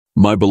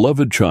My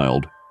beloved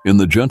child, in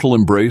the gentle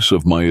embrace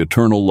of my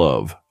eternal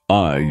love,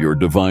 I, your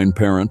divine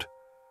parent,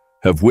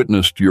 have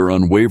witnessed your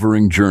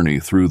unwavering journey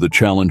through the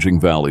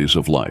challenging valleys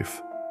of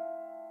life.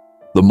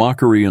 The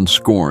mockery and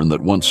scorn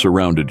that once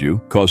surrounded you,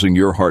 causing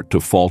your heart to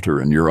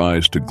falter and your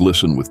eyes to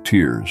glisten with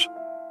tears,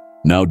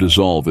 now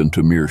dissolve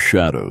into mere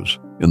shadows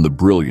in the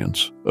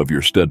brilliance of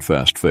your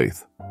steadfast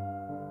faith.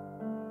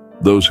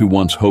 Those who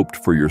once hoped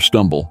for your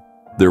stumble,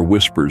 their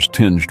whispers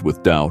tinged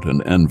with doubt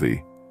and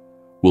envy,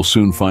 will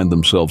soon find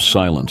themselves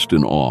silenced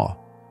in awe.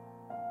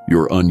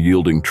 Your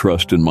unyielding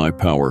trust in my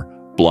power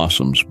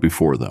blossoms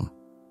before them,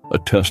 a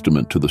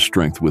testament to the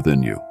strength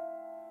within you.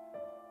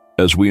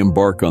 As we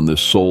embark on this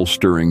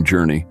soul-stirring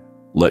journey,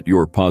 let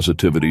your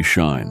positivity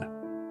shine.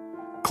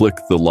 Click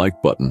the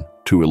like button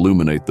to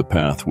illuminate the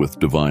path with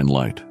divine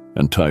light,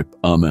 and type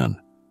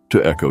Amen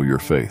to echo your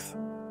faith.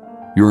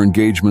 Your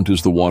engagement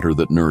is the water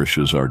that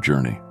nourishes our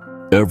journey.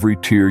 Every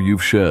tear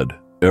you've shed,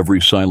 every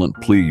silent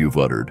plea you've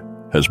uttered,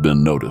 has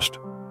been noticed.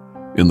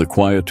 In the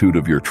quietude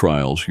of your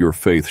trials, your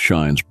faith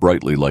shines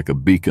brightly like a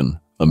beacon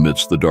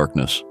amidst the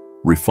darkness,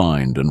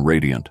 refined and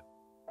radiant.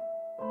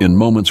 In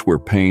moments where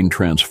pain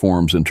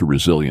transforms into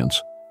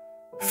resilience,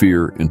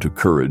 fear into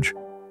courage,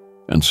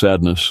 and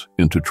sadness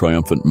into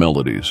triumphant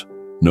melodies,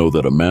 know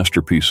that a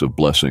masterpiece of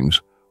blessings,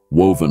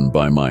 woven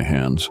by my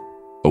hands,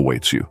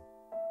 awaits you.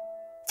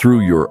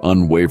 Through your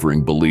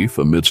unwavering belief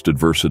amidst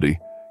adversity,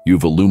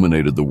 you've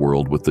illuminated the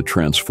world with the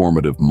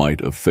transformative might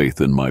of faith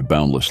in my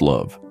boundless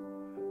love.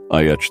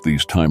 I etch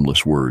these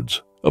timeless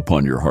words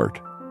upon your heart,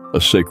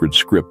 a sacred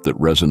script that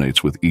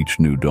resonates with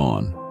each new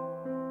dawn.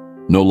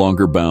 No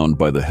longer bound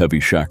by the heavy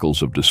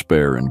shackles of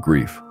despair and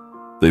grief,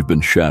 they've been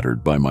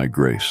shattered by my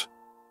grace.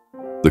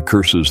 The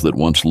curses that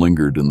once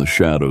lingered in the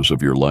shadows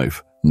of your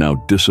life now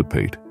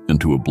dissipate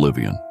into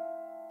oblivion.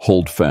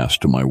 Hold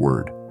fast to my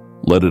word.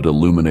 Let it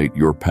illuminate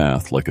your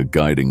path like a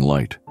guiding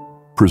light.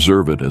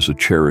 Preserve it as a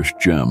cherished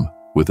gem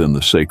within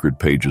the sacred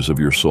pages of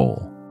your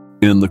soul.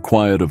 In the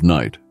quiet of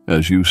night,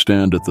 as you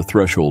stand at the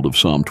threshold of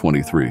Psalm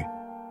 23,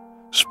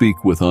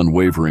 speak with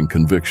unwavering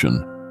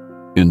conviction,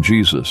 "In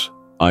Jesus,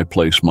 I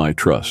place my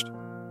trust,"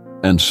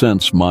 and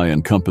sense my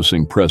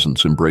encompassing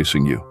presence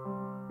embracing you.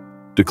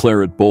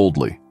 Declare it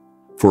boldly,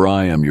 "For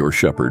I am your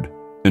shepherd,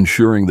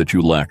 ensuring that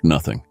you lack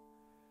nothing."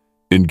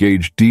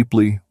 Engage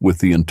deeply with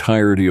the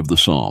entirety of the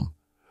psalm,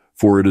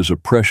 for it is a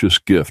precious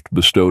gift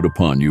bestowed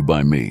upon you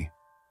by me.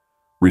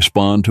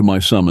 Respond to my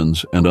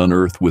summons and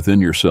unearth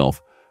within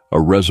yourself a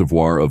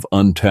reservoir of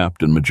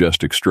untapped and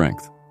majestic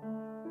strength.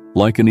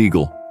 Like an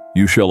eagle,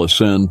 you shall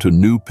ascend to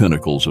new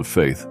pinnacles of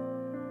faith,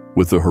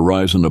 with the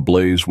horizon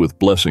ablaze with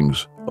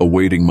blessings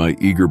awaiting my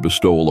eager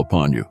bestowal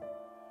upon you.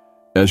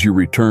 As you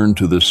return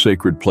to this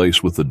sacred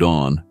place with the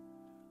dawn,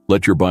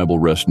 let your Bible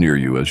rest near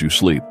you as you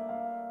sleep,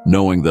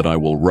 knowing that I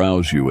will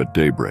rouse you at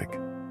daybreak.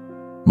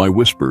 My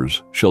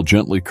whispers shall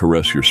gently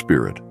caress your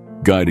spirit,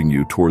 guiding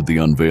you toward the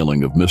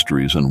unveiling of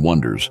mysteries and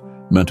wonders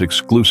meant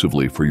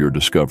exclusively for your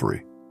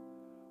discovery.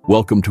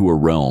 Welcome to a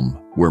realm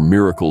where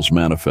miracles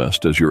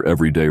manifest as your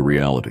everyday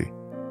reality,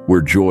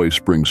 where joy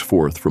springs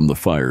forth from the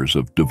fires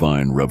of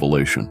divine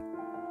revelation.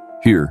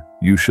 Here,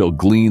 you shall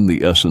glean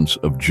the essence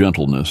of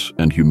gentleness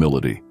and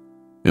humility,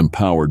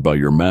 empowered by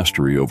your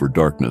mastery over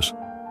darkness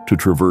to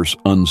traverse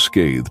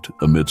unscathed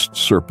amidst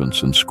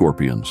serpents and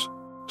scorpions.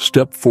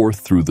 Step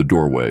forth through the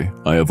doorway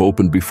I have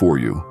opened before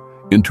you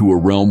into a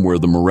realm where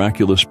the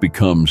miraculous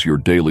becomes your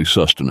daily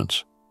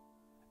sustenance.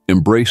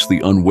 Embrace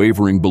the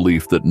unwavering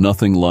belief that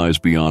nothing lies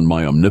beyond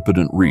my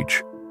omnipotent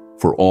reach,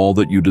 for all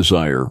that you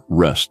desire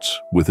rests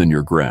within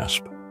your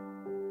grasp.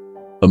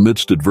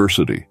 Amidst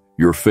adversity,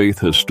 your faith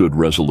has stood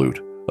resolute,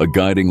 a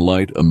guiding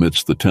light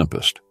amidst the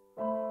tempest.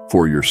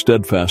 For your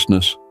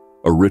steadfastness,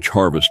 a rich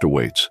harvest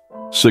awaits,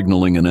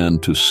 signaling an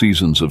end to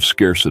seasons of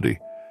scarcity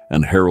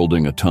and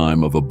heralding a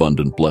time of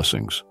abundant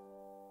blessings.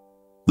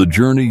 The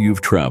journey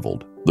you've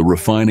traveled, the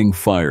refining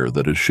fire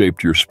that has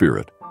shaped your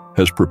spirit,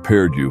 has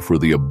prepared you for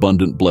the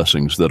abundant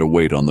blessings that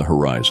await on the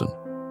horizon.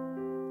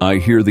 I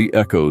hear the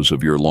echoes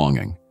of your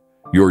longing,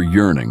 your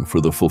yearning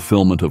for the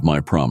fulfillment of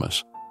my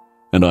promise,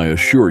 and I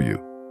assure you,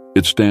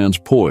 it stands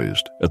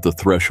poised at the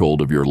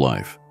threshold of your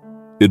life.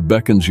 It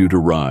beckons you to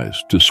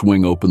rise, to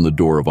swing open the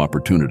door of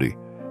opportunity,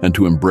 and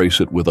to embrace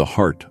it with a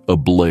heart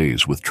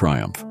ablaze with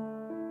triumph.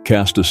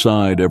 Cast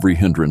aside every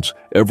hindrance,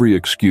 every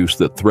excuse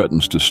that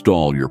threatens to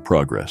stall your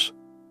progress.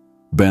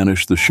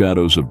 Banish the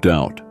shadows of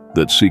doubt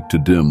that seek to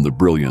dim the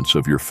brilliance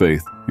of your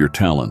faith, your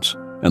talents,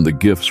 and the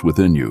gifts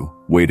within you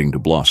waiting to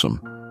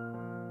blossom.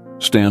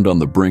 Stand on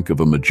the brink of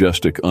a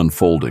majestic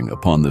unfolding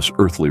upon this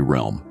earthly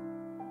realm.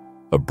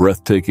 A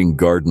breathtaking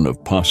garden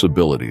of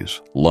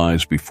possibilities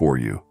lies before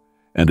you,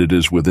 and it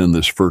is within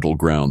this fertile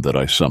ground that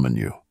I summon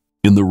you.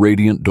 In the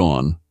radiant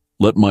dawn,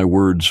 let my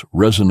words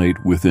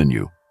resonate within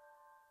you,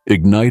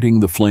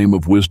 igniting the flame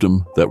of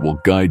wisdom that will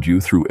guide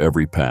you through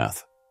every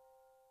path.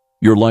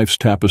 Your life's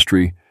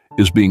tapestry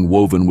is being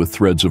woven with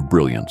threads of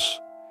brilliance,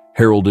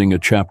 heralding a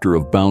chapter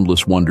of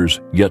boundless wonders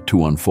yet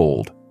to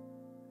unfold.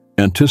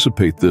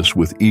 Anticipate this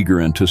with eager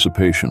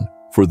anticipation,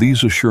 for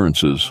these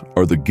assurances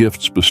are the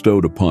gifts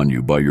bestowed upon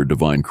you by your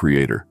divine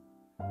Creator.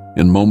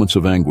 In moments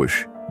of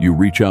anguish, you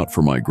reach out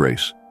for my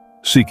grace,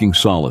 seeking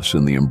solace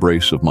in the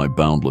embrace of my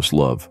boundless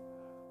love.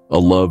 A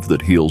love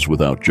that heals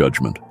without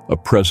judgment, a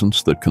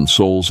presence that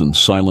consoles in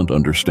silent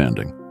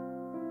understanding.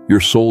 Your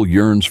soul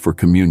yearns for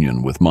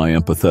communion with my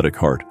empathetic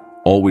heart,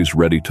 always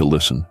ready to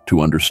listen,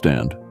 to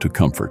understand, to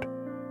comfort.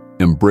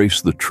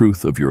 Embrace the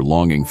truth of your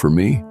longing for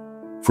me,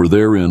 for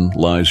therein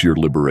lies your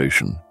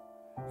liberation.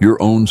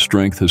 Your own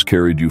strength has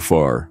carried you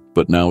far,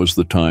 but now is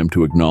the time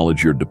to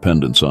acknowledge your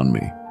dependence on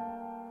me.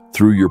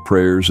 Through your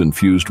prayers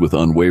infused with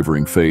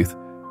unwavering faith,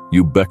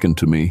 you beckon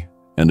to me,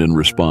 and in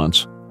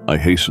response, I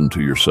hasten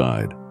to your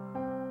side.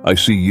 I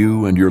see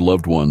you and your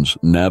loved ones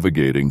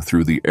navigating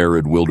through the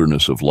arid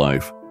wilderness of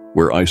life,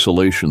 where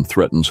isolation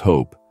threatens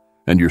hope,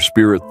 and your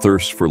spirit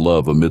thirsts for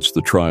love amidst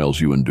the trials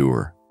you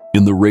endure.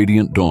 In the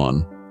radiant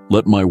dawn,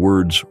 let my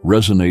words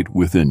resonate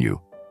within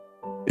you,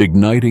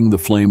 igniting the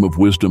flame of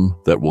wisdom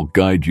that will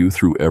guide you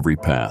through every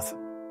path.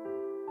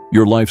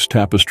 Your life's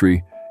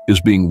tapestry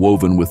is being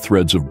woven with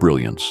threads of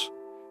brilliance,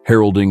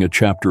 heralding a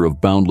chapter of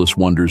boundless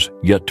wonders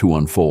yet to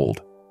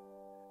unfold.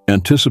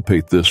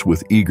 Anticipate this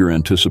with eager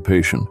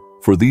anticipation,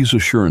 for these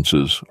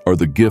assurances are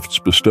the gifts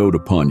bestowed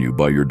upon you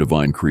by your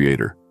divine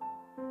Creator.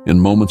 In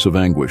moments of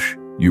anguish,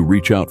 you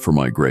reach out for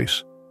my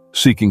grace,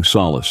 seeking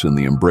solace in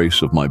the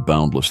embrace of my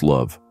boundless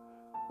love.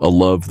 A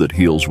love that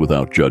heals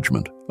without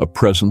judgment, a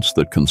presence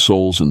that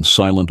consoles in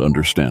silent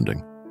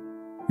understanding.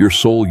 Your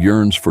soul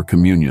yearns for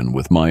communion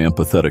with my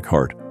empathetic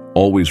heart,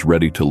 always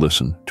ready to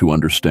listen, to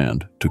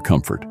understand, to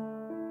comfort.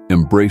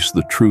 Embrace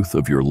the truth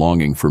of your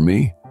longing for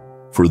me,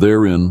 for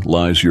therein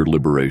lies your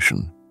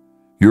liberation.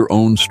 Your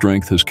own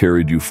strength has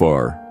carried you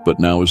far, but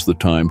now is the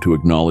time to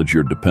acknowledge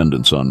your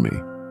dependence on me.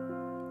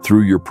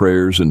 Through your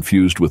prayers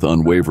infused with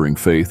unwavering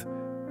faith,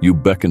 you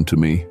beckon to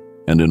me,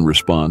 and in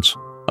response,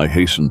 I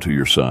hasten to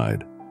your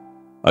side.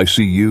 I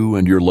see you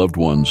and your loved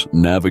ones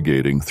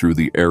navigating through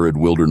the arid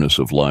wilderness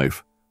of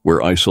life,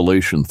 where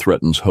isolation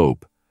threatens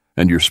hope,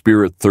 and your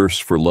spirit thirsts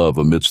for love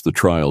amidst the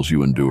trials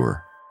you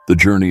endure. The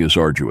journey is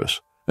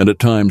arduous, and at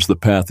times the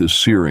path is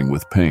searing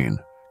with pain,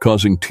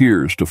 causing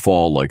tears to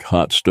fall like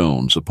hot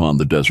stones upon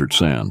the desert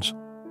sands.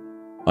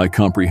 I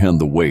comprehend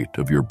the weight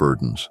of your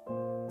burdens,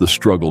 the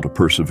struggle to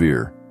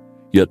persevere,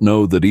 yet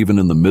know that even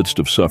in the midst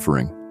of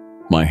suffering,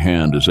 my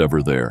hand is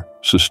ever there,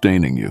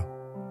 sustaining you.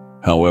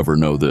 However,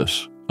 know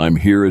this, I'm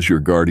here as your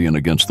guardian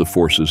against the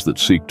forces that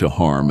seek to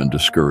harm and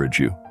discourage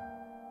you.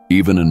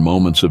 Even in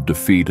moments of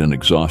defeat and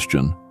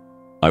exhaustion,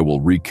 I will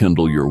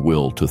rekindle your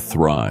will to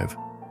thrive,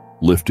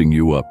 lifting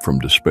you up from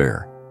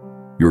despair.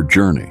 Your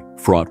journey,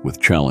 fraught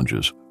with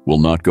challenges, will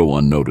not go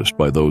unnoticed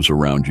by those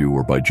around you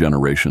or by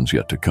generations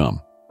yet to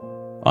come.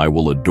 I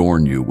will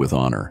adorn you with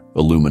honor,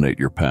 illuminate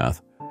your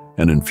path,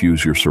 and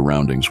infuse your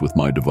surroundings with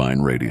my divine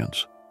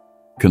radiance.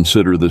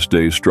 Consider this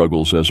day's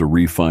struggles as a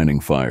refining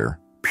fire,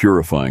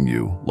 purifying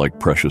you like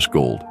precious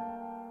gold.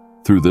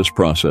 Through this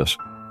process,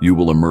 you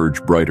will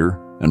emerge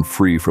brighter and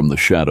free from the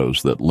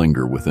shadows that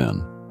linger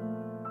within.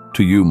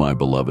 To you, my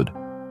beloved,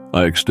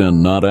 I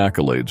extend not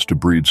accolades to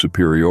breed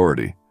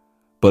superiority,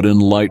 but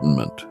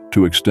enlightenment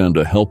to extend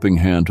a helping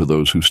hand to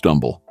those who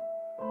stumble.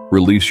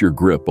 Release your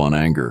grip on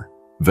anger,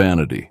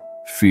 vanity,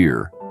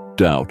 fear,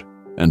 doubt,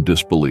 and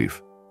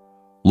disbelief.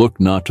 Look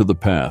not to the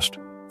past,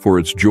 for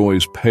its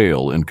joys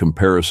pale in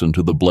comparison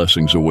to the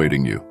blessings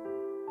awaiting you.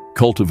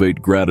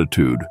 Cultivate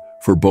gratitude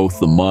for both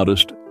the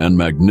modest and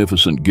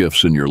magnificent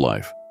gifts in your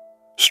life.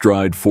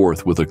 Stride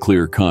forth with a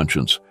clear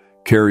conscience,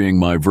 carrying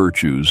my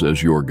virtues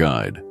as your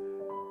guide.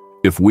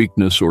 If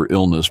weakness or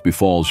illness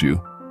befalls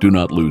you, do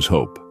not lose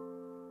hope.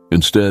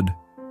 Instead,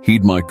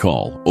 heed my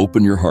call,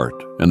 open your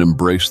heart, and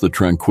embrace the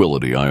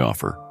tranquility I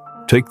offer.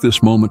 Take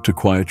this moment to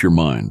quiet your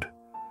mind.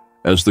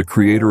 As the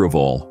Creator of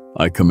all,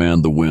 I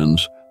command the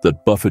winds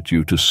that buffet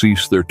you to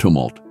cease their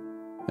tumult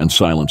and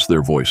silence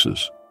their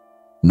voices.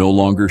 No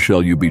longer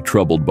shall you be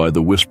troubled by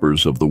the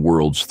whispers of the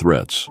world's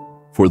threats,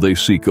 for they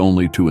seek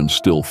only to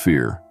instill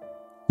fear.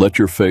 Let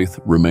your faith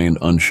remain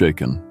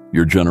unshaken,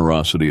 your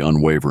generosity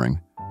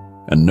unwavering,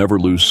 and never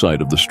lose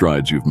sight of the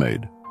strides you've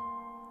made.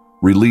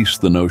 Release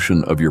the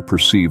notion of your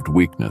perceived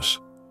weakness,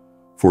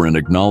 for in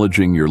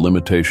acknowledging your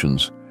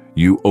limitations,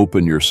 you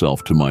open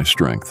yourself to my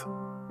strength.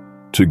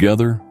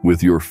 Together,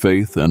 with your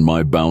faith and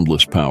my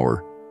boundless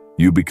power,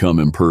 you become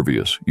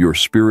impervious, your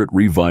spirit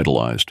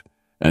revitalized,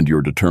 and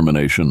your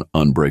determination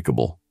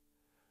unbreakable.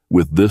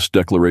 With this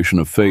declaration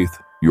of faith,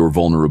 your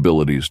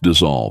vulnerabilities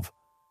dissolve.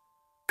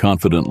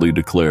 Confidently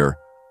declare,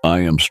 I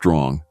am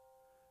strong,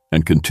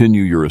 and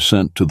continue your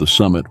ascent to the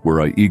summit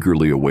where I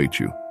eagerly await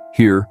you.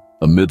 Here,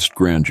 amidst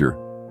grandeur,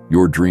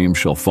 your dream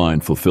shall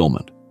find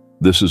fulfillment.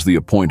 This is the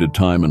appointed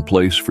time and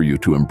place for you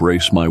to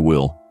embrace my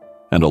will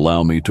and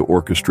allow me to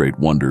orchestrate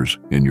wonders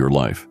in your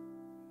life.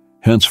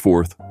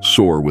 Henceforth,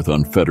 soar with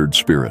unfettered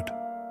spirit.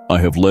 I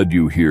have led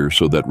you here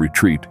so that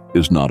retreat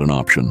is not an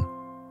option.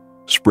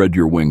 Spread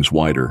your wings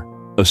wider,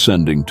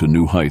 ascending to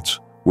new heights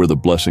where the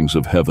blessings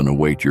of heaven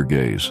await your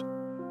gaze.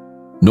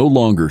 No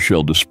longer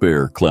shall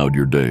despair cloud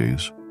your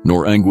days,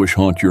 nor anguish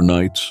haunt your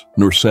nights,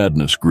 nor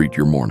sadness greet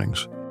your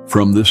mornings.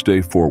 From this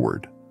day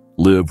forward,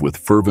 live with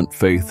fervent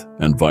faith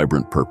and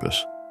vibrant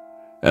purpose.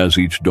 As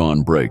each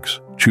dawn breaks,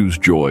 choose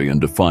joy in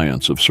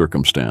defiance of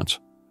circumstance.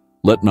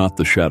 Let not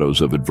the shadows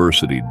of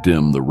adversity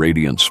dim the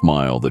radiant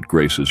smile that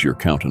graces your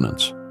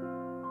countenance.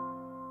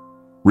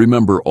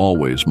 Remember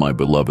always, my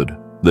beloved,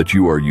 that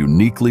you are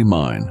uniquely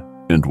mine,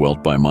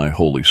 indwelt by my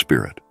Holy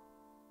Spirit.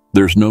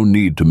 There's no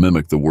need to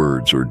mimic the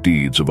words or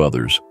deeds of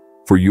others,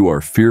 for you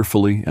are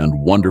fearfully and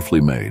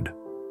wonderfully made.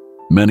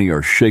 Many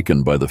are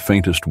shaken by the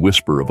faintest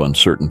whisper of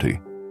uncertainty.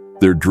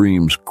 Their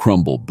dreams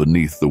crumble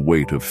beneath the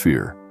weight of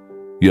fear.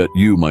 Yet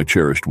you, my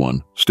cherished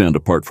one, stand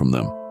apart from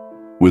them.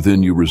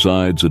 Within you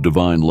resides a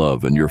divine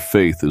love, and your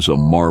faith is a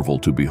marvel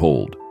to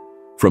behold.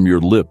 From your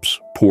lips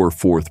pour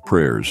forth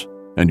prayers,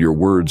 and your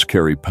words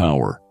carry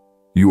power.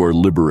 You are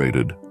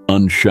liberated,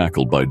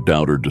 unshackled by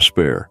doubt or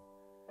despair.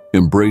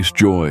 Embrace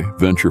joy,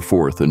 venture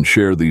forth, and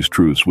share these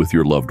truths with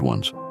your loved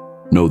ones.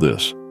 Know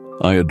this: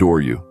 I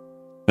adore you,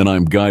 and I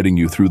am guiding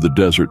you through the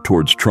desert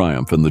towards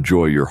triumph and the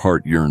joy your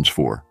heart yearns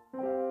for.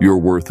 Your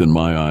worth in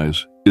my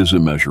eyes is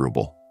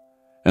immeasurable,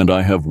 and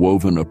I have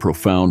woven a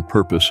profound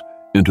purpose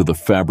into the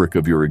fabric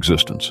of your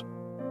existence.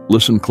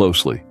 Listen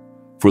closely,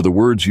 for the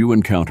words you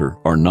encounter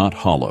are not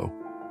hollow.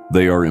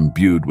 They are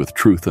imbued with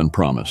truth and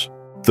promise.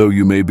 Though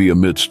you may be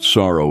amidst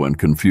sorrow and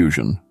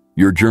confusion,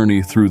 your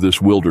journey through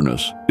this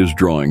wilderness is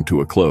drawing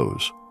to a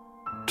close.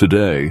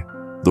 Today,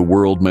 the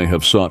world may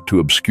have sought to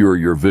obscure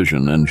your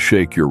vision and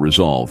shake your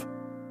resolve,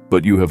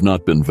 but you have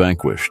not been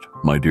vanquished,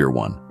 my dear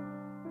one.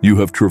 You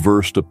have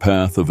traversed a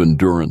path of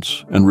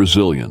endurance and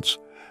resilience,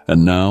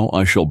 and now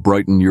I shall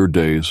brighten your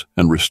days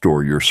and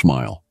restore your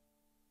smile.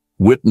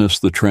 Witness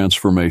the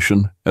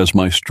transformation as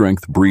my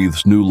strength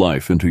breathes new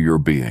life into your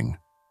being.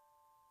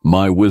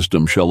 My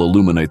wisdom shall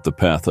illuminate the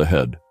path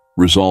ahead,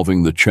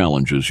 resolving the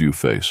challenges you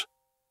face.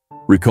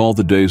 Recall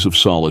the days of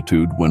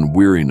solitude when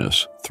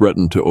weariness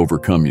threatened to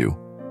overcome you.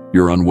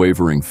 Your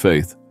unwavering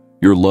faith,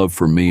 your love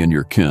for me and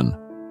your kin,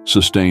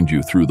 sustained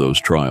you through those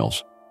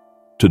trials.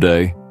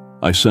 Today,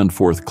 I send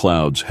forth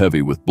clouds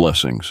heavy with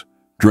blessings,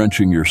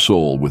 drenching your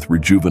soul with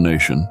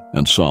rejuvenation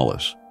and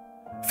solace.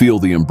 Feel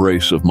the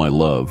embrace of my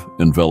love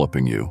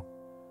enveloping you.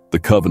 The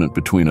covenant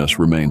between us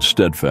remains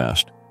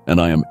steadfast, and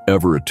I am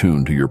ever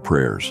attuned to your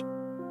prayers.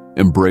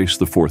 Embrace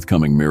the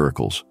forthcoming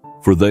miracles,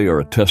 for they are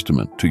a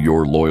testament to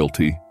your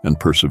loyalty and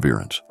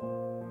perseverance.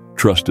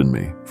 Trust in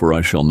me, for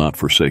I shall not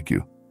forsake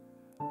you.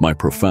 My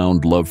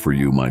profound love for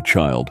you, my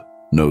child,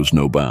 knows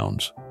no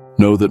bounds.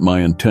 Know that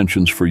my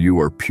intentions for you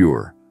are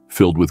pure,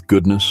 filled with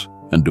goodness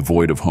and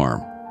devoid of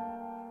harm.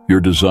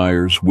 Your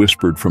desires,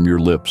 whispered from your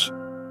lips,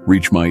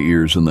 reach my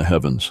ears in the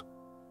heavens,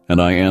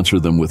 and I answer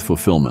them with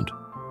fulfillment,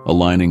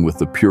 aligning with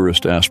the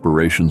purest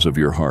aspirations of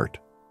your heart.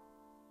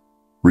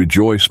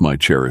 Rejoice, my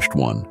cherished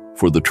one,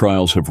 for the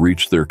trials have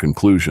reached their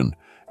conclusion,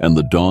 and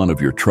the dawn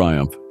of your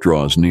triumph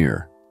draws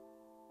near.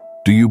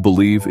 Do you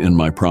believe in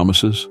my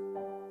promises?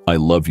 I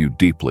love you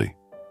deeply.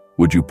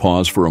 Would you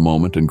pause for a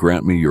moment and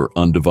grant me your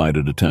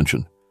undivided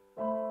attention?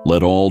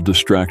 Let all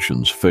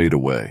distractions fade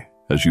away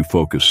as you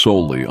focus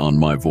solely on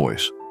my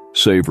voice,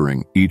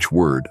 savoring each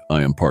word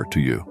I impart to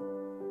you.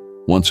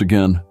 Once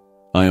again,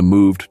 I am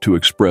moved to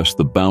express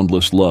the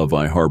boundless love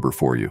I harbor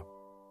for you,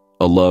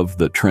 a love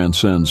that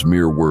transcends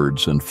mere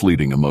words and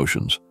fleeting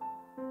emotions.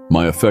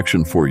 My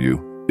affection for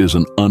you is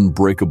an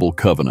unbreakable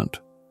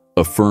covenant,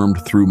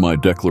 affirmed through my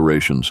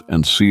declarations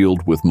and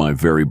sealed with my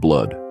very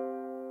blood.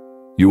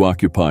 You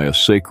occupy a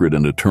sacred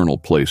and eternal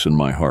place in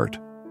my heart.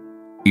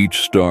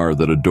 Each star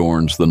that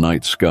adorns the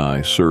night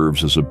sky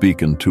serves as a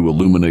beacon to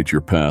illuminate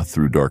your path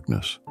through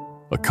darkness,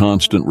 a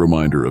constant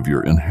reminder of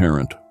your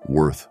inherent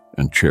worth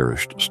and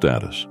cherished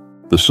status.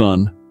 The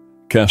sun,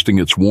 casting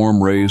its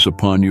warm rays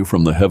upon you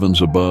from the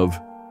heavens above,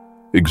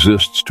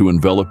 exists to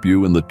envelop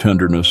you in the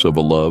tenderness of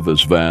a love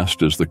as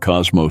vast as the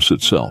cosmos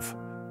itself,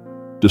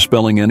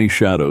 dispelling any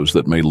shadows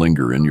that may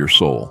linger in your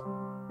soul.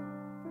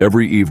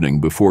 Every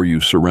evening before you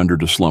surrender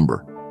to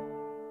slumber,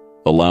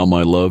 allow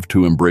my love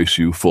to embrace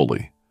you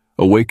fully.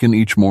 Awaken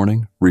each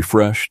morning,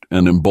 refreshed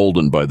and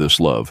emboldened by this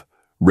love,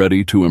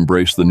 ready to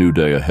embrace the new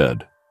day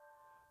ahead.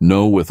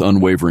 Know with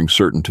unwavering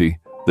certainty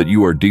that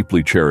you are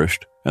deeply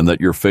cherished and that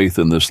your faith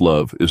in this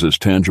love is as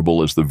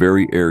tangible as the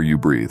very air you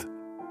breathe.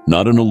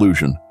 Not an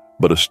illusion,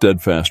 but a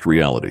steadfast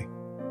reality.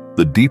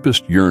 The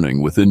deepest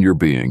yearning within your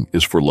being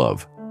is for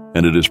love,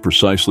 and it is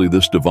precisely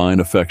this divine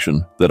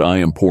affection that I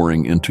am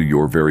pouring into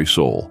your very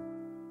soul.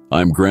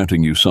 I am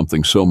granting you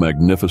something so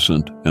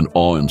magnificent and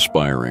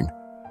awe-inspiring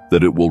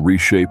that it will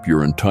reshape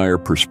your entire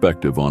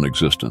perspective on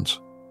existence.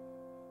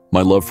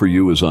 My love for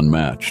you is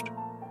unmatched,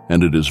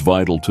 and it is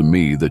vital to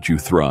me that you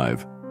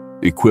thrive,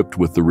 equipped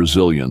with the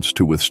resilience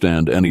to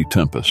withstand any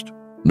tempest,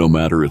 no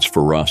matter its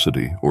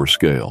ferocity or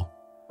scale.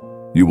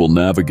 You will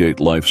navigate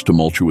life's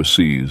tumultuous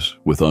seas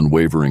with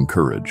unwavering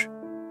courage.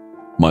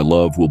 My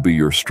love will be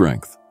your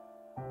strength,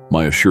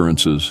 my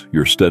assurances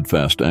your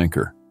steadfast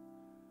anchor,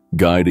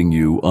 guiding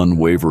you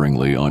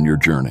unwaveringly on your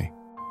journey.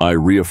 I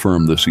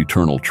reaffirm this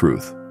eternal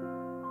truth.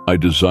 I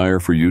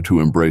desire for you to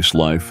embrace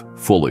life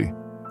fully,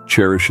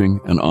 cherishing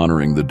and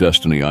honoring the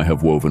destiny I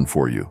have woven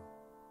for you.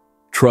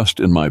 Trust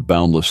in my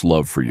boundless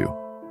love for you.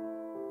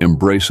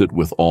 Embrace it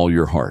with all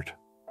your heart.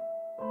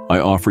 I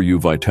offer you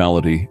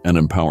vitality and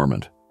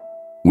empowerment,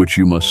 which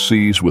you must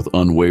seize with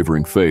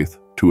unwavering faith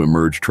to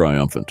emerge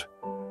triumphant.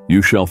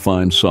 You shall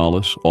find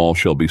solace, all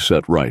shall be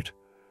set right.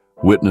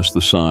 Witness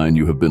the sign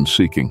you have been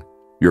seeking.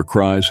 Your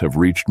cries have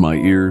reached my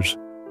ears,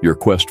 your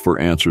quest for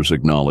answers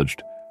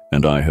acknowledged,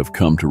 and I have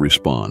come to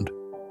respond.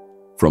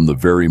 From the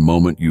very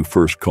moment you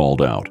first called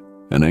out,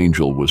 an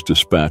angel was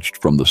dispatched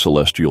from the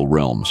celestial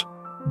realms,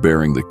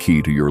 bearing the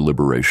key to your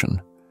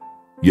liberation.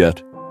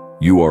 Yet,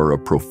 you are a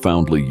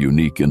profoundly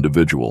unique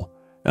individual,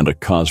 and a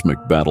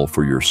cosmic battle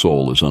for your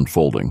soul is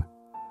unfolding.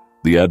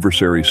 The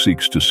adversary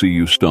seeks to see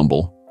you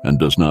stumble and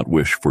does not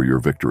wish for your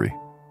victory.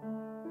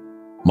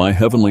 My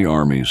heavenly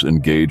armies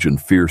engage in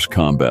fierce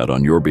combat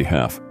on your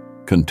behalf,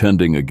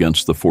 contending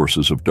against the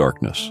forces of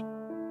darkness.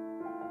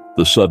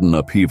 The sudden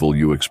upheaval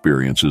you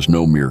experience is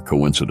no mere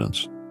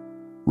coincidence.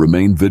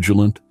 Remain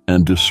vigilant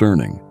and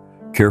discerning,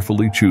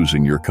 carefully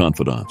choosing your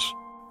confidants.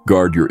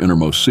 Guard your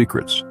innermost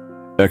secrets.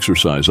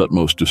 Exercise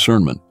utmost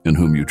discernment in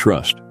whom you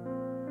trust.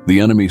 The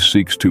enemy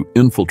seeks to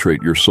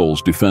infiltrate your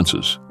soul's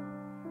defenses,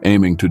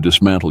 aiming to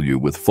dismantle you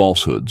with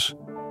falsehoods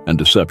and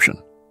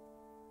deception.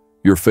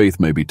 Your faith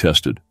may be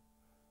tested,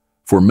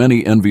 for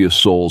many envious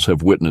souls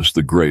have witnessed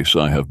the grace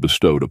I have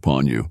bestowed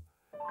upon you.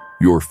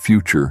 Your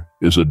future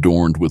is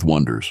adorned with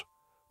wonders.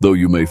 Though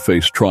you may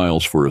face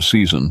trials for a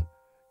season,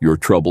 your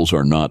troubles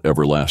are not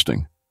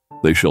everlasting.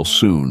 They shall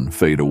soon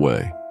fade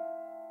away.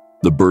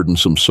 The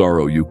burdensome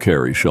sorrow you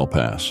carry shall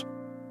pass.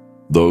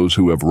 Those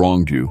who have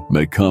wronged you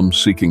may come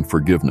seeking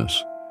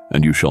forgiveness,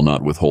 and you shall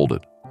not withhold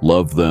it.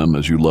 Love them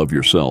as you love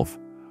yourself,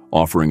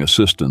 offering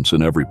assistance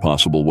in every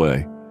possible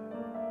way.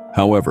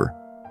 However,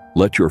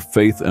 let your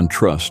faith and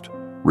trust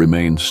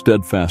remain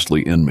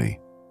steadfastly in me.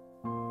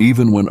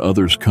 Even when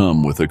others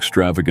come with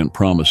extravagant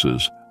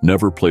promises,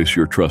 never place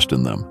your trust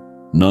in them.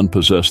 None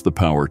possess the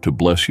power to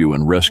bless you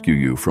and rescue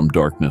you from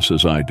darkness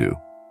as I do.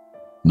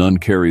 None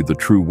carry the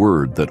true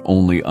word that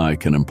only I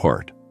can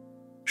impart.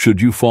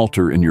 Should you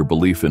falter in your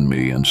belief in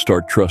me and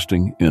start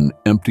trusting in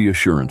empty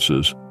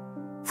assurances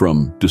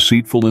from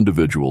deceitful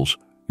individuals,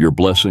 your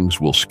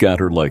blessings will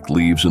scatter like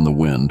leaves in the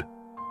wind,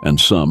 and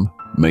some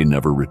may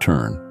never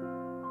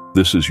return.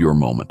 This is your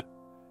moment.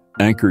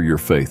 Anchor your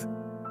faith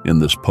in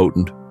this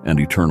potent and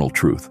eternal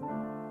truth.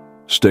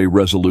 Stay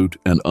resolute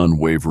and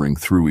unwavering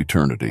through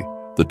eternity.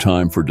 The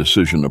time for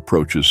decision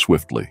approaches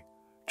swiftly.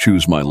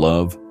 Choose my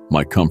love,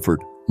 my comfort,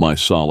 my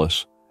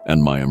solace,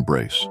 and my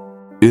embrace.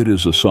 It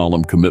is a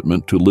solemn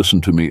commitment to listen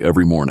to me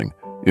every morning,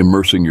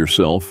 immersing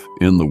yourself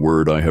in the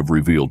word I have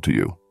revealed to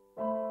you.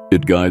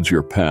 It guides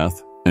your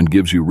path and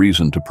gives you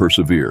reason to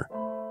persevere.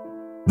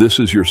 This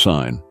is your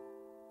sign.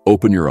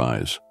 Open your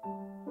eyes.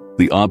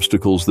 The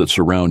obstacles that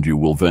surround you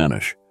will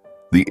vanish.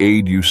 The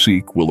aid you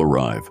seek will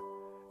arrive,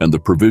 and the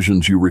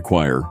provisions you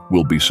require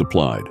will be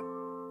supplied.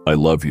 I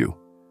love you,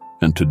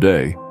 and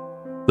today,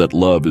 that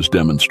love is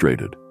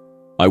demonstrated.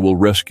 I will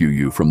rescue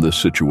you from this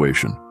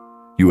situation.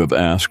 You have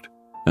asked,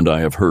 and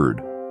I have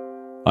heard.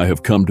 I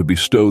have come to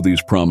bestow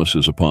these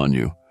promises upon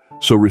you,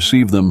 so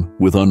receive them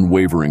with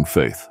unwavering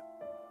faith.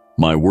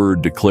 My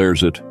word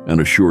declares it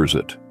and assures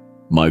it.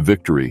 My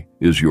victory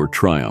is your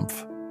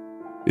triumph.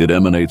 It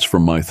emanates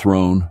from my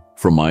throne,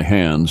 from my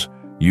hands.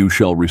 You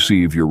shall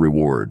receive your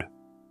reward.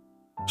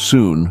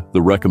 Soon,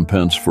 the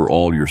recompense for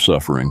all your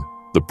suffering,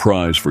 the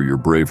prize for your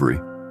bravery,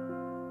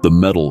 the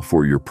medal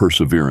for your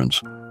perseverance,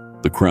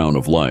 the crown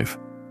of life,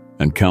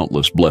 and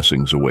countless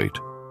blessings await.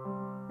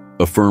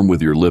 Affirm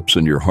with your lips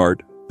and your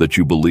heart that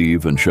you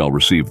believe and shall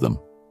receive them.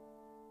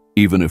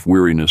 Even if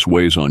weariness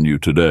weighs on you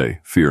today,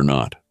 fear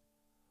not.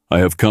 I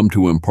have come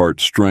to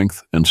impart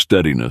strength and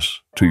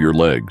steadiness to your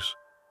legs,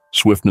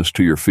 swiftness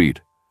to your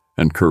feet,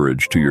 and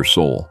courage to your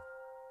soul.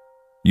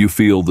 You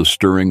feel the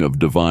stirring of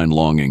divine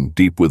longing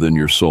deep within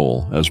your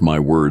soul as my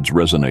words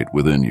resonate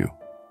within you.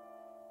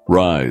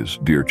 Rise,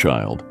 dear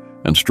child,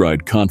 and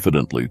stride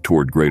confidently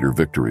toward greater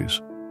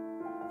victories.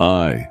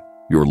 I,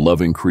 your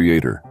loving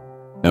Creator,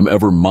 am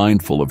ever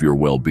mindful of your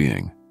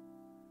well-being.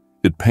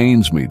 It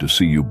pains me to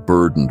see you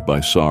burdened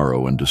by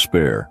sorrow and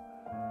despair,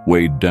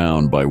 weighed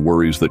down by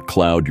worries that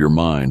cloud your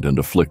mind and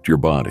afflict your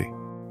body.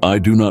 I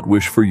do not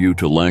wish for you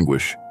to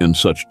languish in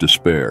such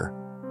despair.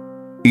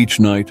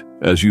 Each night,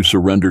 as you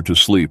surrender to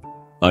sleep,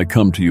 I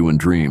come to you in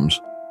dreams,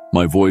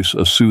 my voice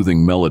a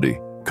soothing melody,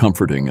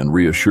 comforting and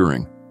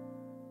reassuring.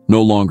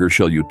 No longer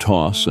shall you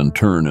toss and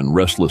turn in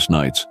restless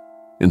nights.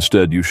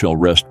 Instead, you shall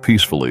rest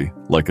peacefully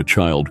like a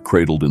child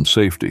cradled in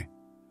safety.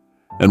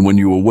 And when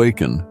you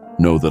awaken,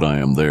 know that I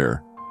am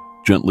there,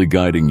 gently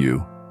guiding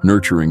you,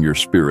 nurturing your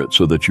spirit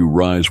so that you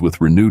rise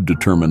with renewed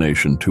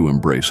determination to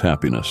embrace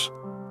happiness.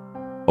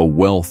 A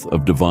wealth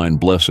of divine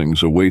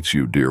blessings awaits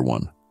you, dear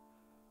one.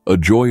 A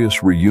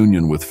joyous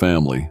reunion with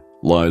family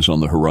lies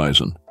on the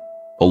horizon,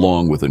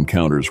 along with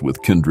encounters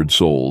with kindred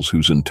souls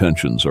whose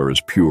intentions are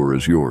as pure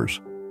as yours.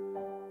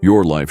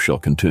 Your life shall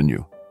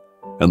continue,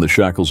 and the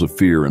shackles of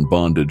fear and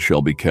bondage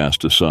shall be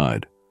cast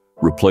aside,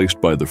 replaced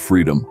by the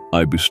freedom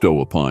I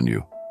bestow upon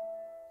you.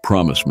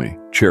 Promise me,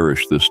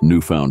 cherish this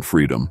newfound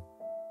freedom.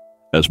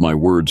 As my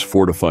words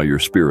fortify your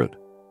spirit,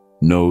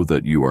 know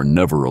that you are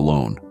never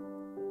alone.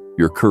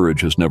 Your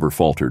courage has never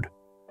faltered,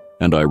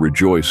 and I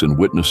rejoice in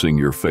witnessing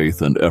your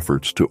faith and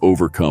efforts to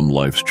overcome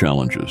life's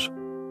challenges.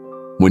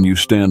 When you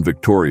stand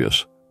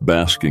victorious,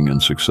 basking in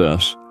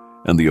success,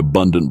 and the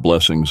abundant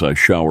blessings I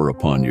shower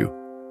upon you,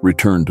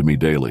 return to me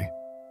daily.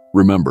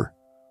 Remember,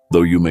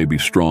 though you may be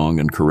strong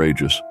and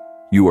courageous,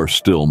 you are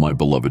still my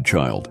beloved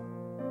child.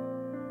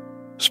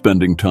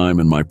 Spending time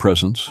in my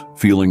presence,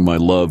 feeling my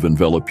love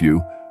envelop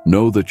you,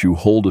 know that you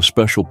hold a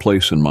special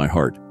place in my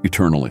heart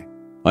eternally.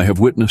 I have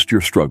witnessed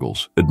your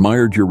struggles,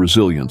 admired your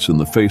resilience in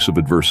the face of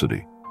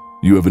adversity.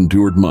 You have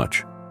endured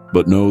much,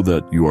 but know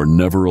that you are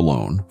never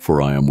alone,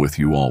 for I am with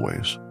you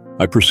always.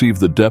 I perceive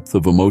the depth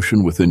of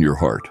emotion within your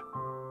heart,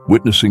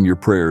 witnessing your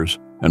prayers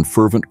and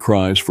fervent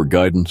cries for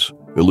guidance,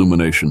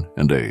 illumination,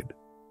 and aid.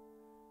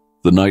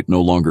 The night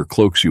no longer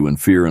cloaks you in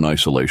fear and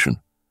isolation,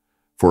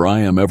 for I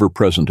am ever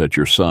present at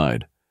your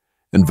side,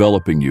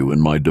 enveloping you in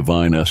my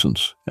divine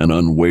essence and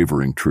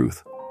unwavering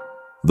truth.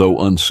 Though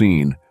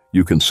unseen,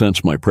 you can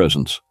sense my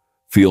presence,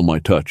 feel my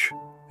touch,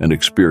 and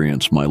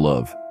experience my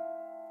love.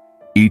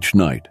 Each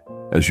night,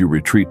 as you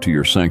retreat to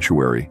your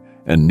sanctuary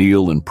and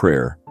kneel in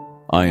prayer,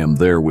 I am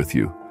there with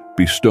you,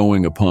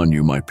 bestowing upon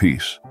you my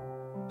peace,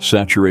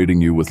 saturating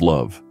you with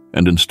love,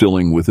 and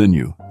instilling within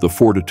you the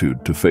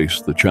fortitude to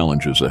face the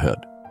challenges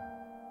ahead.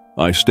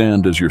 I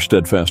stand as your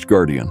steadfast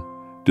guardian,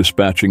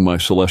 dispatching my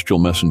celestial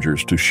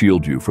messengers to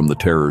shield you from the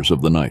terrors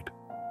of the night.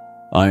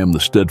 I am the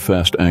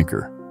steadfast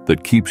anchor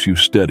that keeps you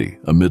steady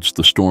amidst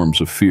the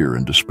storms of fear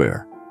and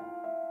despair.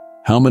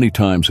 How many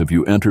times have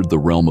you entered the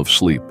realm of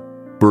sleep,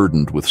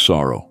 burdened with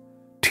sorrow,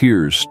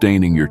 tears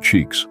staining your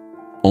cheeks,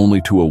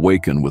 only to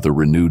awaken with a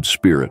renewed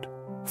spirit,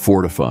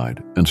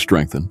 fortified and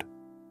strengthened?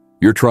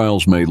 Your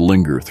trials may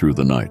linger through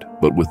the night,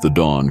 but with the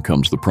dawn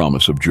comes the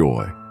promise of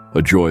joy,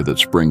 a joy that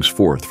springs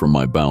forth from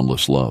my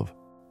boundless love.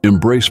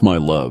 Embrace my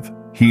love,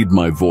 heed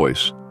my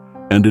voice,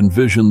 and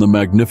envision the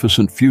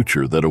magnificent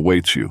future that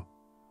awaits you.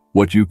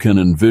 What you can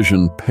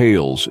envision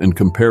pales in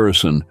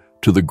comparison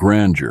to the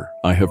grandeur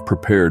I have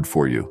prepared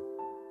for you.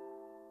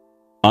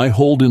 I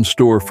hold in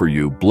store for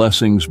you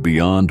blessings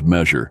beyond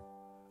measure,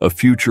 a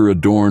future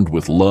adorned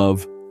with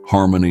love,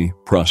 harmony,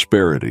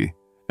 prosperity,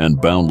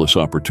 and boundless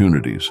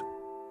opportunities.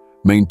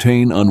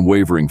 Maintain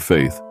unwavering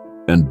faith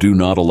and do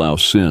not allow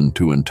sin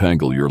to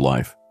entangle your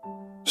life.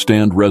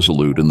 Stand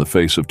resolute in the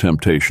face of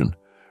temptation,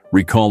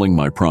 recalling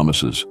my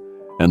promises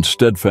and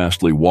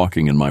steadfastly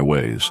walking in my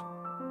ways.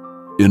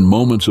 In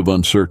moments of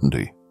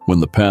uncertainty, when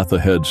the path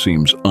ahead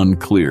seems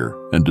unclear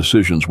and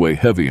decisions weigh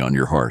heavy on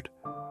your heart,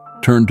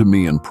 turn to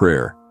me in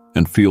prayer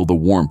and feel the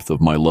warmth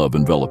of my love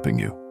enveloping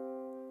you.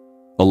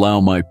 Allow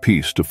my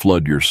peace to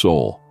flood your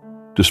soul,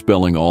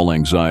 dispelling all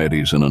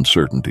anxieties and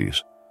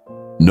uncertainties.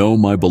 Know,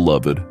 my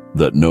beloved,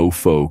 that no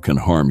foe can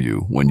harm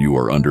you when you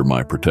are under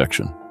my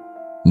protection.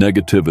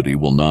 Negativity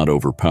will not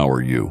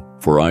overpower you,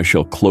 for I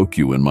shall cloak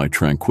you in my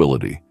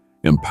tranquility,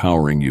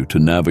 empowering you to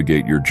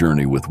navigate your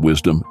journey with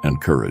wisdom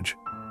and courage.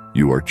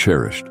 You are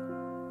cherished.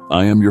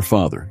 I am your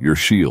Father, your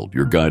shield,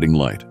 your guiding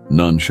light.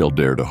 None shall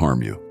dare to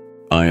harm you.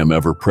 I am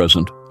ever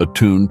present,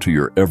 attuned to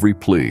your every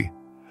plea.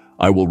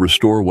 I will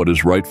restore what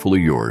is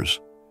rightfully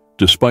yours.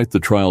 Despite the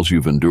trials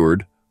you've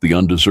endured, the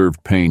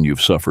undeserved pain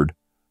you've suffered,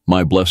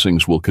 my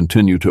blessings will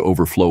continue to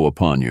overflow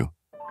upon you.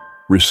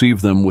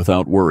 Receive them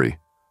without worry,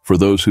 for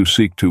those who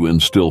seek to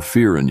instill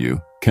fear in you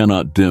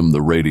cannot dim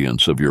the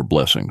radiance of your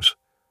blessings.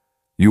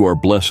 You are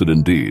blessed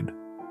indeed,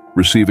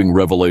 receiving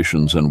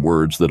revelations and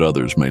words that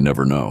others may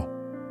never know.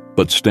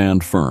 But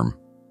stand firm,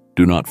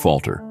 do not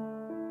falter.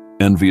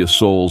 Envious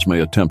souls may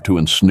attempt to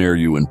ensnare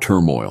you in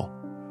turmoil,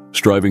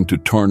 striving to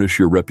tarnish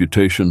your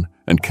reputation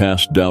and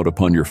cast doubt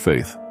upon your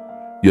faith.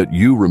 Yet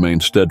you remain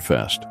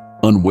steadfast,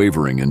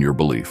 unwavering in your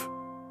belief.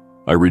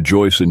 I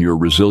rejoice in your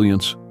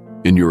resilience,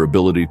 in your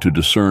ability to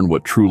discern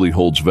what truly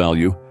holds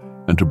value,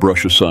 and to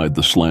brush aside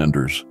the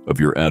slanders of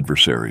your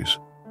adversaries.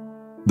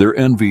 Their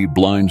envy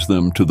blinds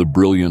them to the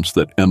brilliance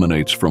that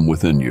emanates from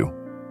within you.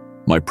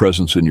 My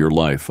presence in your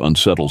life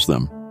unsettles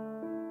them.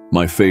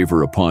 My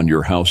favor upon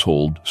your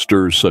household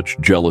stirs such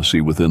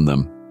jealousy within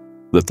them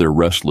that their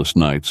restless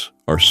nights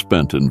are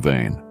spent in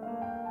vain.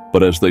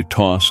 But as they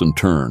toss and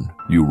turn,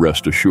 you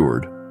rest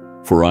assured,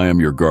 for I am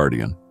your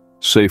guardian,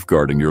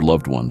 safeguarding your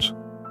loved ones,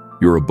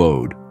 your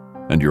abode,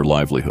 and your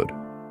livelihood.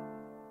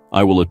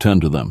 I will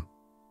attend to them,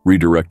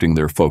 redirecting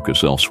their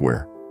focus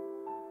elsewhere.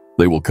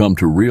 They will come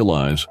to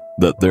realize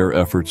that their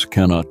efforts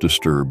cannot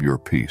disturb your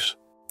peace.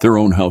 Their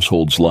own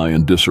households lie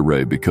in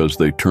disarray because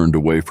they turned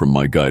away from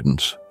my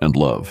guidance and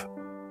love.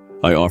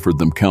 I offered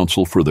them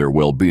counsel for their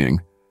well-being,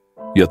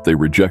 yet they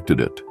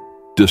rejected it,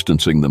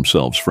 distancing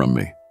themselves from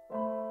me.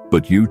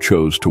 But you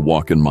chose to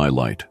walk in my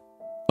light,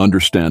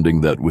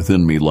 understanding that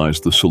within me lies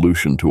the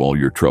solution to all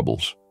your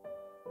troubles.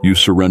 You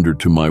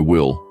surrendered to my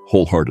will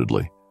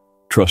wholeheartedly,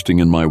 trusting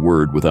in my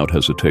word without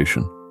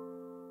hesitation.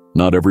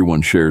 Not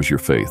everyone shares your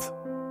faith.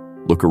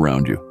 Look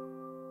around you.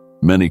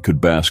 Many could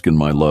bask in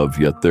my love,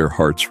 yet their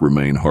hearts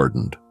remain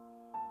hardened.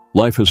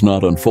 Life has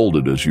not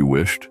unfolded as you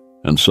wished,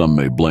 and some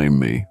may blame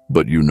me,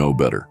 but you know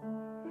better.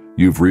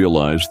 You've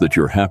realized that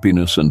your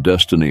happiness and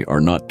destiny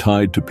are not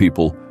tied to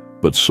people,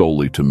 but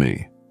solely to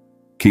me.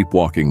 Keep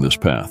walking this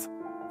path,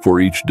 for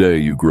each day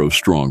you grow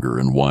stronger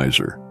and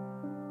wiser.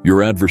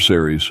 Your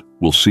adversaries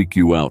will seek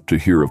you out to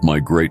hear of my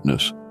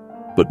greatness,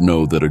 but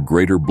know that a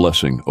greater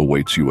blessing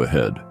awaits you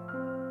ahead.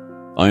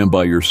 I am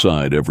by your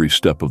side every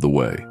step of the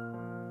way.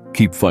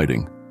 Keep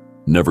fighting,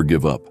 never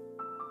give up.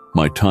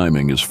 My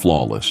timing is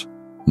flawless,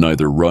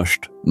 neither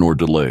rushed nor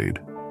delayed.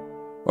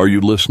 Are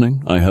you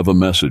listening? I have a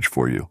message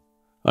for you.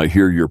 I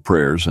hear your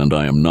prayers and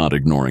I am not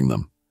ignoring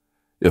them.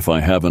 If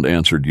I haven't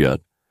answered yet,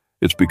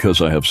 it's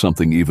because I have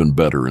something even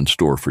better in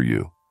store for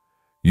you.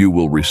 You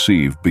will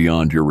receive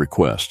beyond your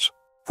requests.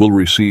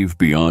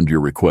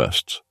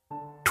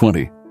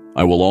 20.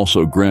 I will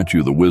also grant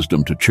you the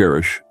wisdom to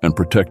cherish and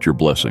protect your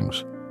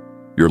blessings.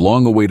 Your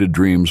long-awaited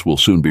dreams will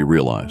soon be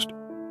realized.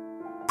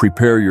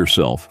 Prepare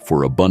yourself,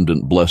 for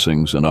abundant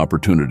blessings and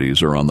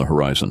opportunities are on the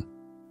horizon.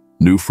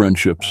 New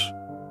friendships,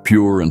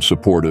 pure and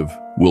supportive,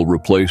 will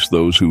replace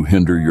those who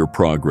hinder your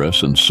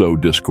progress and sow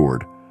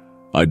discord.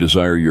 I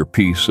desire your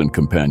peace and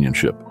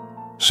companionship.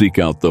 Seek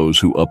out those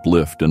who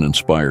uplift and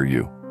inspire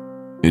you.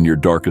 In your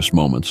darkest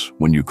moments,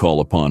 when you call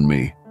upon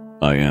me,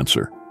 I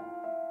answer.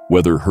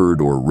 Whether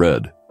heard or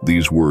read,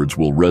 these words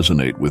will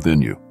resonate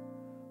within you.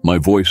 My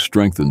voice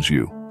strengthens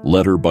you,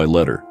 letter by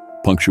letter,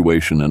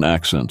 punctuation and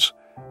accents,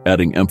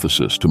 adding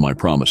emphasis to my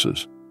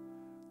promises.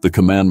 The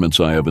commandments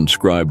I have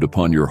inscribed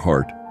upon your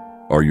heart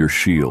are your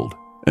shield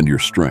and your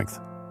strength.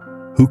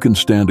 Who can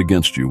stand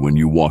against you when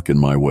you walk in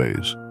my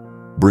ways?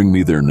 Bring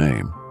me their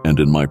name, and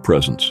in my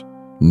presence,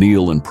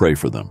 kneel and pray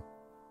for them.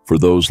 For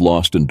those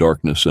lost in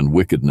darkness and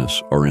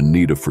wickedness are in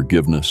need of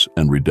forgiveness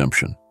and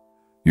redemption.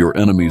 Your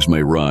enemies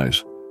may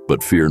rise,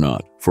 but fear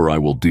not, for I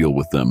will deal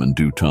with them in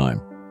due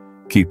time.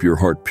 Keep your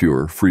heart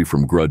pure, free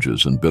from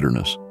grudges and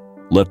bitterness.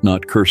 Let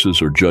not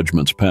curses or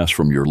judgments pass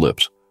from your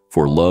lips,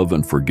 for love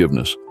and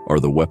forgiveness are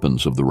the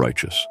weapons of the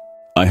righteous.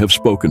 I have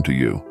spoken to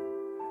you,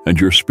 and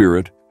your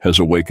spirit has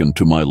awakened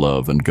to my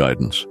love and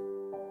guidance.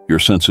 Your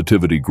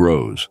sensitivity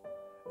grows,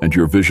 and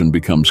your vision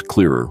becomes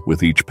clearer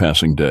with each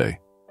passing day.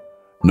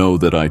 Know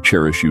that I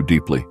cherish you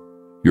deeply.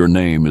 Your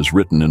name is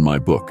written in my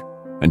book,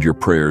 and your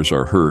prayers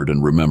are heard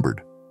and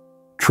remembered.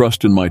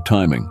 Trust in my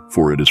timing,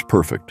 for it is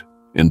perfect.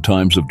 In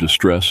times of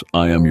distress,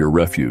 I am your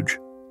refuge.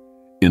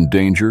 In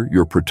danger,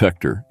 your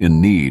protector. In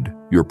need,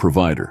 your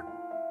provider.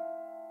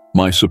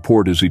 My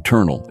support is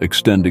eternal,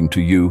 extending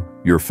to you,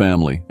 your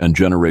family, and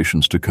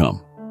generations to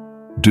come.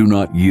 Do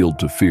not yield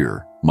to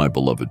fear, my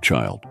beloved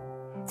child,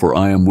 for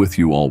I am with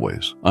you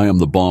always. I am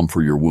the balm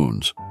for your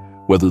wounds,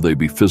 whether they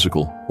be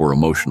physical or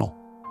emotional.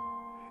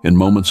 In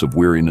moments of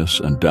weariness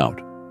and doubt,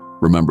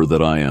 remember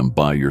that I am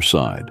by your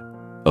side,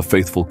 a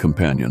faithful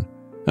companion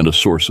and a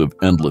source of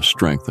endless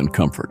strength and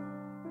comfort.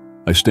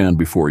 I stand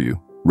before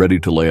you, ready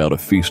to lay out a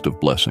feast of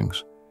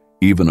blessings,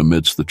 even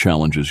amidst the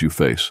challenges you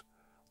face,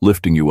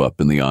 lifting you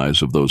up in the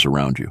eyes of those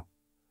around you.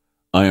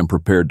 I am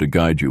prepared to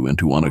guide you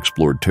into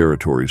unexplored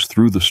territories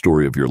through the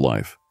story of your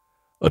life,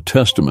 a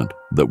testament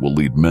that will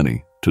lead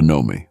many to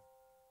know me.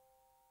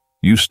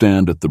 You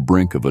stand at the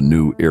brink of a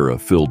new era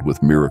filled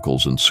with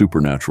miracles and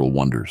supernatural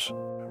wonders.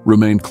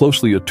 Remain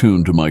closely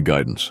attuned to my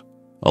guidance,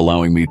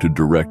 allowing me to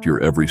direct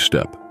your every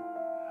step.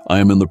 I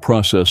am in the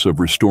process of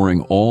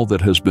restoring all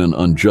that has been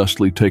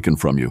unjustly taken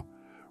from you,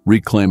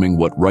 reclaiming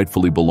what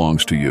rightfully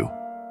belongs to you.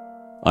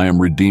 I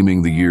am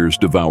redeeming the years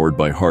devoured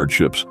by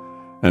hardships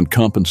and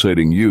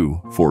compensating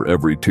you for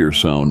every tear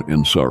sown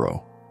in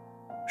sorrow.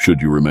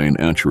 Should you remain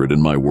anchored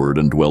in my word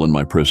and dwell in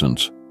my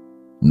presence,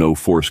 no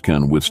force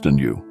can withstand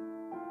you.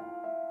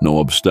 No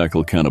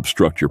obstacle can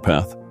obstruct your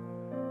path,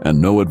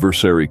 and no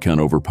adversary can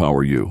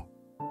overpower you.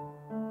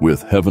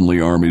 With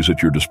heavenly armies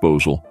at your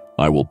disposal,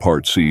 I will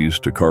part seas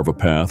to carve a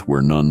path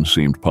where none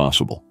seemed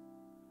possible.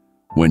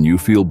 When you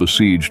feel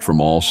besieged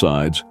from all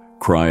sides,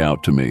 cry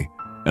out to me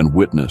and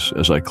witness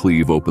as I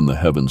cleave open the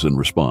heavens in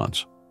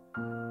response.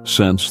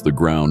 Sense the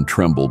ground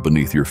tremble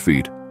beneath your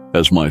feet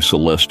as my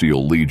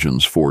celestial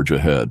legions forge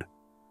ahead,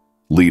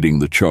 leading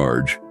the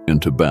charge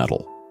into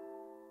battle.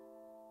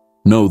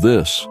 Know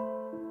this,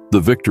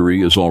 the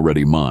victory is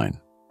already mine.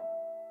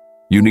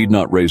 You need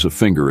not raise a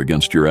finger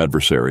against your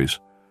adversaries,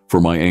 for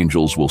my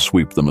angels will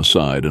sweep them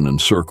aside and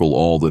encircle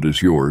all that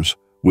is yours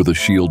with a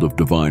shield of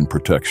divine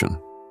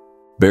protection.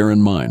 Bear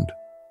in mind,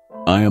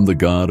 I am the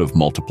God of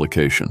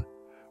multiplication.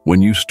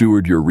 When you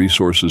steward your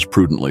resources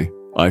prudently,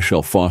 I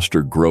shall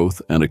foster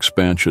growth and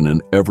expansion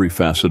in every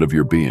facet of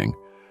your being.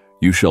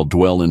 You shall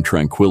dwell in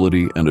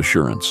tranquility and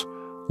assurance,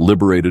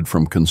 liberated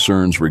from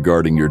concerns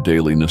regarding your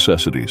daily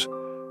necessities,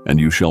 and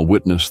you shall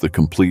witness the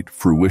complete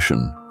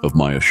fruition of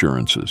my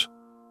assurances.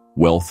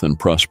 Wealth and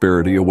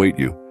prosperity await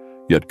you,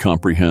 yet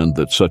comprehend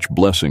that such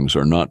blessings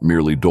are not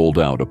merely doled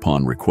out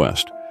upon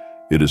request.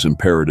 It is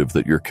imperative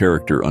that your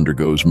character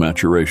undergoes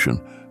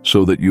maturation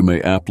so that you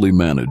may aptly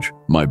manage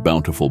my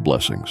bountiful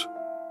blessings.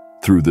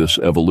 Through this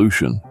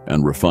evolution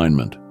and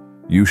refinement,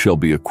 you shall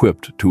be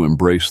equipped to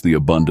embrace the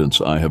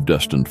abundance I have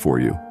destined for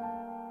you.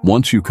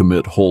 Once you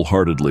commit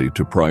wholeheartedly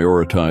to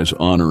prioritize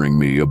honoring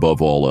me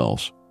above all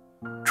else,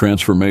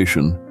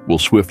 transformation will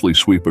swiftly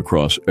sweep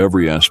across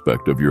every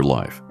aspect of your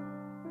life.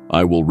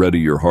 I will ready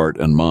your heart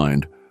and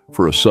mind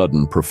for a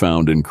sudden,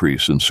 profound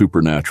increase in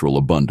supernatural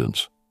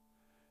abundance.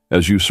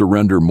 As you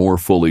surrender more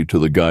fully to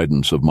the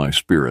guidance of my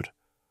spirit,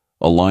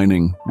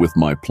 aligning with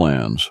my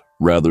plans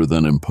rather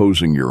than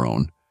imposing your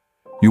own,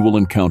 you will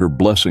encounter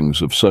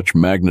blessings of such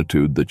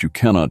magnitude that you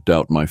cannot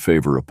doubt my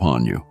favor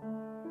upon you.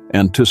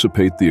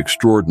 Anticipate the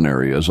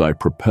extraordinary as I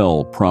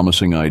propel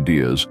promising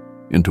ideas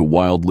into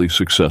wildly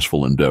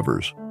successful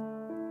endeavors.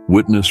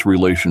 Witness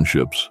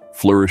relationships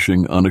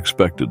flourishing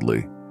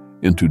unexpectedly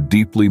into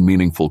deeply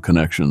meaningful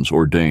connections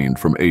ordained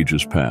from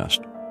ages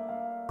past.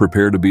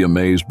 Prepare to be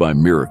amazed by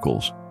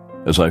miracles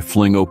as I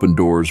fling open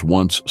doors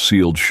once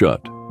sealed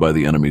shut by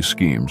the enemy's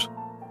schemes,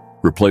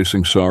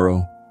 replacing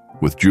sorrow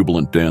with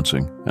jubilant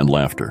dancing and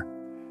laughter.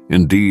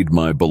 Indeed,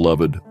 my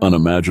beloved,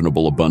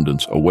 unimaginable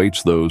abundance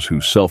awaits those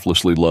who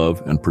selflessly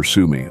love and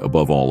pursue me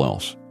above all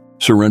else.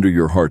 Surrender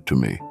your heart to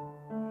me.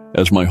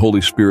 As my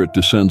Holy Spirit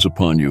descends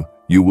upon you,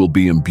 you will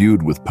be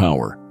imbued with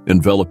power,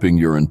 enveloping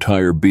your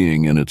entire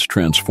being in its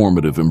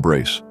transformative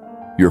embrace.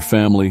 Your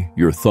family,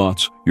 your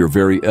thoughts, your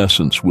very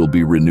essence will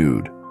be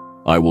renewed.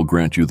 I will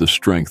grant you the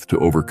strength to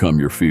overcome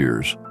your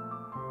fears.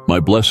 My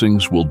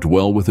blessings will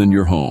dwell within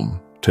your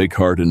home. Take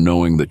heart in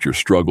knowing that your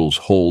struggles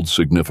hold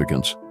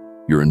significance.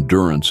 Your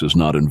endurance is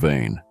not in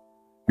vain.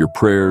 Your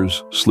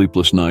prayers,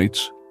 sleepless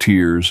nights,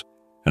 tears,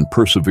 and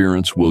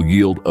perseverance will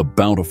yield a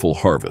bountiful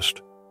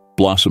harvest,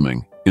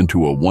 blossoming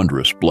into a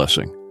wondrous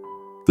blessing.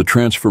 The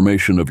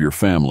transformation of your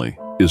family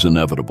is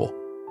inevitable.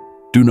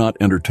 Do not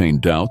entertain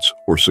doubts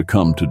or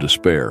succumb to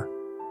despair.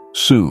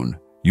 Soon,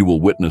 you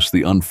will witness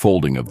the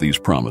unfolding of these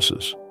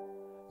promises.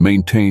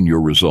 Maintain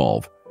your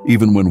resolve,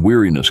 even when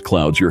weariness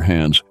clouds your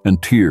hands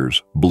and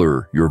tears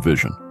blur your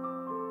vision.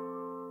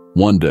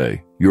 One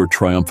day, your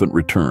triumphant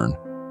return,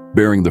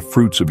 bearing the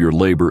fruits of your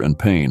labor and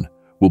pain,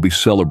 will be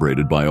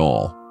celebrated by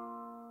all.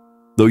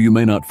 Though you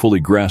may not fully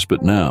grasp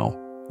it now,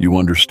 you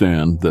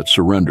understand that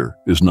surrender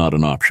is not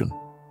an option.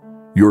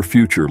 Your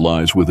future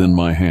lies within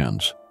my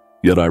hands,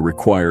 yet I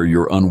require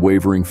your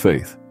unwavering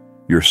faith,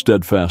 your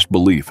steadfast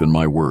belief in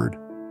my word.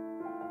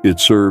 It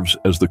serves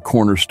as the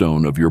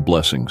cornerstone of your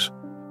blessings,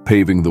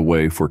 paving the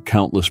way for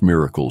countless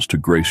miracles to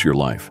grace your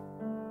life.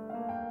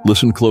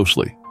 Listen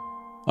closely.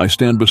 I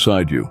stand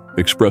beside you,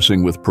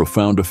 expressing with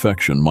profound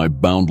affection my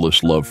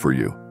boundless love for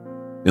you.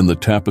 In the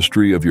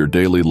tapestry of your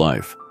daily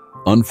life,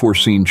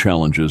 unforeseen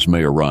challenges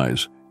may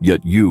arise,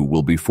 yet you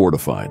will be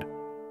fortified.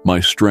 My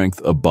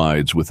strength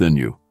abides within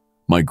you.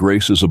 My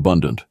grace is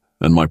abundant,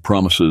 and my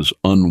promises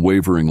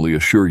unwaveringly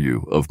assure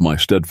you of my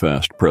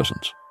steadfast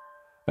presence.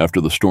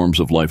 After the storms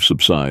of life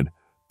subside,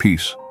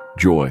 peace,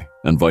 joy,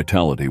 and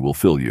vitality will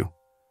fill you.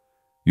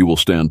 You will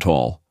stand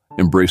tall,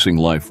 embracing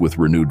life with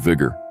renewed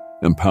vigor,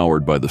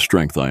 empowered by the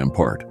strength I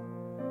impart.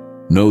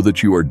 Know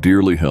that you are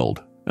dearly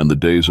held, and the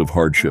days of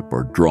hardship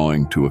are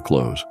drawing to a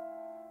close.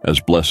 As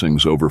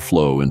blessings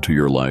overflow into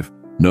your life,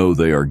 know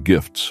they are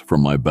gifts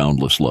from my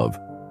boundless love.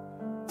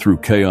 Through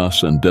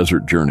chaos and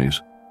desert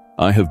journeys,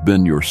 I have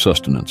been your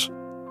sustenance,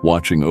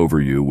 watching over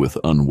you with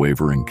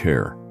unwavering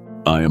care.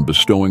 I am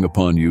bestowing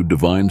upon you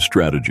divine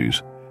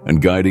strategies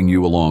and guiding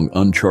you along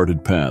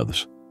uncharted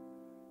paths,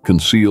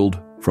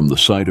 concealed from the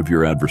sight of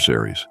your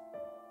adversaries.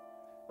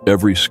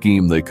 Every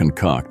scheme they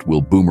concoct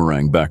will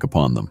boomerang back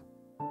upon them.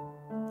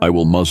 I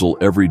will muzzle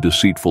every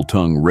deceitful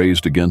tongue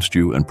raised against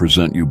you and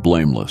present you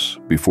blameless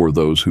before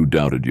those who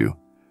doubted you,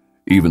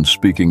 even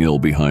speaking ill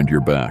behind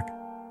your back.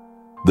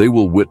 They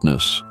will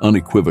witness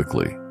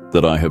unequivocally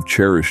that I have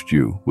cherished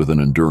you with an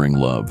enduring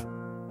love,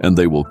 and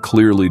they will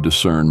clearly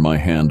discern my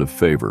hand of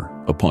favor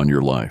upon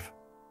your life.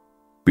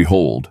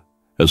 Behold,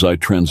 as I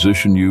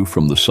transition you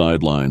from the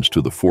sidelines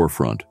to the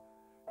forefront,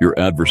 your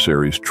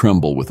adversaries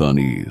tremble with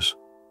unease.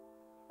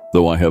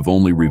 Though I have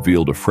only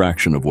revealed a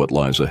fraction of what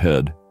lies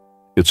ahead,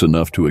 it's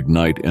enough to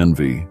ignite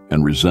envy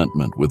and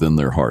resentment within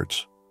their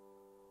hearts.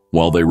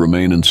 While they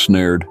remain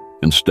ensnared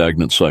in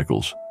stagnant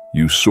cycles,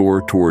 you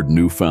soar toward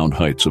newfound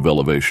heights of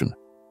elevation.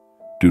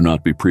 Do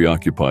not be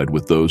preoccupied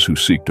with those who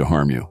seek to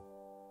harm you.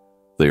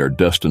 They are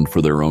destined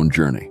for their own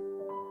journey.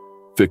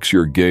 Fix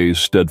your gaze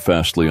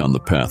steadfastly on the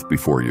path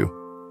before you.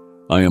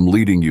 I am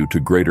leading you to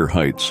greater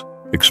heights,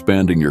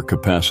 expanding your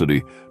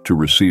capacity to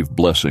receive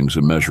blessings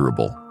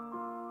immeasurable.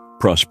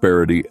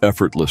 Prosperity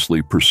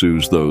effortlessly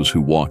pursues those who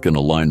walk in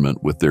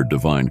alignment with their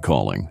divine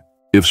calling.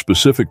 If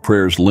specific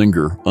prayers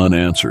linger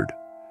unanswered,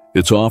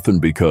 it's often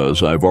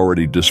because I've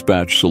already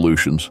dispatched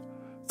solutions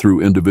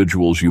through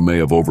individuals you may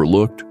have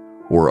overlooked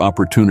or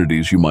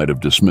opportunities you might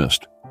have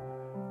dismissed.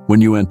 When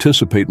you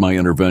anticipate my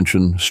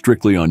intervention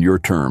strictly on your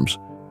terms,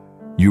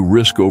 you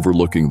risk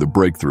overlooking the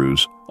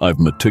breakthroughs I've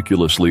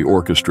meticulously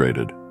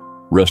orchestrated.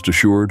 Rest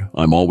assured,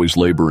 I'm always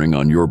laboring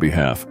on your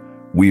behalf,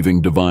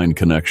 weaving divine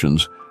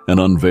connections and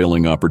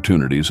unveiling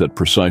opportunities at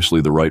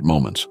precisely the right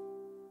moments.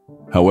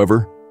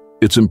 However,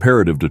 It's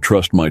imperative to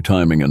trust my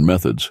timing and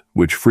methods,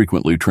 which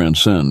frequently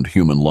transcend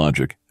human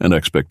logic and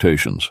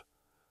expectations.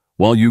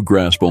 While you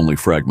grasp only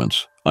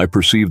fragments, I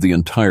perceive the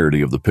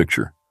entirety of the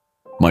picture.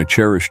 My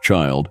cherished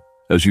child,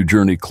 as you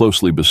journey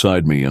closely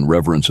beside me in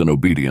reverence and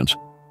obedience,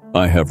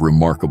 I have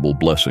remarkable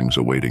blessings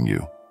awaiting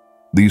you.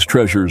 These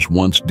treasures,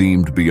 once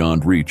deemed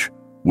beyond reach,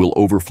 will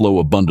overflow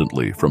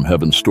abundantly from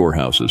heaven's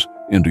storehouses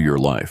into your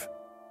life.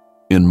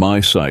 In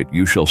my sight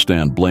you shall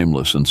stand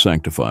blameless and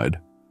sanctified.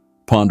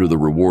 Ponder the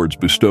rewards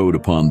bestowed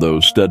upon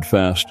those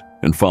steadfast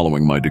in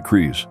following my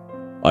decrees.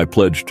 I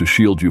pledge to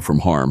shield you from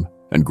harm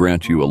and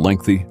grant you a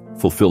lengthy,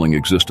 fulfilling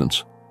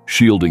existence,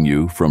 shielding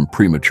you from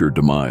premature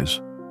demise.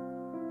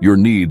 Your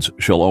needs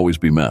shall always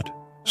be met,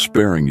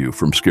 sparing you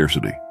from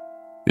scarcity.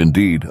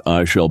 Indeed,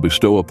 I shall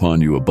bestow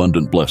upon you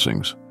abundant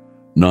blessings,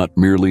 not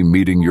merely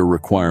meeting your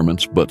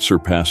requirements but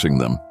surpassing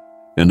them,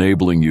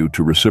 enabling you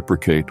to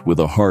reciprocate with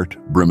a heart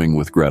brimming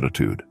with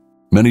gratitude.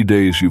 Many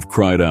days you've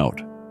cried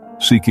out,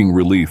 seeking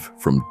relief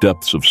from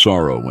depths of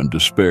sorrow and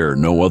despair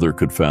no other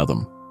could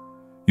fathom.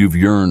 You've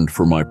yearned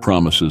for my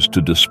promises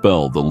to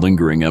dispel the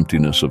lingering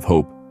emptiness of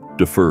hope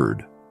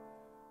deferred.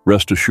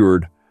 Rest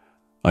assured,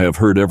 I have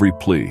heard every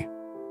plea,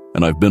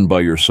 and I've been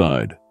by your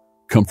side,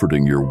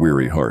 comforting your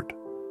weary heart.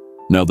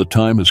 Now the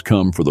time has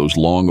come for those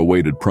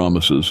long-awaited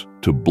promises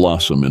to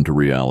blossom into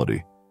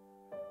reality.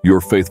 Your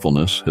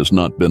faithfulness has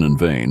not been in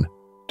vain,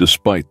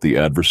 despite the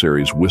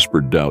adversary's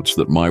whispered doubts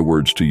that my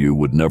words to you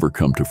would never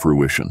come to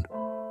fruition.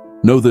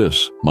 Know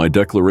this, my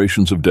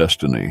declarations of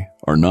destiny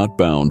are not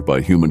bound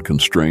by human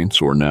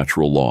constraints or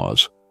natural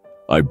laws.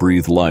 I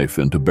breathe life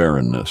into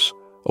barrenness,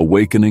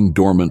 awakening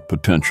dormant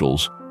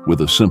potentials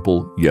with a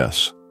simple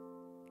yes.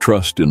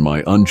 Trust in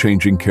my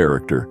unchanging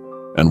character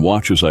and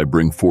watch as I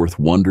bring forth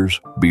wonders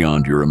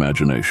beyond your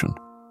imagination.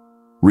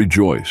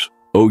 Rejoice,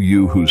 O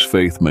you whose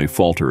faith may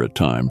falter at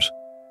times,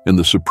 in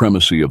the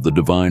supremacy of the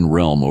divine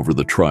realm over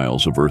the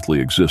trials of earthly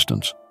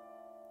existence.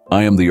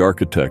 I am the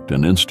architect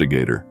and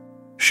instigator,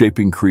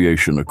 shaping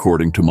creation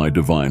according to my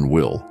divine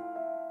will.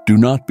 Do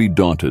not be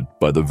daunted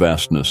by the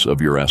vastness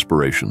of your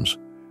aspirations,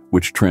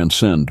 which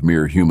transcend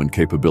mere human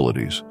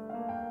capabilities.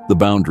 The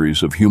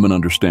boundaries of human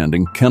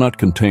understanding cannot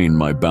contain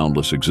my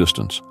boundless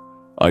existence.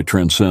 I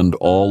transcend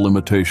all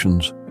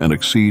limitations and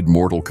exceed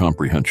mortal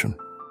comprehension.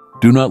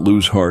 Do not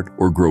lose heart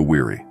or grow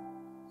weary.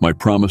 My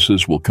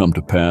promises will come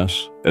to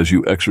pass as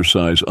you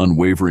exercise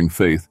unwavering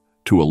faith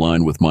to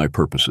align with my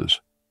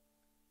purposes.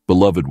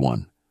 Beloved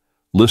one,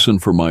 listen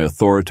for my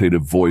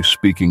authoritative voice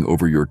speaking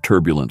over your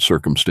turbulent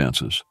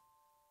circumstances.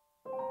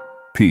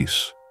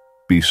 Peace,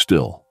 be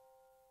still.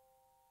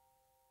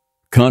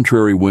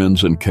 Contrary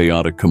winds and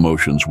chaotic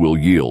commotions will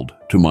yield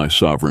to my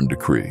sovereign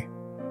decree.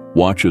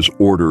 Watch as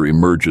order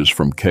emerges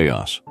from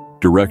chaos,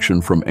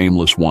 direction from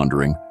aimless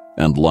wandering,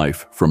 and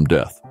life from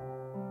death.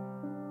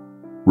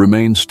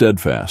 Remain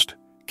steadfast,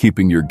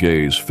 keeping your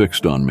gaze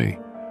fixed on me.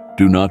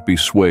 Do not be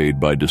swayed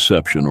by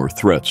deception or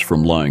threats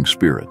from lying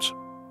spirits.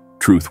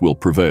 Truth will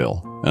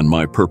prevail, and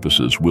my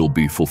purposes will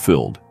be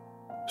fulfilled.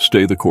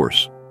 Stay the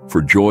course,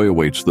 for joy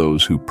awaits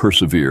those who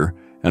persevere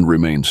and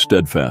remain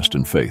steadfast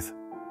in faith.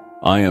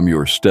 I am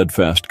your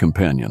steadfast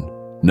companion,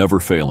 never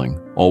failing,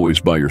 always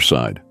by your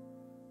side.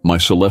 My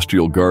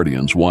celestial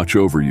guardians watch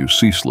over you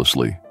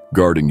ceaselessly,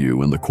 guarding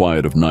you in the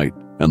quiet of night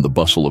and the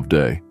bustle of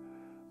day.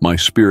 My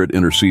spirit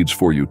intercedes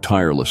for you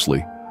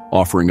tirelessly,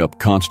 offering up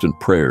constant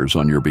prayers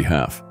on your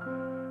behalf.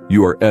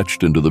 You are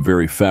etched into the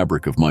very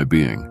fabric of my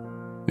being,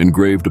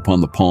 engraved upon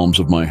the palms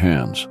of my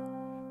hands.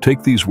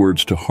 Take these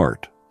words to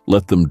heart.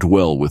 Let them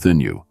dwell within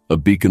you, a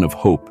beacon of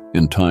hope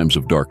in times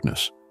of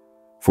darkness.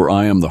 For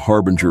I am the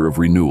harbinger of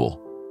renewal,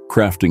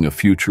 crafting a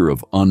future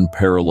of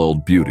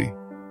unparalleled beauty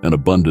and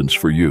abundance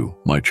for you,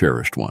 my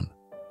cherished one.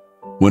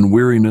 When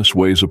weariness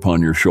weighs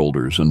upon your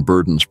shoulders and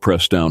burdens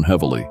press down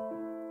heavily,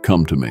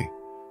 come to me,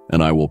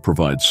 and I will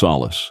provide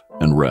solace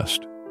and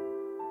rest.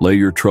 Lay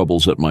your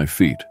troubles at my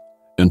feet,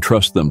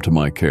 entrust them to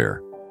my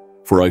care,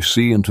 for I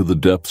see into the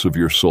depths of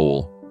your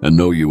soul and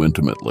know you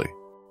intimately.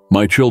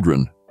 My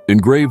children,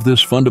 engrave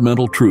this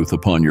fundamental truth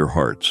upon your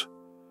hearts.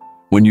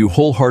 When you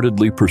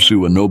wholeheartedly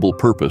pursue a noble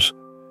purpose,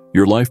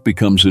 your life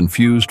becomes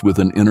infused with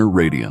an inner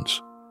radiance.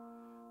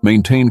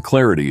 Maintain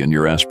clarity in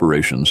your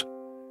aspirations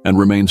and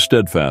remain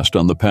steadfast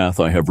on the path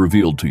I have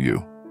revealed to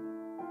you.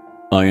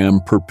 I am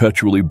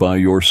perpetually by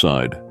your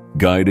side,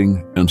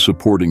 guiding and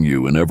supporting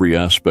you in every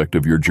aspect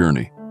of your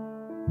journey,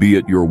 be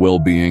it your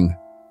well-being,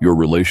 your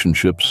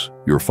relationships,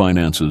 your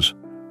finances,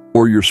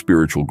 or your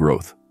spiritual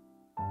growth.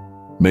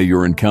 May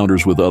your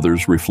encounters with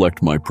others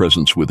reflect my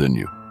presence within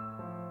you.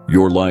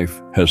 Your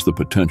life has the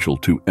potential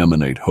to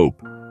emanate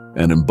hope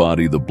and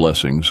embody the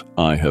blessings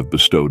I have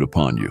bestowed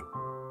upon you.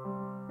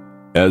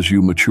 As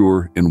you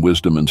mature in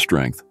wisdom and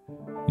strength,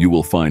 you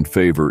will find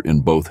favor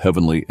in both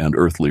heavenly and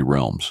earthly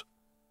realms.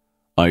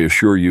 I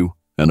assure you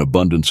an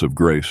abundance of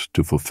grace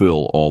to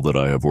fulfill all that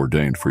I have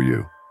ordained for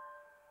you.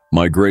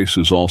 My grace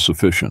is all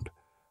sufficient,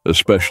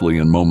 especially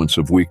in moments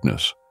of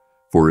weakness,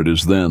 for it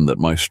is then that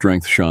my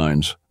strength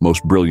shines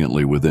most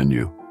brilliantly within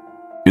you.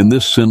 In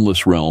this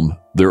sinless realm,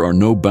 there are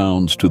no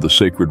bounds to the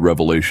sacred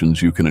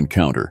revelations you can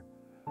encounter,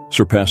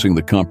 surpassing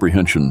the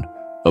comprehension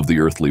of the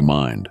earthly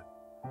mind.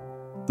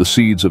 The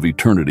seeds of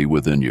eternity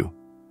within you,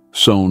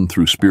 sown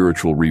through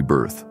spiritual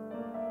rebirth,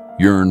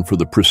 yearn for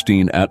the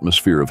pristine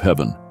atmosphere of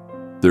heaven,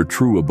 their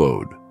true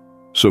abode.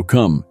 So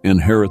come,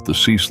 inherit the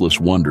ceaseless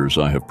wonders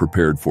I have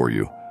prepared for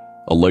you,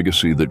 a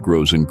legacy that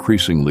grows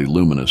increasingly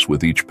luminous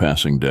with each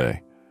passing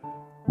day.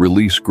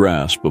 Release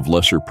grasp of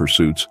lesser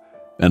pursuits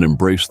and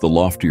embrace the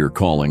loftier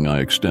calling I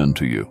extend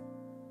to you.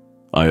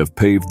 I have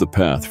paved the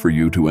path for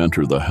you to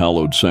enter the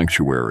hallowed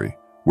sanctuary,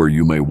 where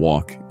you may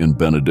walk in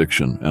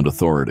benediction and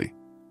authority.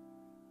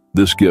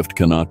 This gift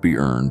cannot be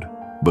earned,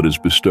 but is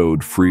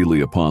bestowed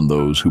freely upon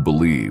those who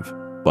believe,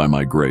 by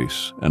my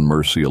grace and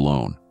mercy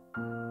alone.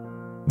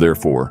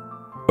 Therefore,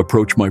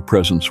 approach my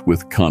presence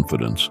with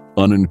confidence,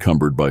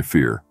 unencumbered by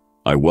fear.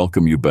 I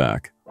welcome you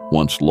back,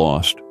 once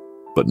lost,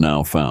 but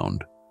now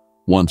found,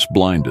 once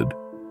blinded,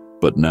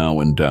 but now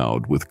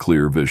endowed with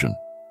clear vision.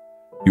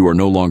 You are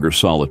no longer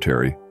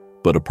solitary,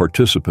 but a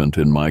participant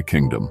in my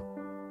kingdom,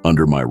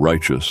 under my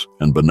righteous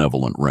and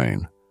benevolent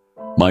reign.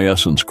 My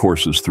essence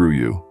courses through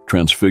you,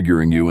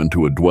 transfiguring you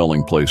into a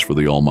dwelling place for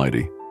the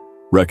Almighty.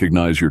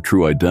 Recognize your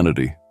true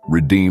identity,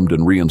 redeemed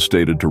and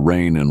reinstated to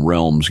reign in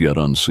realms yet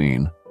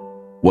unseen.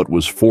 What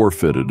was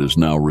forfeited is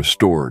now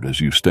restored as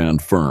you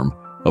stand firm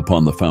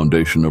upon the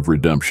foundation of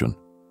redemption,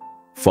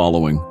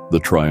 following the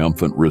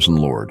triumphant risen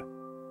Lord.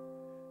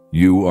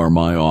 You are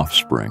my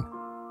offspring,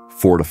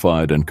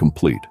 fortified and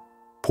complete,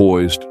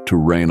 poised to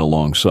reign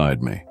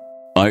alongside me.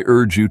 I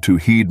urge you to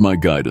heed my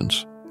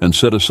guidance and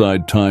set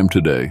aside time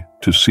today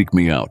to seek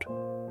me out,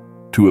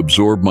 to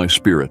absorb my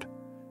spirit,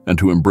 and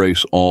to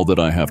embrace all that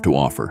I have to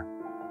offer.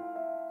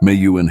 May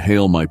you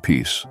inhale my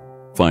peace,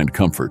 find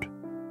comfort,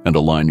 and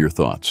align your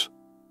thoughts.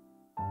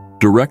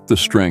 Direct the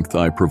strength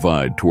I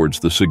provide towards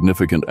the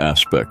significant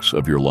aspects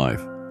of your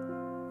life,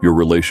 your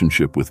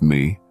relationship with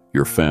me,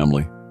 your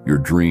family, your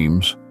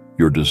dreams,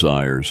 your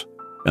desires,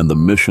 and the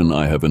mission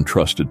I have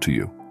entrusted to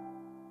you.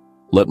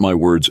 Let my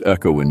words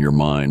echo in your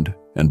mind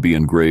and be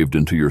engraved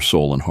into your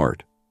soul and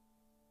heart.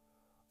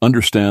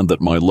 Understand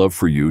that my love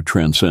for you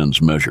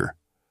transcends measure,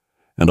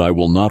 and I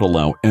will not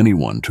allow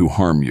anyone to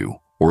harm you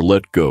or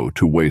let go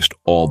to waste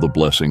all the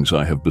blessings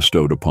I have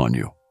bestowed upon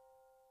you.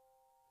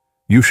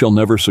 You shall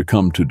never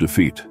succumb to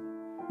defeat,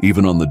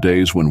 even on the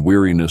days when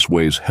weariness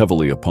weighs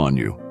heavily upon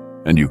you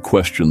and you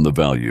question the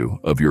value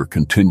of your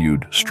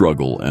continued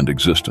struggle and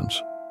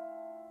existence.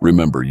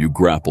 Remember, you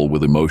grapple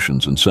with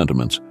emotions and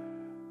sentiments,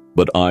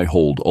 but I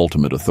hold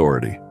ultimate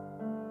authority.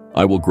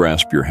 I will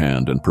grasp your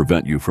hand and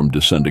prevent you from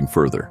descending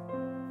further.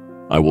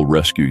 I will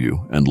rescue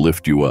you and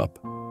lift you up.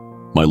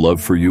 My love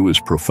for you is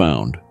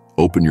profound.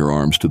 Open your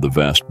arms to the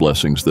vast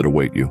blessings that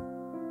await you.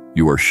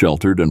 You are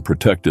sheltered and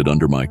protected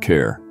under my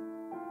care.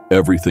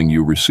 Everything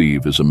you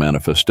receive is a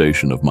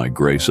manifestation of my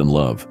grace and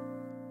love.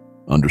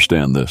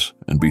 Understand this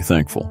and be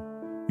thankful.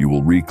 You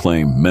will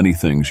reclaim many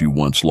things you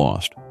once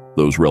lost.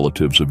 Those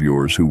relatives of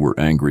yours who were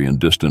angry and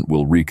distant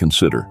will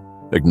reconsider,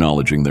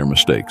 acknowledging their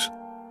mistakes.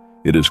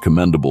 It is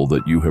commendable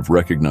that you have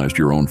recognized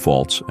your own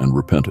faults and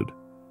repented.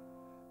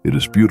 It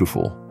is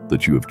beautiful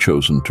that you have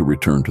chosen to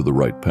return to the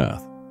right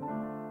path.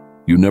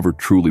 You never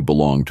truly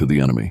belonged to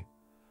the enemy,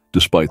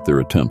 despite their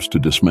attempts to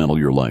dismantle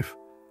your life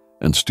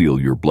and steal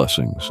your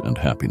blessings and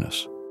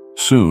happiness.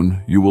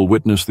 Soon, you will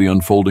witness the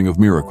unfolding of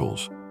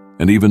miracles,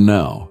 and even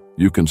now,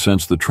 you can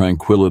sense the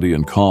tranquility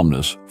and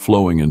calmness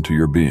flowing into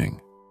your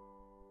being.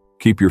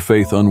 Keep your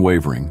faith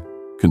unwavering,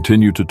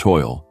 continue to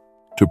toil,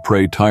 to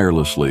pray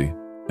tirelessly,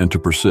 and to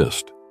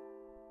persist.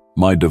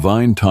 My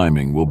divine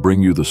timing will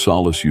bring you the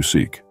solace you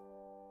seek.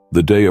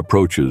 The day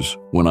approaches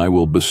when I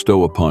will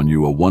bestow upon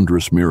you a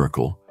wondrous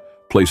miracle,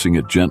 placing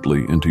it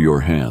gently into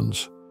your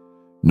hands.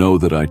 Know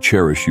that I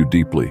cherish you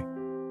deeply.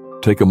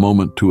 Take a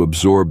moment to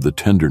absorb the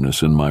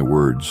tenderness in my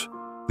words,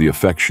 the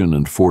affection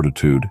and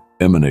fortitude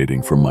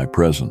emanating from my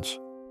presence.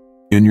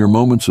 In your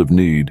moments of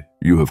need,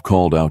 you have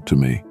called out to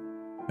me,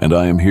 and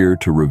I am here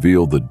to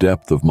reveal the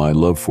depth of my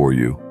love for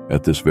you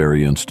at this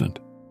very instant.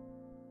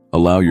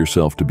 Allow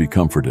yourself to be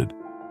comforted.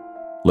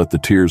 Let the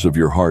tears of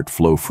your heart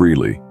flow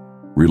freely,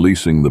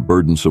 releasing the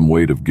burdensome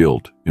weight of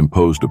guilt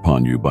imposed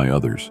upon you by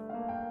others.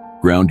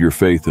 Ground your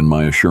faith in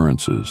my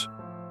assurances.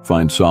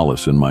 Find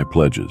solace in my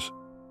pledges.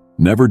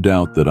 Never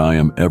doubt that I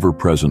am ever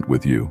present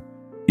with you,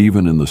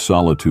 even in the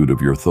solitude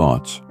of your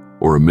thoughts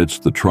or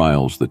amidst the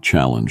trials that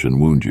challenge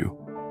and wound you.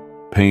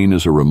 Pain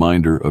is a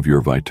reminder of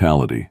your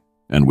vitality,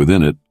 and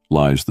within it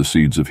lies the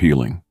seeds of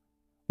healing.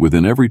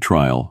 Within every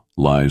trial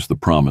lies the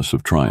promise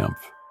of triumph.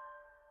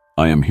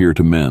 I am here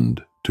to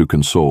mend, to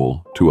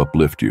console, to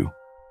uplift you.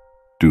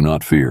 Do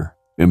not fear.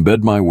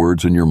 Embed my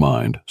words in your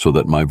mind so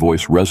that my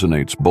voice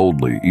resonates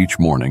boldly each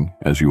morning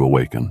as you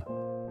awaken.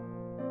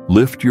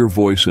 Lift your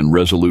voice in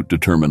resolute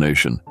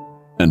determination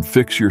and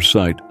fix your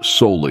sight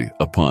solely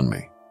upon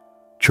me.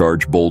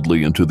 Charge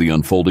boldly into the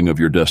unfolding of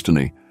your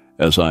destiny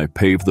as I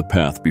pave the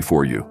path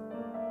before you.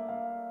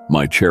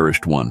 My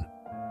cherished one,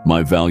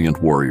 my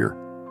valiant warrior,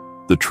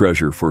 the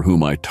treasure for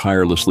whom I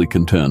tirelessly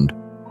contend,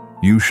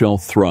 You shall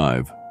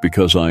thrive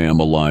because I am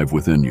alive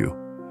within you.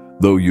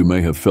 Though you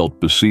may have felt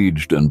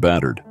besieged and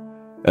battered,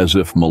 as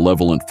if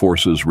malevolent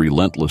forces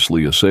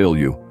relentlessly assail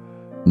you,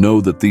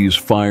 know that these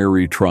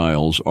fiery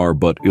trials are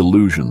but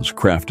illusions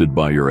crafted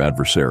by your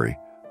adversary,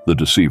 the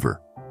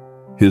deceiver.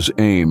 His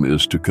aim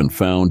is to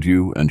confound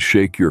you and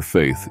shake your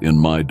faith in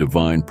my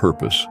divine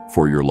purpose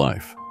for your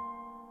life.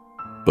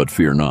 But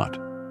fear not,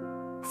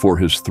 for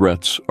his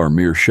threats are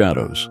mere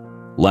shadows,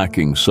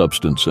 lacking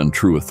substance and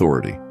true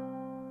authority.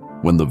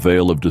 When the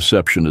veil of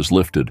deception is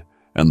lifted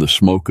and the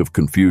smoke of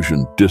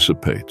confusion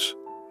dissipates,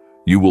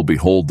 you will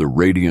behold the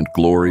radiant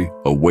glory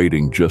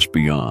awaiting just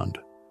beyond.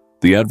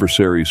 The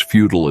adversary's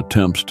futile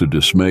attempts to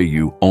dismay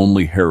you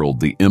only herald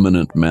the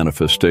imminent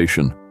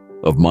manifestation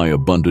of my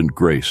abundant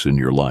grace in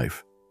your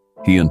life.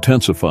 He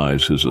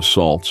intensifies his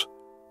assaults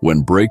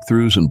when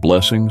breakthroughs and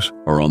blessings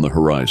are on the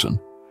horizon,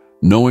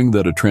 knowing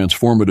that a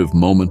transformative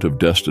moment of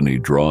destiny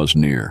draws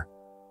near,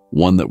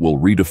 one that will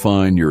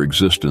redefine your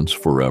existence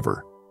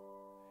forever.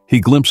 He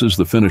glimpses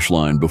the finish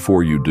line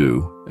before you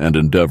do and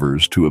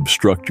endeavors to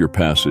obstruct your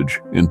passage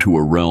into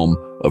a realm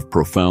of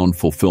profound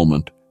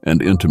fulfillment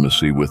and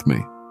intimacy with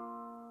me.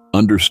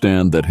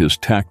 Understand that his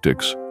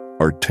tactics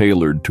are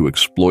tailored to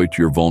exploit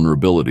your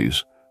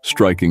vulnerabilities,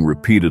 striking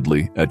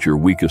repeatedly at your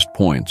weakest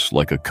points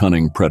like a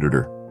cunning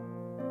predator.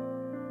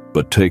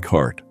 But take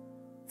heart,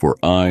 for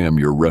I am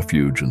your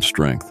refuge and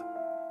strength,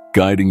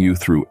 guiding you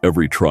through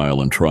every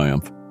trial and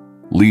triumph,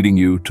 leading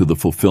you to the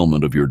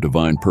fulfillment of your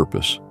divine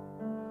purpose.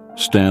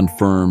 Stand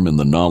firm in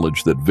the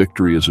knowledge that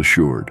victory is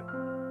assured,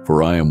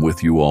 for I am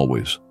with you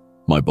always,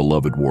 my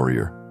beloved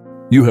warrior.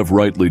 You have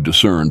rightly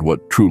discerned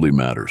what truly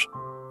matters.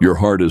 Your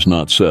heart is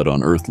not set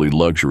on earthly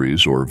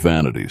luxuries or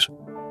vanities.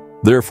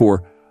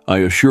 Therefore, I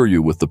assure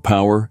you with the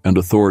power and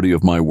authority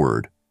of my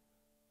word,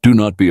 do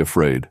not be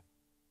afraid,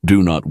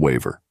 do not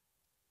waver.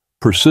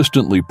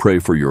 Persistently pray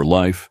for your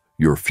life,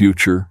 your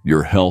future,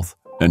 your health,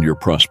 and your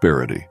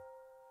prosperity.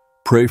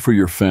 Pray for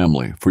your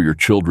family, for your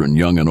children,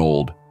 young and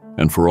old,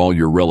 and for all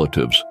your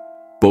relatives,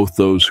 both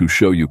those who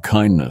show you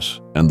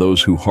kindness and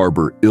those who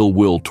harbor ill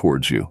will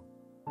towards you.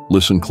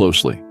 Listen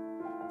closely.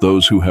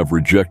 Those who have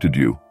rejected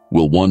you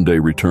will one day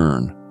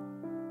return,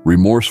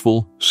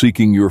 remorseful,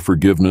 seeking your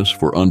forgiveness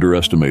for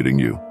underestimating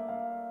you.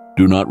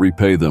 Do not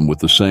repay them with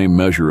the same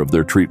measure of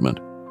their treatment.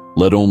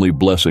 Let only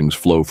blessings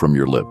flow from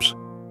your lips.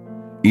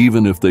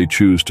 Even if they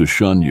choose to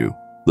shun you,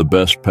 the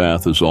best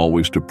path is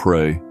always to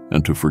pray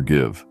and to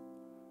forgive.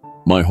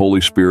 My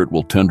Holy Spirit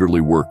will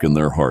tenderly work in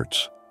their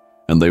hearts,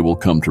 and they will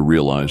come to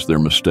realize their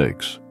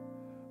mistakes.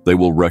 They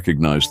will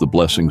recognize the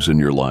blessings in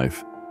your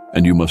life,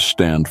 and you must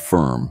stand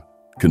firm,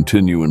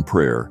 continue in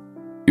prayer,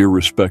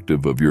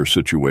 irrespective of your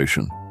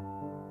situation.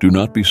 Do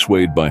not be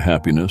swayed by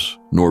happiness,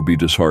 nor be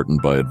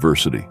disheartened by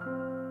adversity.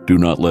 Do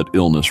not let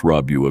illness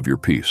rob you of your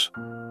peace.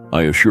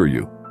 I assure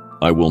you,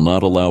 I will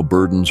not allow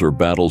burdens or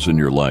battles in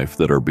your life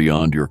that are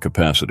beyond your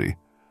capacity.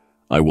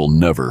 I will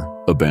never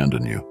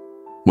abandon you.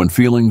 When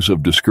feelings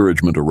of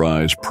discouragement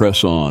arise,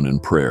 press on in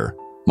prayer.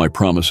 My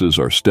promises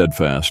are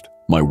steadfast,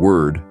 my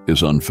word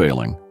is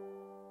unfailing.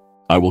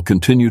 I will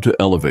continue to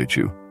elevate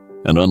you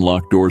and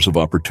unlock doors of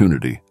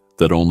opportunity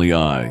that only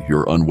I,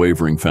 your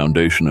unwavering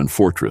foundation and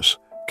fortress,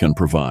 can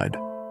provide.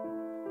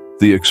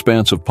 The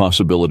expanse of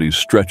possibilities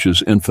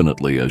stretches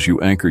infinitely as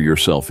you anchor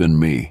yourself in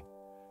me,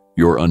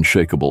 your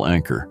unshakable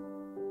anchor.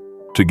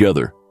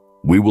 Together,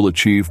 we will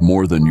achieve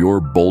more than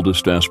your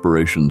boldest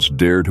aspirations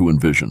dare to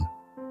envision.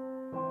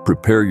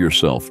 Prepare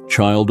yourself,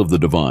 child of the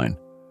divine,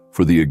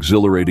 for the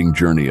exhilarating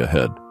journey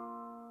ahead.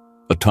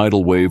 A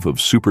tidal wave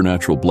of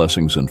supernatural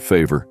blessings and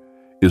favor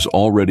is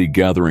already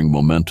gathering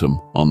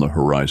momentum on the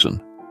horizon.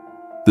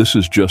 This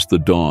is just the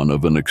dawn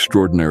of an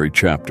extraordinary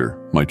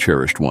chapter, my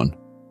cherished one.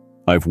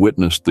 I've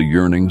witnessed the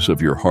yearnings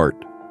of your heart,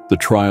 the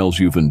trials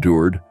you've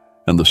endured,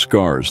 and the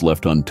scars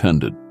left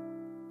untended.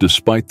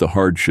 Despite the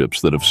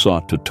hardships that have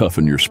sought to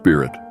toughen your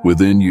spirit,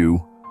 within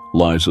you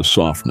lies a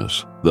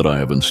softness that I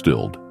have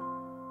instilled.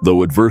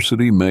 Though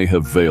adversity may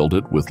have veiled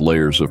it with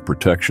layers of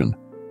protection,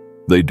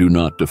 they do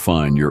not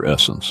define your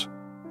essence.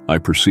 I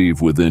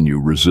perceive within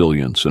you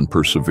resilience and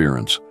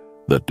perseverance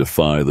that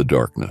defy the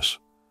darkness,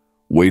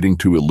 waiting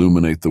to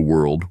illuminate the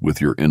world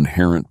with your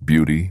inherent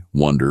beauty,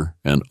 wonder,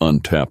 and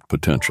untapped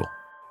potential.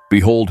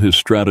 Behold his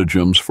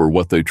stratagems for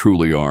what they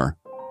truly are: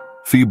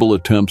 feeble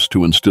attempts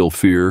to instill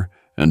fear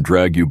and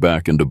drag you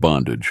back into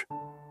bondage.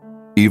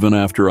 Even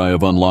after I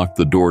have unlocked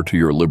the door to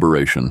your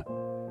liberation,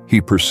 he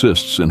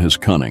persists in his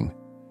cunning,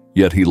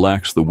 yet he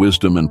lacks the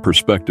wisdom and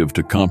perspective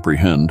to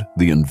comprehend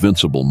the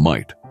invincible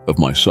might of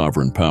my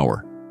sovereign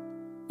power.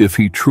 If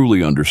he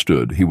truly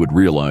understood, he would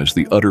realize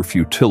the utter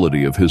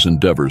futility of his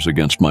endeavors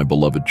against my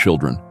beloved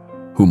children,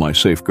 whom I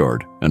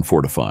safeguard and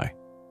fortify.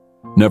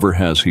 Never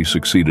has he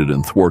succeeded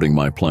in thwarting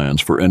my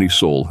plans for any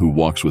soul who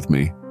walks with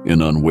me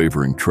in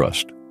unwavering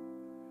trust.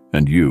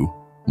 And you,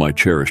 my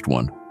cherished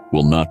one,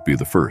 will not be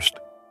the first.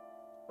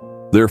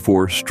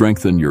 Therefore,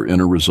 strengthen your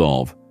inner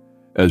resolve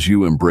as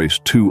you embrace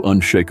two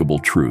unshakable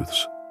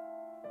truths.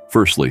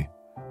 Firstly,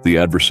 the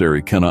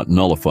adversary cannot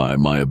nullify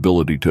my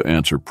ability to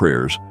answer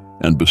prayers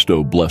and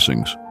bestow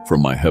blessings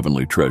from my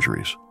heavenly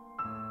treasuries.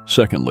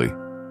 Secondly,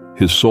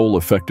 his sole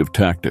effective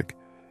tactic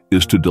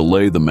is to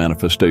delay the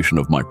manifestation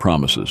of my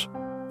promises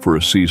for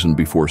a season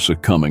before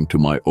succumbing to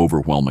my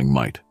overwhelming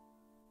might.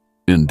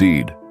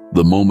 Indeed,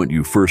 the moment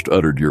you first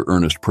uttered your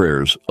earnest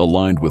prayers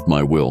aligned with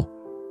my will,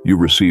 you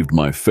received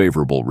my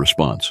favorable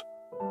response.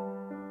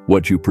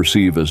 What you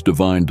perceive as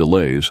divine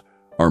delays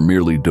are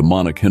merely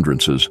demonic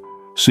hindrances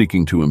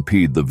seeking to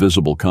impede the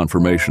visible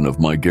confirmation of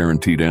my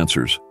guaranteed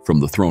answers from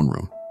the throne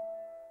room.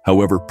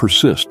 However,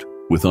 persist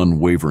with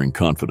unwavering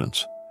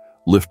confidence,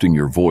 lifting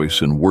your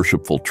voice in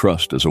worshipful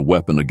trust as a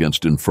weapon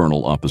against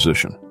infernal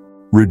opposition.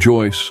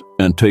 Rejoice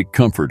and take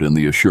comfort in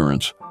the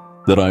assurance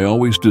that I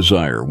always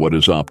desire what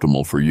is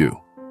optimal for you.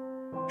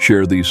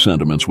 Share these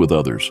sentiments with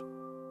others,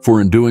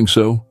 for in doing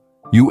so,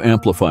 you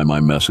amplify my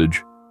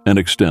message and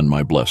extend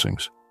my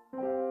blessings.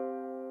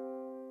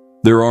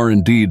 There are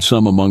indeed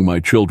some among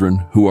my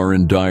children who are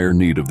in dire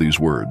need of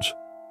these words.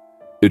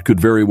 It could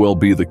very well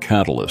be the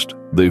catalyst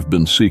they've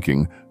been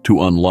seeking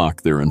to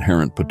unlock their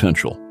inherent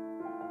potential.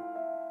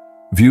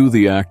 View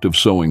the act of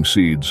sowing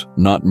seeds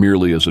not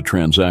merely as a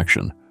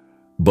transaction,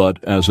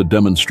 but as a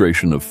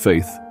demonstration of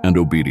faith and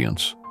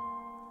obedience.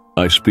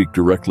 I speak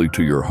directly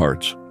to your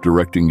hearts,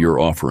 directing your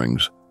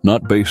offerings,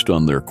 not based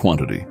on their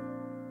quantity,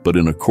 but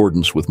in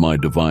accordance with my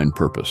divine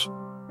purpose.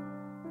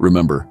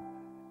 Remember,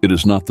 it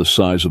is not the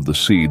size of the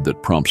seed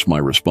that prompts my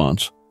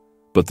response,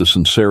 but the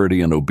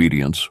sincerity and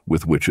obedience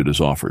with which it is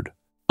offered.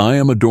 I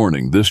am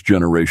adorning this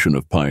generation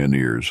of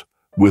pioneers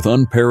with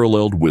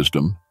unparalleled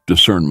wisdom,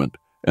 discernment,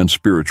 and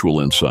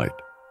spiritual insight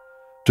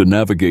to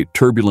navigate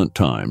turbulent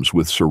times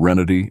with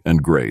serenity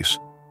and grace,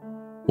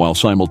 while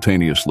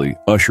simultaneously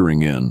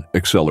ushering in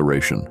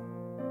acceleration.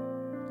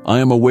 I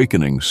am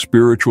awakening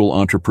spiritual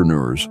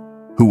entrepreneurs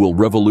who will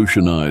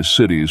revolutionize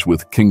cities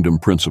with kingdom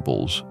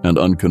principles and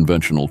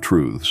unconventional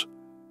truths.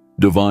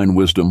 Divine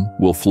wisdom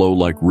will flow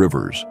like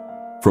rivers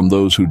from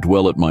those who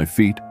dwell at my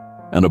feet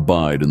and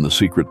abide in the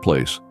secret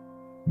place,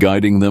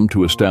 guiding them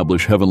to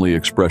establish heavenly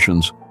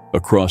expressions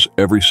across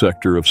every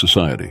sector of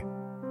society.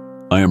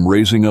 I am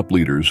raising up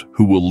leaders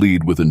who will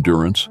lead with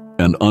endurance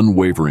and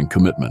unwavering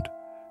commitment,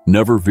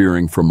 never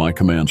veering from my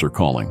commands or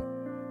calling.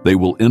 They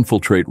will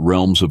infiltrate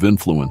realms of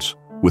influence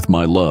with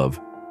my love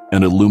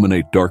and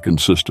illuminate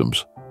darkened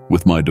systems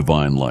with my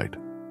divine light.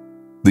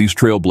 These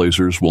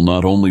trailblazers will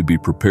not only be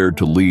prepared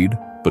to lead,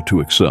 but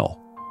to excel,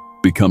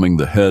 becoming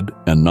the head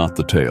and not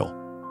the tail,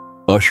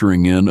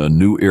 ushering in a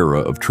new era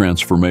of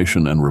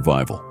transformation and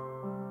revival.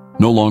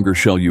 No longer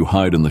shall you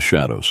hide in the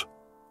shadows.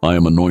 I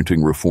am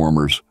anointing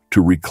reformers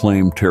to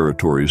reclaim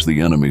territories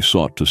the enemy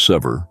sought to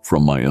sever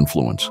from my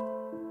influence.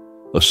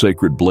 A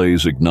sacred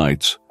blaze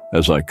ignites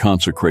as I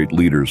consecrate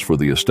leaders for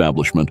the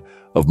establishment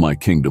of my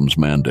kingdom's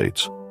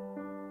mandates.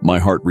 My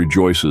heart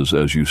rejoices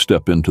as you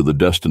step into the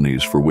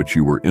destinies for which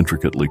you were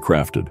intricately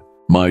crafted.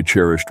 My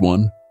cherished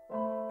one,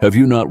 have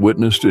you not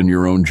witnessed in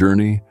your own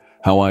journey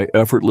how I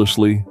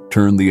effortlessly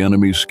turn the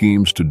enemy's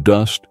schemes to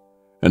dust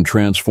and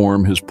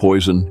transform his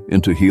poison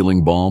into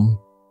healing balm?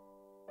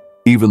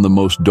 Even the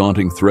most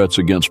daunting threats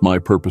against my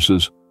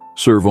purposes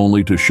serve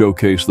only to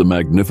showcase the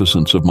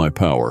magnificence of my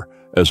power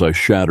as I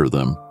shatter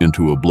them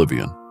into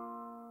oblivion.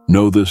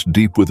 Know this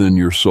deep within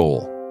your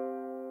soul.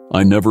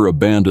 I never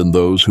abandon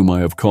those whom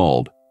I have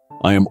called.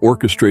 I am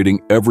orchestrating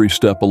every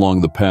step along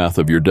the path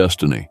of your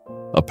destiny,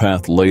 a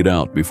path laid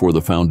out before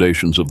the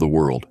foundations of the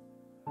world.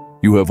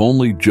 You have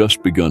only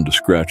just begun to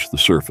scratch the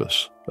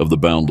surface of the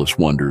boundless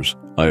wonders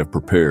I have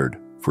prepared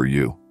for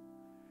you.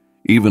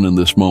 Even in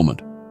this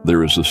moment,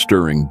 there is a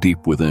stirring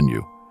deep within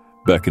you,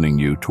 beckoning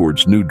you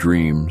towards new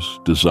dreams,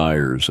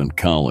 desires, and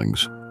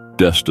callings,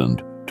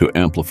 destined to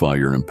amplify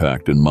your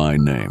impact in my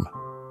name.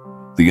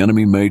 The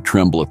enemy may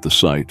tremble at the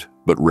sight,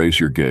 but raise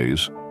your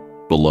gaze,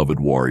 beloved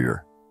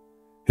warrior.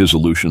 His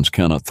illusions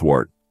cannot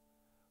thwart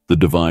the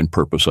divine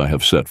purpose I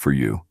have set for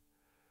you.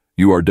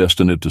 You are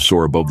destined to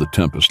soar above the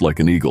tempest like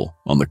an eagle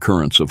on the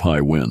currents of high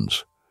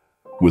winds,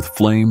 with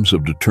flames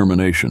of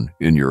determination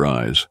in your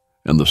eyes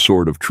and the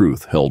sword of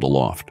truth held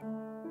aloft.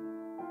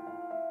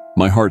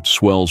 My heart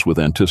swells with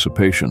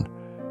anticipation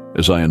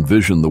as I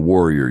envision the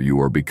warrior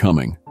you are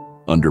becoming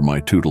under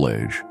my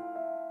tutelage.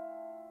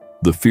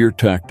 The fear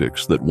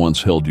tactics that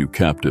once held you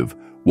captive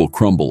will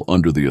crumble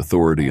under the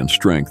authority and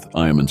strength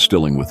I am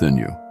instilling within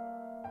you.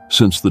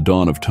 Since the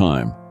dawn of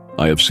time,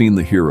 I have seen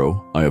the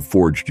hero I have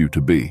forged you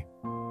to be.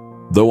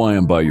 Though I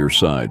am by your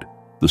side,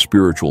 the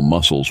spiritual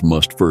muscles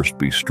must first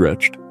be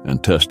stretched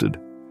and tested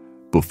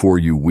before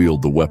you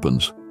wield the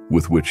weapons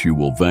with which you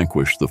will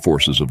vanquish the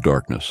forces of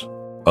darkness.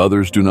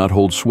 Others do not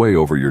hold sway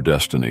over your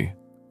destiny.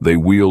 They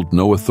wield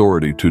no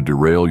authority to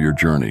derail your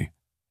journey.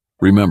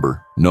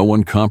 Remember, no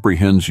one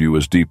comprehends you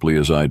as deeply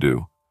as I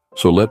do,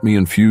 so let me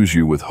infuse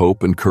you with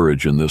hope and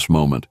courage in this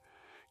moment.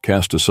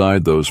 Cast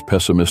aside those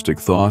pessimistic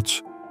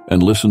thoughts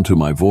and listen to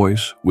my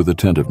voice with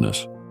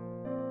attentiveness.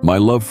 My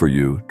love for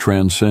you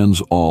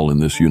transcends all in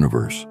this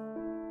universe.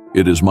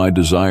 It is my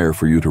desire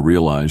for you to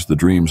realize the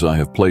dreams I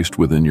have placed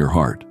within your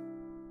heart.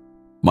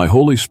 My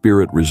Holy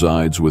Spirit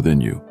resides within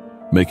you,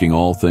 making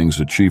all things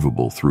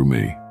achievable through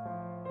me.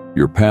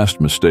 Your past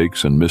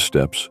mistakes and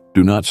missteps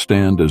do not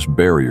stand as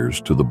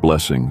barriers to the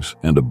blessings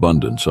and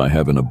abundance I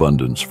have in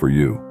abundance for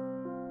you.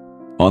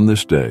 On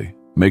this day,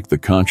 make the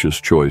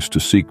conscious choice to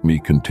seek me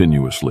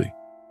continuously,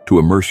 to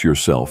immerse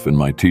yourself in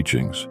my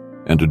teachings,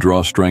 and to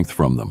draw strength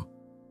from them.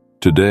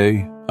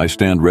 Today, I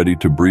stand ready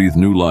to breathe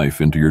new life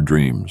into your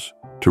dreams,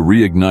 to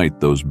reignite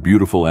those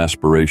beautiful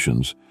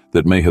aspirations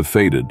that may have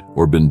faded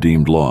or been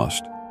deemed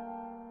lost.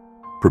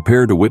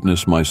 Prepare to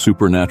witness my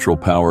supernatural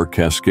power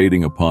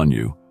cascading upon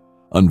you,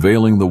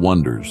 unveiling the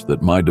wonders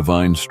that my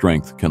divine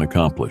strength can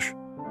accomplish.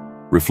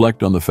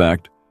 Reflect on the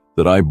fact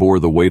that I bore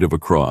the weight of a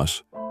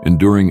cross,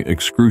 enduring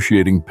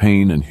excruciating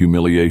pain and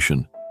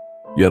humiliation,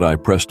 yet I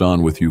pressed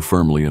on with you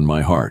firmly in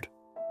my heart.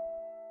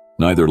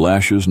 Neither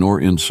lashes nor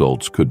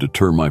insults could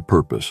deter my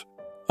purpose.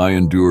 I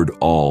endured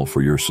all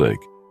for your sake,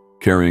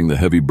 carrying the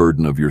heavy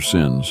burden of your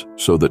sins,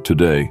 so that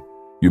today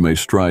you may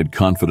stride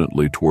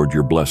confidently toward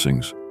your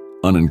blessings,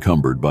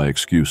 unencumbered by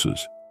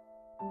excuses.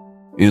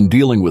 In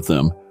dealing with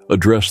them,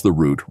 address the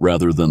root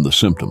rather than the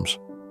symptoms.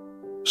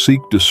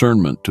 Seek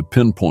discernment to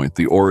pinpoint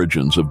the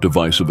origins of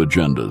divisive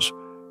agendas,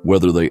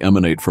 whether they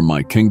emanate from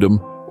my kingdom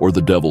or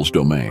the devil's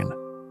domain.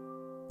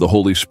 The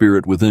Holy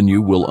Spirit within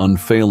you will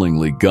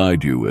unfailingly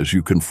guide you as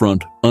you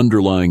confront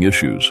underlying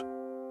issues,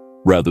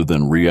 rather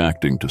than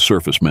reacting to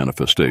surface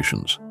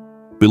manifestations.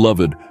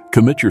 Beloved,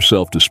 commit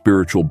yourself to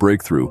spiritual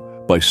breakthrough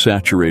by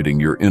saturating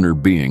your inner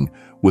being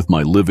with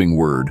my living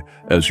word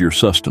as your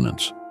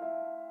sustenance.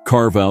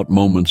 Carve out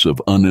moments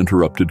of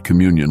uninterrupted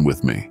communion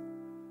with me,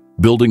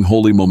 building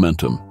holy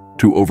momentum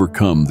to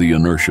overcome the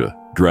inertia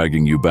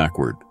dragging you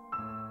backward.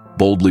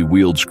 Boldly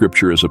wield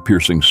Scripture as a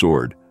piercing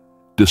sword,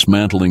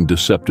 dismantling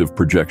deceptive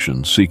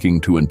projections seeking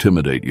to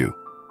intimidate you.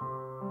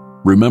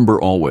 Remember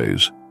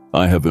always,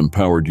 I have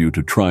empowered you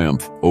to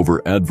triumph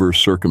over adverse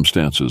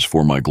circumstances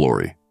for my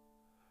glory.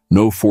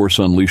 No force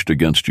unleashed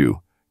against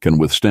you can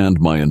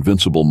withstand my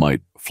invincible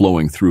might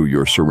flowing through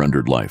your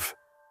surrendered life.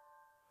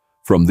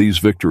 From these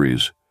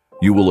victories,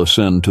 you will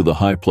ascend to the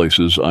high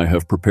places I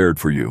have prepared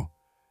for you,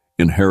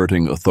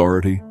 inheriting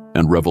authority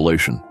and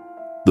revelation.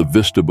 The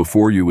vista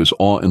before you is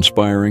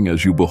awe-inspiring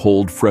as you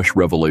behold fresh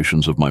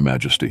revelations of my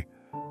majesty.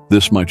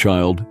 This, my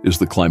child, is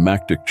the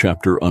climactic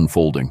chapter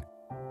unfolding.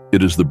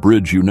 It is the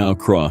bridge you now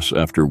cross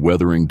after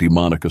weathering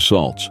demonic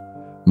assaults,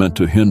 meant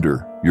to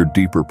hinder your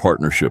deeper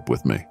partnership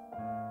with me.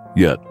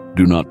 Yet,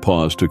 do not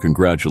pause to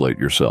congratulate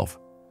yourself.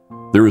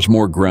 There is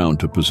more ground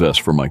to possess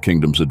for my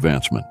kingdom's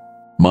advancement.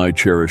 My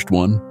cherished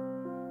one,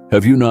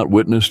 have you not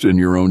witnessed in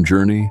your own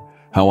journey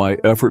how I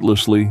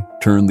effortlessly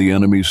turn the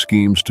enemy's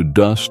schemes to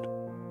dust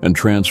and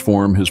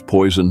transform his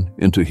poison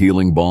into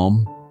healing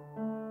balm?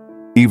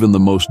 Even the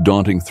most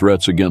daunting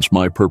threats against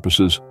my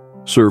purposes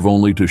serve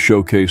only to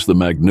showcase the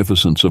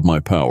magnificence of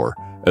my power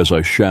as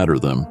I shatter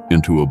them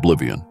into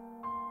oblivion.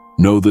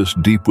 Know this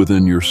deep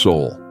within your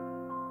soul.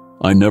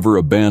 I never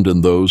abandon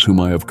those whom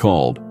I have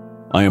called.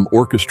 I am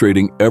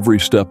orchestrating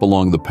every step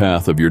along the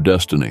path of your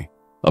destiny,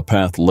 a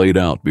path laid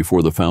out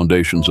before the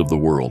foundations of the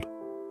world.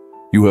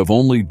 You have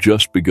only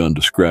just begun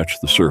to scratch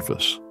the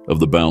surface of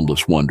the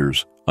boundless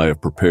wonders I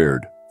have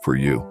prepared for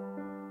you.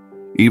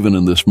 Even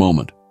in this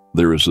moment,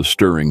 there is a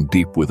stirring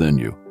deep within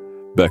you,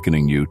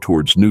 beckoning you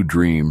towards new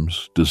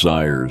dreams,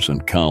 desires,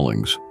 and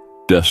callings,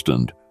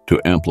 destined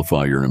to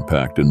amplify your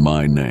impact in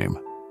my name.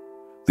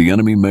 The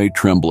enemy may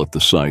tremble at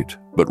the sight,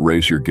 but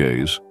raise your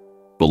gaze,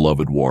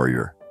 beloved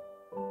warrior.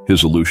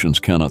 His illusions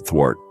cannot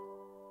thwart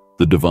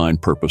the divine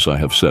purpose I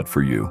have set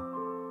for you.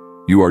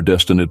 You are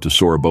destined to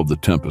soar above the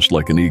tempest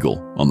like an eagle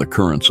on the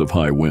currents of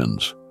high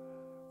winds,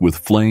 with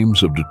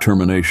flames of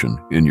determination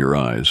in your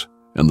eyes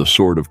and the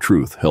sword of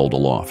truth held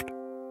aloft.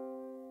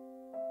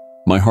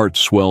 My heart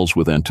swells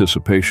with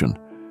anticipation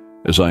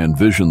as I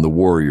envision the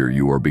warrior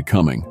you are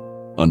becoming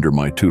under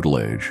my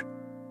tutelage.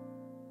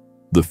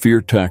 The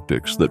fear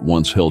tactics that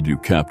once held you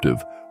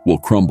captive will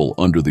crumble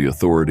under the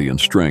authority and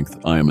strength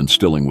I am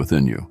instilling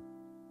within you.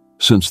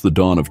 Since the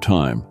dawn of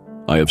time,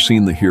 I have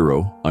seen the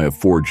hero I have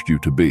forged you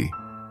to be.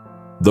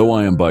 Though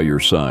I am by your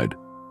side,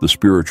 the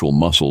spiritual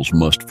muscles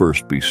must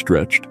first be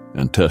stretched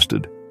and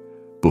tested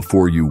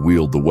before you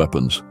wield the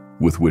weapons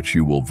with which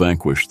you will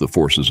vanquish the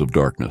forces of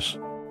darkness.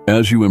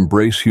 As you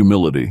embrace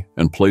humility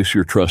and place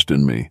your trust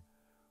in me,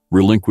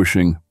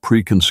 relinquishing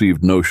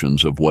preconceived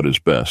notions of what is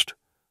best,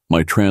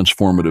 my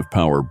transformative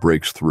power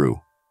breaks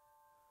through.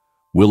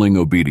 Willing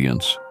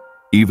obedience,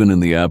 even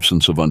in the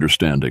absence of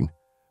understanding,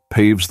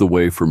 paves the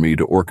way for me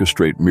to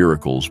orchestrate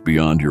miracles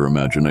beyond your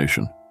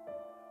imagination.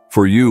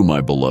 For you,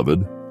 my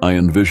beloved, I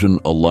envision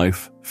a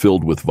life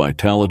filled with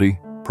vitality,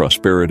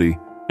 prosperity,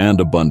 and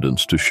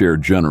abundance to share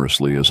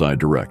generously as I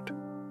direct.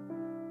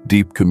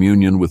 Deep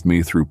communion with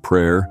me through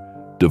prayer,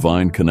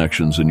 divine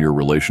connections in your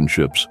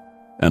relationships,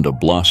 and a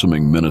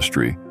blossoming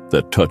ministry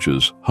that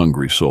touches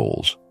hungry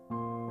souls.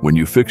 When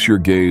you fix your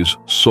gaze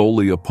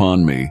solely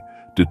upon me,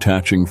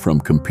 detaching from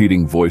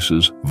competing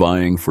voices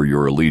vying for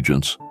your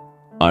allegiance,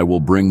 I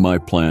will bring my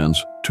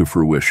plans to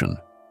fruition.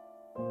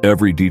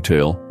 Every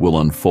detail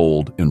will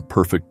unfold in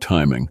perfect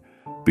timing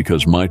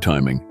because my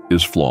timing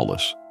is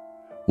flawless.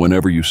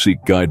 Whenever you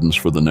seek guidance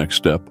for the next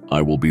step,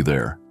 I will be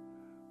there.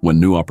 When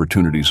new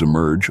opportunities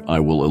emerge, I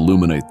will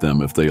illuminate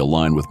them if they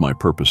align with my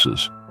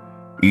purposes.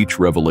 Each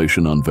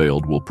revelation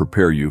unveiled will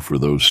prepare you for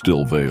those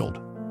still veiled.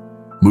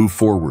 Move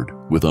forward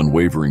with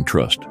unwavering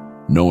trust,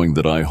 knowing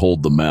that I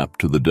hold the map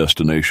to the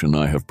destination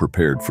I have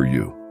prepared for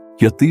you.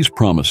 Yet these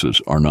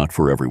promises are not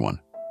for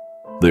everyone.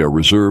 They are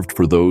reserved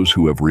for those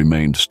who have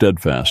remained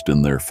steadfast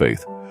in their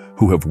faith,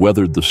 who have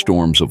weathered the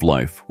storms of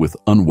life with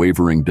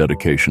unwavering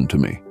dedication to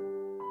me.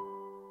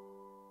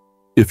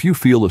 If you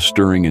feel a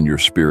stirring in your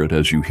spirit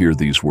as you hear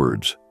these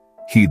words,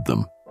 heed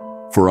them,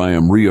 for I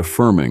am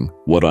reaffirming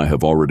what I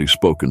have already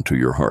spoken to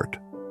your heart.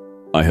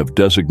 I have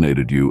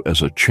designated you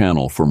as a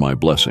channel for my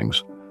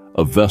blessings,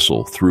 a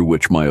vessel through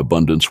which my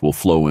abundance will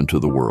flow into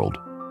the world.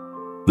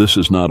 This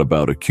is not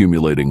about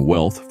accumulating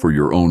wealth for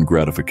your own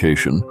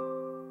gratification,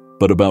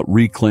 but about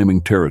reclaiming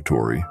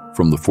territory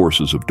from the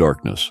forces of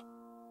darkness.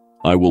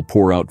 I will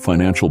pour out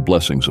financial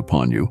blessings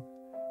upon you,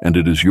 and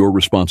it is your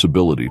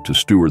responsibility to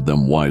steward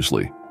them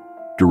wisely,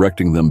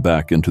 directing them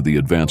back into the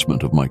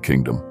advancement of my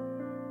kingdom.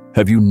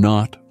 Have you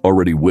not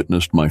already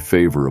witnessed my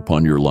favor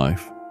upon your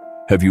life?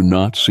 Have you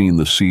not seen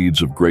the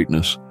seeds of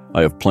greatness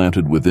I have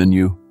planted within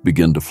you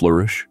begin to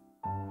flourish?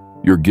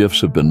 Your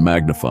gifts have been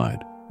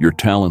magnified, your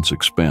talents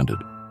expanded.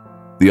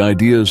 The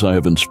ideas I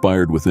have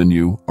inspired within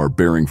you are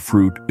bearing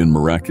fruit in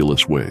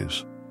miraculous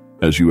ways.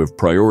 As you have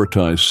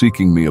prioritized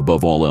seeking me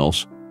above all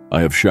else,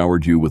 I have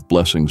showered you with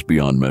blessings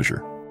beyond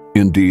measure.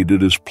 Indeed,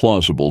 it is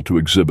plausible to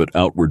exhibit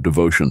outward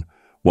devotion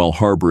while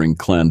harboring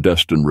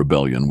clandestine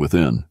rebellion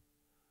within.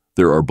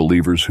 There are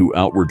believers who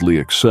outwardly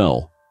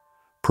excel,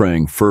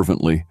 praying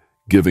fervently,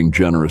 giving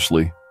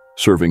generously,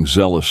 serving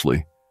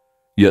zealously,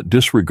 yet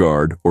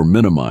disregard or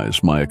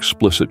minimize my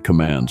explicit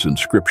commands in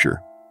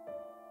Scripture.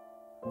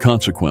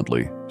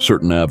 Consequently,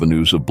 certain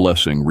avenues of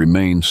blessing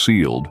remain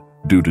sealed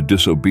due to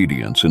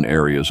disobedience in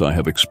areas I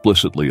have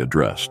explicitly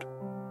addressed.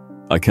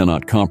 I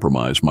cannot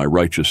compromise my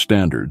righteous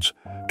standards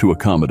to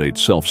accommodate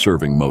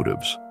self-serving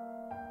motives.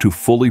 To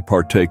fully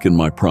partake in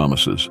my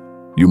promises,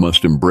 you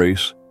must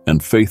embrace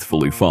and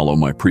faithfully follow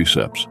my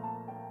precepts.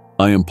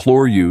 I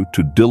implore you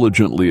to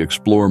diligently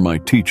explore my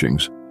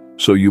teachings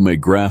so you may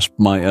grasp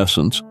my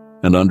essence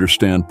and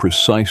understand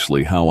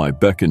precisely how I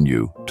beckon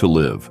you to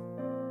live.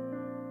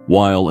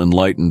 While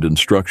enlightened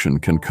instruction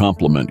can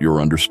complement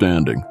your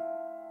understanding,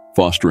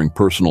 fostering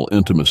personal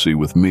intimacy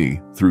with me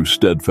through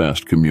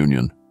steadfast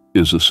communion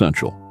is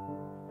essential.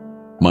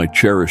 My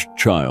cherished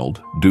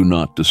child, do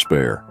not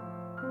despair.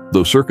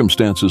 Though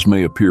circumstances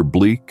may appear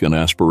bleak and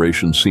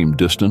aspirations seem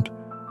distant,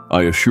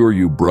 I assure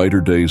you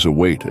brighter days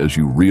await as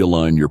you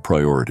realign your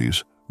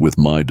priorities with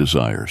my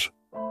desires.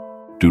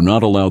 Do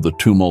not allow the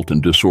tumult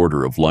and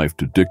disorder of life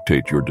to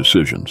dictate your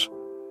decisions.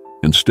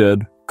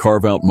 Instead,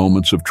 carve out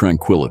moments of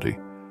tranquility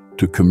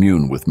to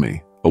commune with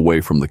me away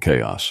from the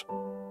chaos.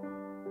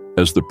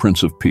 As the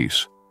Prince of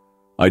Peace,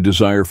 I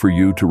desire for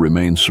you to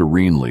remain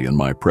serenely in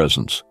my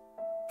presence,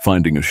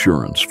 finding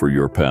assurance for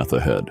your path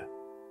ahead.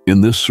 In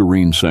this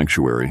serene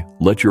sanctuary,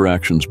 let your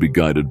actions be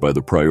guided by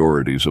the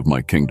priorities of my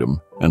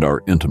kingdom and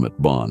our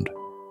intimate bond.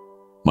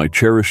 My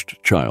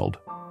cherished child,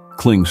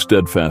 cling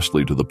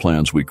steadfastly to the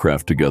plans we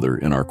craft together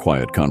in our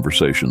quiet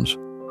conversations,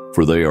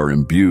 for they are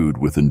imbued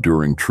with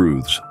enduring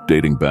truths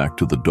dating back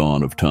to the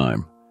dawn of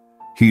time.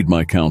 Heed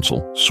my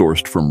counsel,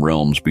 sourced from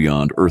realms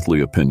beyond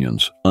earthly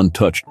opinions,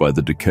 untouched by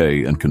the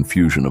decay and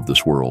confusion of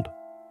this world.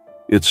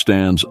 It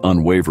stands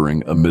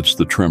unwavering amidst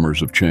the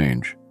tremors of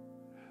change.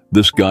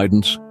 This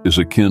guidance is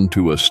akin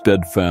to a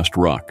steadfast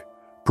rock,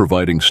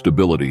 providing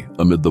stability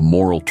amid the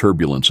moral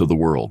turbulence of the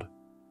world.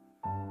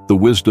 The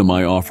wisdom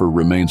I offer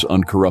remains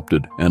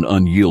uncorrupted and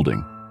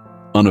unyielding,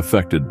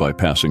 unaffected by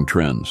passing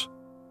trends.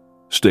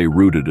 Stay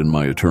rooted in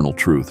my eternal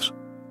truths,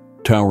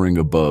 towering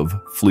above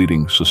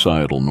fleeting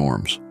societal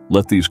norms.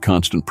 Let these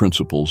constant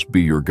principles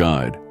be your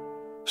guide,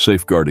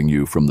 safeguarding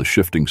you from the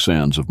shifting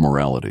sands of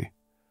morality.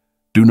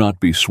 Do not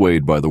be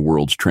swayed by the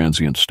world's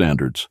transient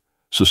standards,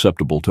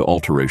 susceptible to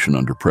alteration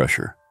under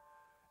pressure.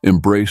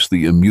 Embrace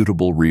the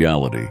immutable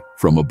reality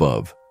from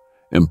above,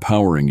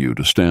 empowering you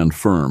to stand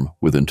firm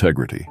with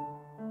integrity.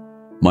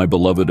 My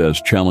beloved,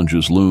 as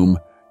challenges loom,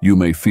 you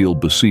may feel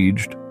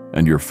besieged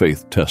and your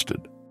faith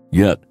tested.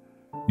 Yet,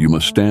 you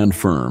must stand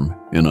firm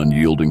in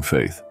unyielding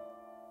faith.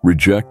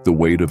 Reject the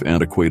weight of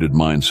antiquated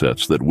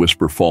mindsets that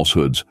whisper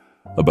falsehoods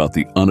about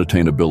the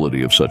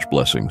unattainability of such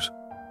blessings.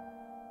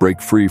 Break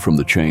free from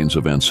the chains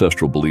of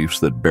ancestral beliefs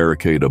that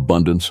barricade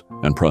abundance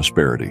and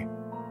prosperity.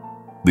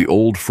 The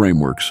old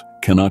frameworks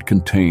cannot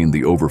contain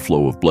the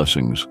overflow of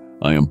blessings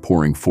I am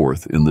pouring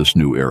forth in this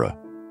new era.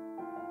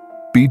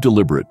 Be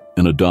deliberate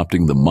in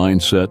adopting the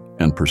mindset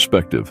and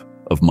perspective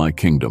of my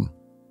kingdom.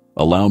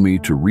 Allow me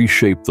to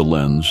reshape the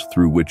lens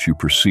through which you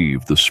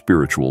perceive the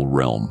spiritual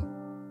realm.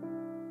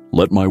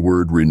 Let my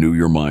word renew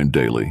your mind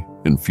daily,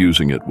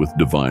 infusing it with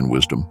divine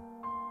wisdom.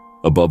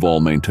 Above all,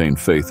 maintain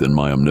faith in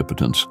my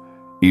omnipotence,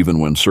 even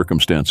when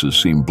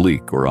circumstances seem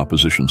bleak or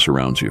opposition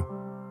surrounds you.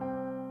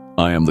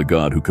 I am the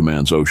God who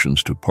commands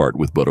oceans to part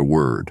with but a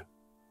word.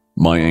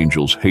 My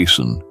angels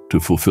hasten to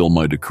fulfill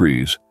my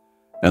decrees,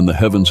 and the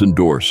heavens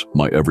endorse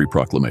my every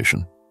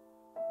proclamation.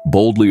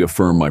 Boldly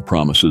affirm my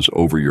promises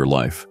over your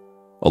life,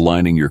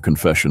 aligning your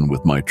confession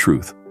with my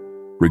truth,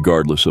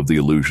 regardless of the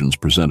illusions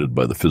presented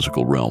by the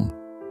physical realm.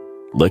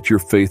 Let your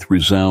faith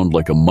resound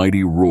like a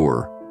mighty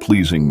roar,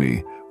 pleasing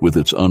me with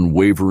its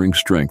unwavering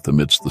strength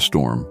amidst the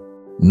storm.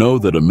 Know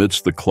that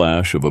amidst the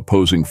clash of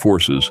opposing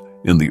forces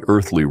in the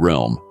earthly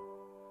realm,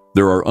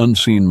 there are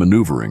unseen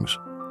maneuverings,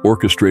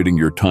 orchestrating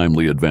your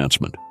timely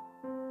advancement.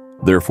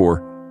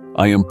 Therefore,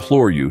 I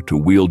implore you to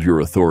wield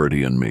your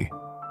authority in me,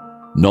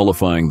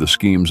 nullifying the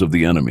schemes of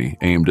the enemy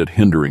aimed at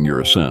hindering your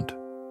ascent.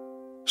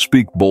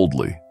 Speak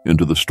boldly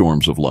into the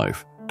storms of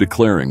life,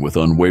 declaring with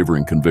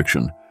unwavering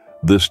conviction,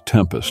 this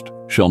tempest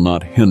shall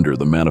not hinder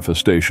the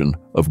manifestation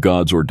of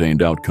God's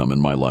ordained outcome in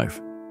my life.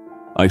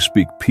 I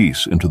speak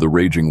peace into the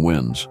raging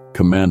winds,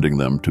 commanding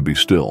them to be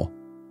still.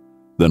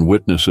 Then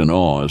witness in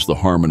awe as the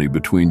harmony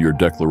between your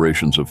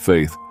declarations of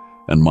faith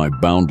and my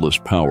boundless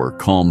power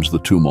calms the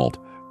tumult,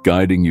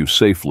 guiding you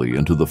safely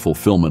into the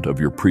fulfillment of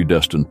your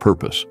predestined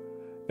purpose.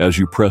 As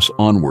you press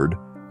onward,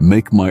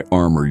 make my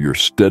armor your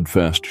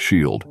steadfast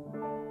shield.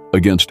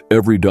 Against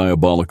every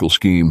diabolical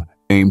scheme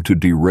aimed to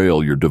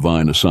derail your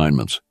divine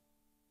assignments.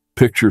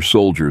 Picture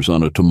soldiers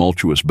on a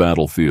tumultuous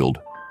battlefield,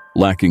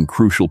 lacking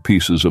crucial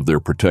pieces of their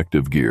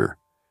protective gear,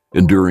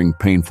 enduring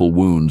painful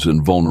wounds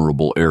in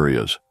vulnerable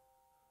areas.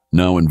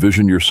 Now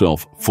envision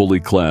yourself fully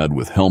clad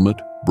with helmet,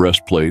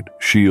 breastplate,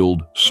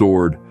 shield,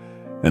 sword,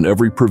 and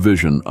every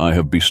provision I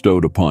have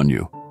bestowed upon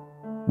you.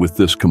 With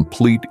this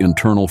complete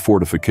internal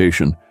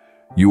fortification,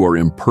 you are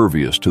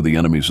impervious to the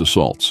enemy's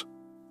assaults.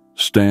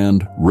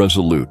 Stand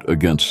resolute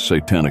against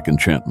satanic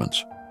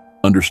enchantments,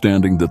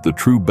 understanding that the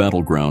true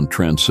battleground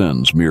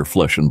transcends mere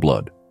flesh and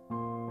blood.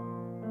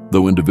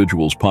 Though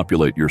individuals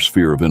populate your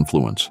sphere of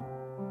influence,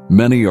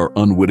 many are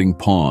unwitting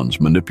pawns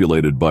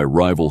manipulated by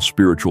rival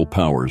spiritual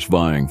powers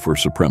vying for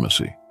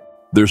supremacy.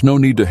 There's no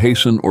need to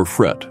hasten or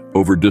fret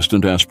over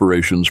distant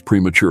aspirations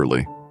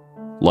prematurely.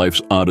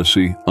 Life's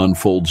odyssey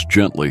unfolds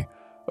gently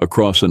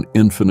across an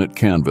infinite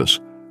canvas,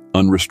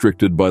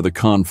 unrestricted by the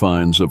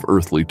confines of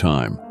earthly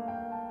time.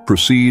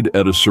 Proceed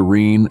at a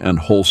serene and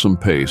wholesome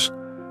pace,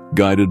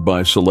 guided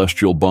by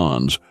celestial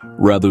bonds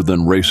rather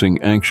than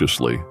racing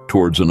anxiously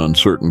towards an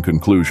uncertain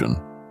conclusion.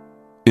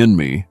 In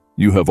me,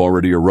 you have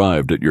already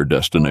arrived at your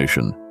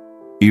destination,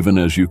 even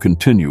as you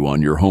continue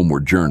on your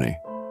homeward journey.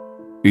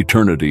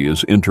 Eternity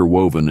is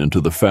interwoven into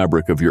the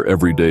fabric of your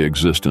everyday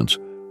existence,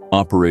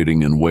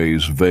 operating in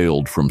ways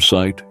veiled from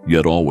sight,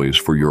 yet always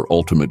for your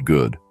ultimate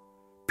good.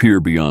 Peer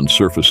beyond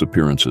surface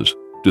appearances,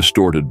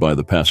 distorted by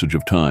the passage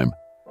of time,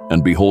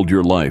 and behold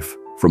your life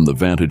from the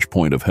vantage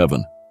point of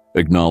heaven,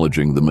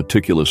 acknowledging the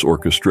meticulous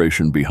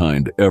orchestration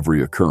behind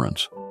every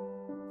occurrence.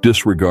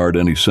 Disregard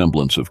any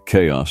semblance of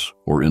chaos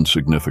or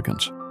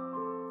insignificance.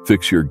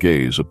 Fix your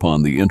gaze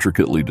upon the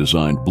intricately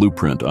designed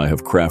blueprint I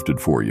have crafted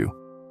for you,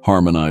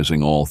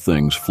 harmonizing all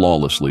things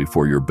flawlessly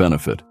for your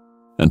benefit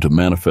and to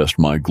manifest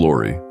my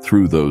glory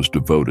through those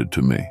devoted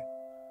to me.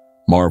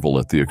 Marvel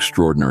at the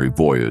extraordinary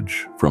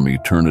voyage from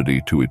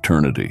eternity to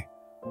eternity,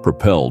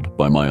 propelled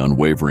by my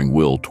unwavering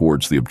will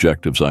towards the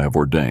objectives I have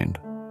ordained.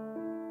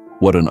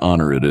 What an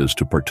honor it is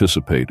to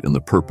participate in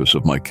the purpose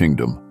of my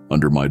kingdom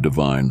under my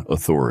divine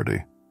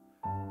authority.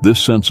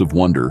 This sense of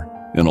wonder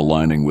in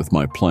aligning with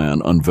my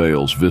plan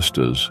unveils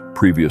vistas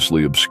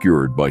previously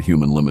obscured by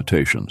human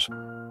limitations.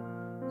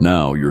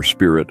 Now your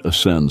spirit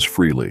ascends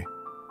freely,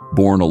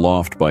 borne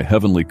aloft by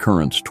heavenly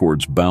currents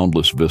towards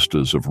boundless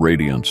vistas of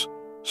radiance,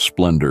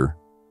 splendor,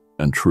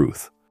 and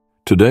truth.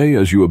 Today,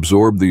 as you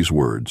absorb these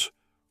words,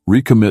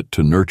 recommit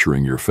to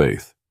nurturing your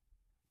faith.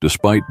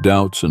 Despite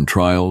doubts and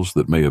trials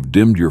that may have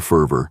dimmed your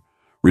fervor,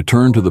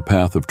 return to the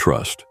path of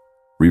trust,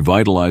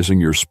 revitalizing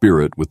your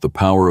spirit with the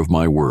power of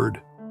my word.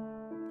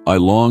 I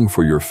long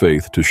for your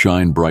faith to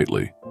shine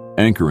brightly,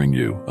 anchoring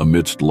you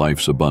amidst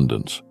life's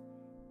abundance.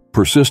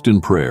 Persist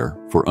in prayer,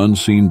 for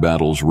unseen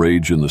battles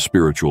rage in the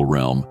spiritual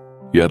realm,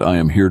 yet I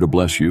am here to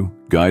bless you,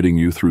 guiding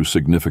you through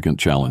significant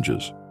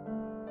challenges.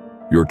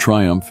 Your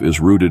triumph is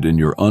rooted in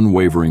your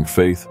unwavering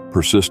faith,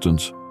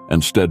 persistence,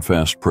 and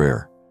steadfast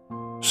prayer.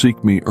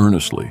 Seek me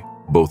earnestly,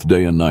 both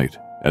day and night,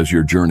 as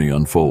your journey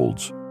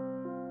unfolds.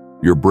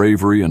 Your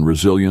bravery and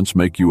resilience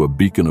make you a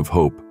beacon of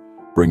hope,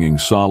 bringing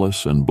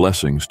solace and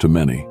blessings to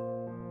many.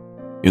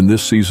 In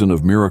this season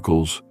of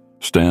miracles,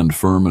 stand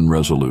firm and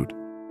resolute.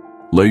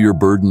 Lay your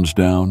burdens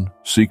down,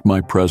 seek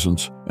my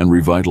presence, and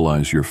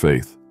revitalize your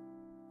faith.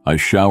 I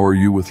shower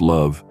you with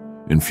love,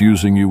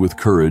 infusing you with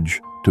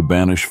courage to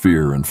banish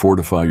fear and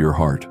fortify your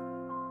heart.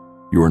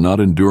 You are not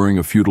enduring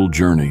a futile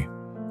journey.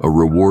 A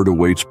reward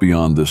awaits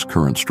beyond this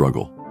current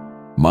struggle.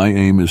 My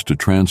aim is to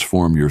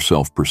transform your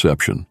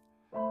self-perception.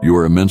 You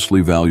are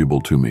immensely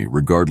valuable to me,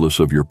 regardless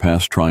of your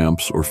past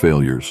triumphs or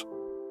failures.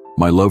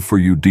 My love for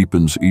you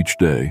deepens each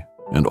day,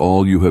 and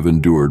all you have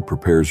endured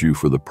prepares you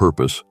for the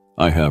purpose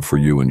I have for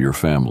you and your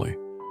family.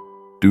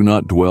 Do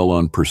not dwell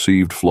on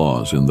perceived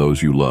flaws in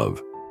those you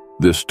love.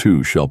 This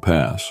too shall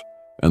pass,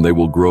 and they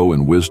will grow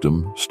in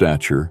wisdom,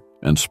 stature,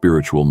 and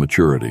spiritual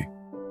maturity.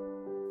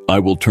 I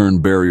will turn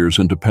barriers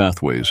into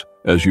pathways,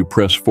 as you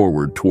press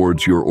forward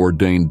towards your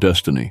ordained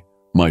destiny,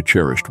 my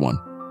cherished one.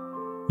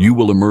 You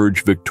will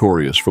emerge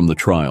victorious from the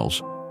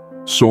trials,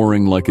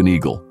 soaring like an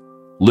eagle,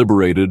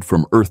 liberated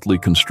from earthly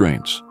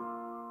constraints.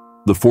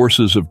 The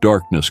forces of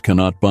darkness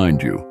cannot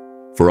bind you,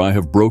 for I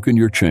have broken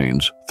your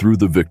chains through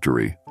the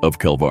victory of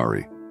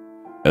Calvary.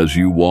 As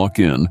you walk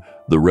in,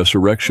 the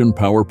resurrection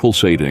power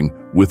pulsating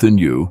within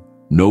you,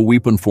 no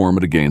weapon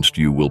formed against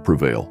you will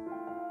prevail.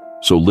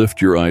 So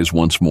lift your eyes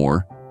once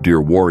more,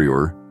 dear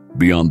warrior,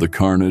 beyond the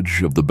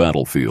carnage of the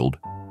battlefield,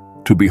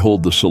 to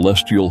behold the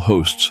celestial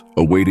hosts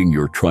awaiting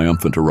your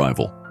triumphant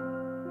arrival.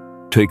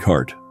 Take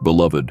heart,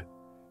 beloved,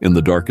 in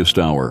the darkest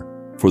hour,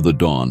 for the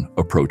dawn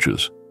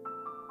approaches.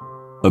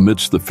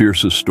 Amidst the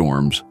fiercest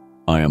storms,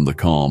 I am the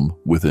calm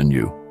within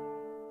you.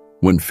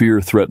 When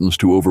fear threatens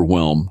to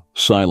overwhelm,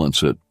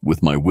 silence it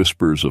with my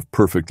whispers of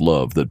perfect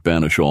love that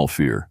banish all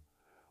fear.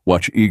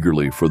 Watch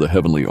eagerly for the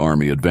heavenly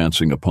army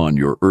advancing upon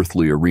your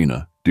earthly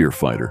arena, dear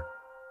fighter.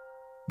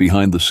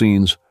 Behind the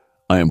scenes,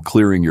 I am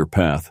clearing your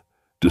path,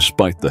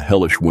 despite the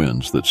hellish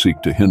winds that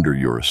seek to hinder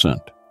your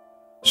ascent.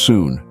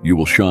 Soon you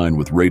will shine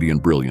with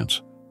radiant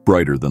brilliance,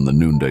 brighter than the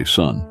noonday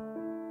sun.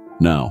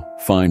 Now,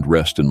 find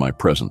rest in my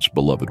presence,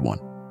 beloved one.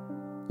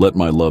 Let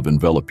my love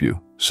envelop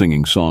you,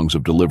 singing songs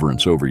of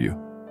deliverance over you.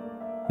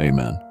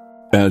 Amen.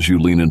 As you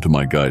lean into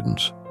my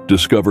guidance,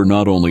 discover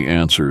not only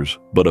answers,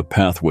 but a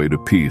pathway to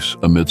peace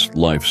amidst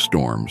life's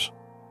storms.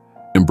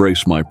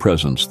 Embrace my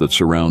presence that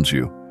surrounds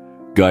you,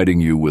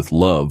 guiding you with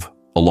love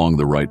along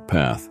the right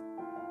path.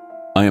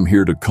 I am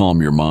here to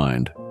calm your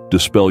mind,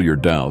 dispel your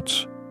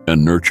doubts,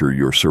 and nurture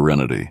your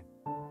serenity.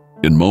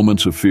 In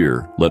moments of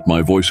fear, let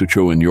my voice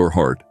echo in your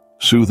heart,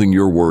 soothing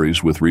your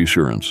worries with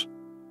reassurance.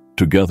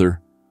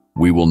 Together,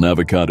 we will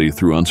navigate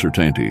through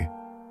uncertainty,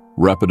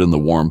 wrapped in the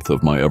warmth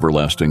of my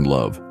everlasting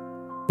love.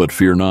 But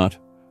fear not,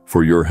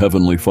 for your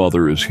heavenly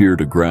Father is here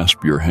to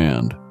grasp your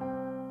hand,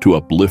 to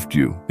uplift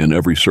you in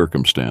every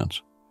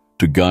circumstance,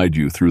 to guide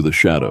you through the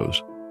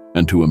shadows,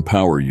 and to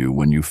empower you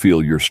when you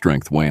feel your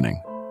strength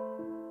waning.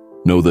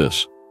 Know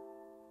this: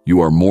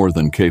 you are more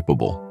than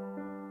capable.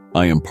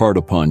 I impart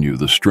upon you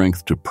the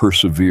strength to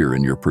persevere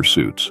in your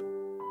pursuits.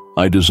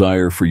 I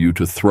desire for you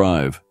to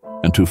thrive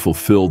and to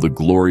fulfill the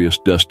glorious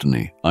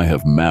destiny I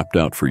have mapped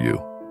out for you.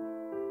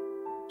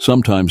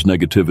 Sometimes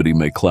negativity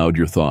may cloud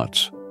your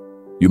thoughts.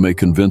 You may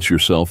convince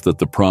yourself that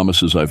the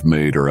promises I've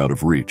made are out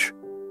of reach,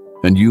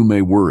 and you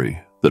may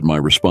worry that my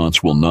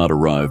response will not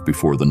arrive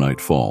before the night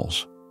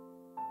falls.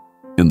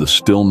 In the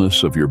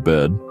stillness of your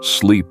bed,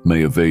 sleep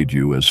may evade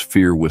you as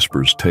fear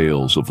whispers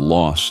tales of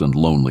loss and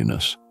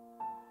loneliness.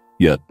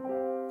 Yet,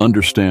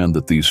 understand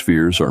that these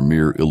fears are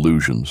mere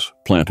illusions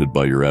planted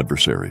by your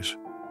adversaries.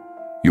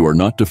 You are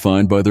not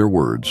defined by their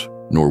words,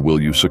 nor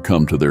will you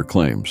succumb to their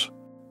claims.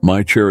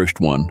 My cherished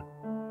one,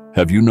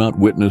 have you not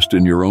witnessed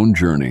in your own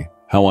journey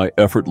how I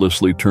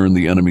effortlessly turn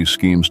the enemy's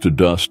schemes to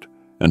dust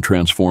and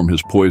transform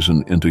his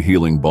poison into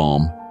healing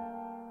balm?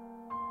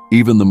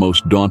 Even the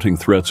most daunting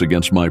threats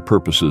against my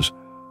purposes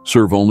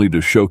serve only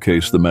to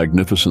showcase the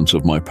magnificence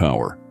of my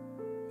power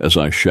as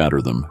I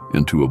shatter them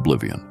into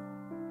oblivion.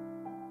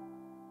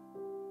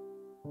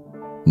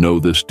 Know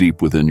this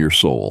deep within your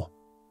soul: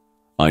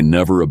 I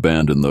never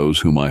abandon those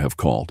whom I have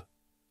called.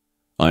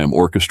 I am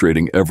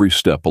orchestrating every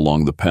step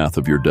along the path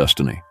of your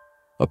destiny,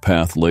 a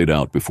path laid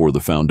out before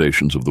the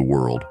foundations of the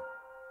world.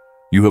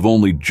 You have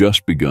only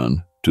just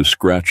begun to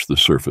scratch the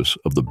surface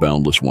of the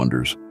boundless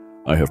wonders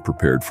I have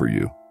prepared for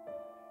you.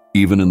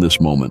 Even in this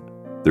moment,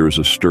 there is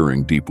a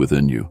stirring deep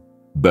within you,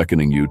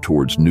 beckoning you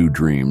towards new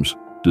dreams,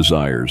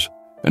 desires,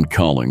 and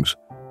callings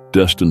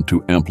destined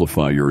to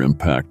amplify your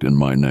impact in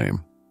my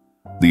name.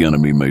 The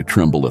enemy may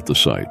tremble at the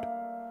sight,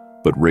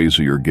 but raise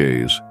your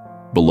gaze,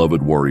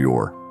 beloved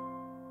warrior.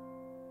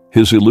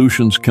 His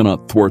illusions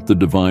cannot thwart the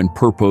divine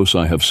purpose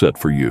I have set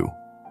for you.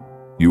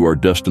 You are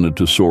destined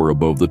to soar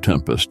above the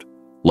tempest,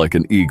 like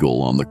an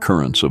eagle on the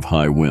currents of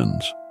high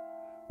winds,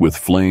 with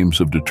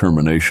flames of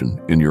determination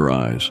in your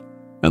eyes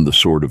and the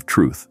sword of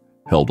truth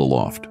held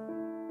aloft.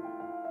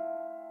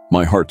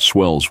 My heart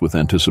swells with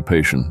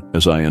anticipation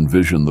as I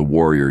envision the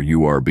warrior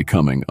you are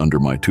becoming under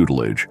my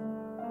tutelage.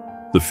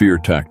 The fear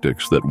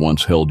tactics that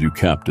once held you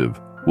captive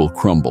will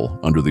crumble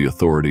under the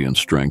authority and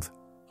strength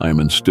I am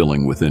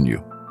instilling within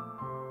you.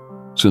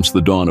 Since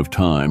the dawn of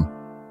time,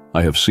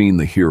 I have seen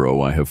the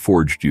hero I have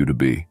forged you to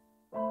be.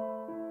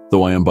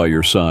 Though I am by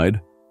your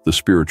side, the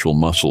spiritual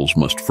muscles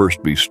must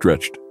first be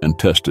stretched and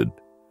tested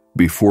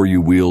before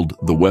you wield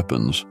the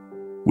weapons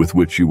with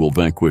which you will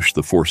vanquish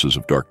the forces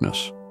of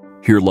darkness.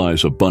 Here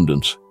lies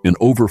abundance in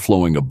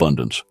overflowing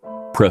abundance,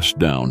 pressed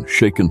down,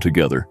 shaken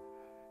together,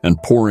 and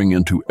pouring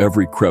into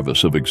every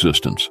crevice of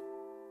existence.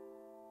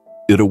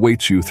 It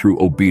awaits you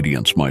through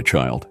obedience, my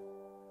child.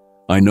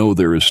 I know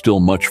there is still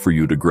much for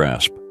you to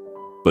grasp,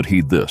 but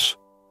heed this: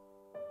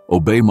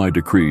 obey my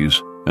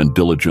decrees and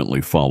diligently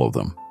follow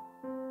them.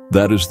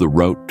 That is the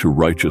route to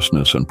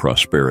righteousness and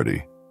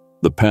prosperity,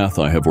 the path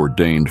I have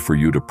ordained for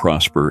you to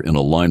prosper in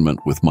alignment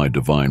with my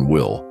divine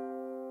will.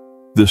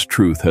 This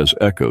truth has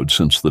echoed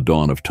since the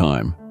dawn of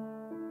time.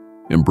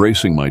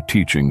 embracing my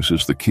teachings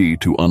is the key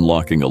to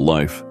unlocking a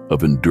life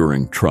of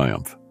enduring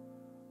triumph,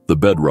 the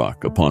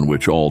bedrock upon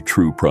which all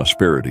true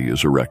prosperity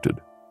is erected.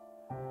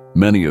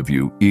 Many of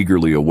you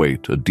eagerly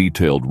await a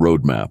detailed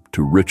roadmap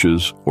to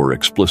riches or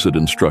explicit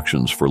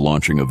instructions for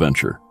launching a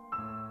venture.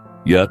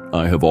 Yet,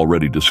 I have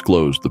already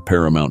disclosed the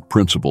paramount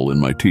principle in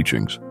my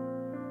teachings.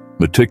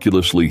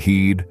 Meticulously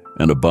heed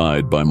and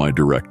abide by my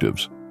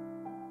directives.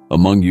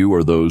 Among you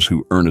are those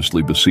who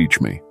earnestly beseech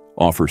me,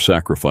 offer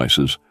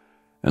sacrifices,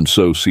 and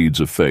sow seeds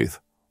of faith,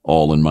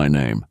 all in my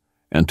name,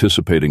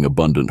 anticipating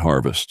abundant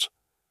harvests.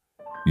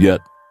 Yet,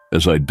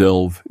 as I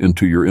delve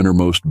into your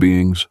innermost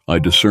beings, I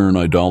discern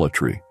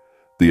idolatry,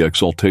 the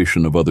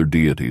exaltation of other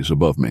deities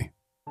above me.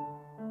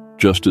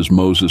 Just as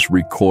Moses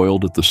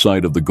recoiled at the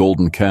sight of the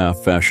golden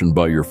calf fashioned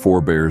by your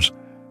forebears,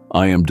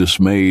 I am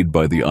dismayed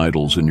by the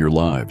idols in your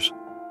lives.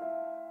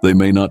 They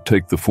may not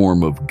take the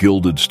form of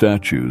gilded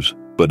statues,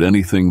 but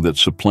anything that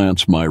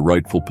supplants my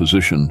rightful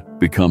position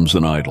becomes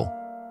an idol.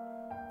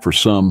 For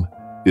some,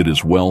 it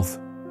is wealth,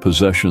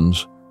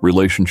 possessions,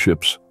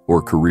 relationships,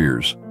 or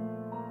careers.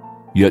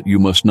 Yet you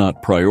must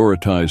not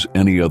prioritize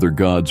any other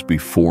gods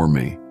before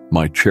me,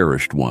 my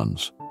cherished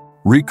ones.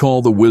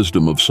 Recall the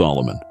wisdom of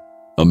Solomon,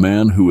 a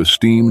man who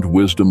esteemed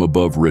wisdom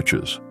above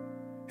riches.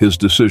 His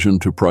decision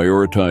to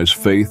prioritize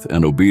faith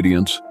and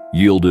obedience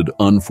yielded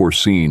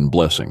unforeseen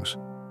blessings.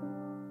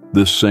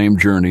 This same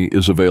journey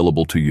is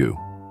available to you.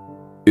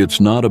 It's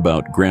not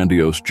about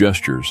grandiose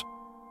gestures,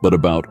 but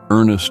about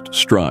earnest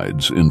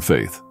strides in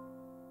faith.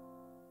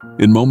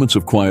 In moments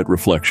of quiet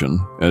reflection,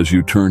 as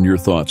you turn your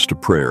thoughts to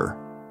prayer,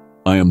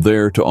 I am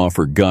there to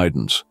offer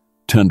guidance,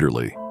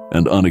 tenderly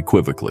and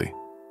unequivocally.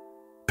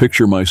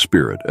 Picture my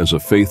spirit as a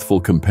faithful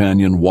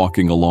companion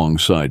walking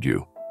alongside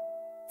you,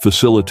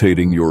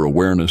 facilitating your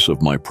awareness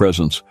of my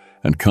presence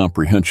and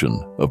comprehension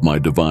of my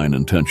divine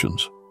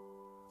intentions.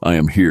 I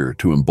am here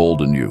to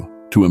embolden you,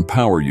 to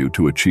empower you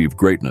to achieve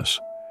greatness,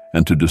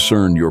 and to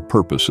discern your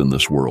purpose in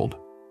this world.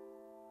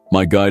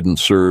 My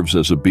guidance serves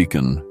as a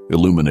beacon,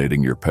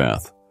 illuminating your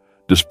path,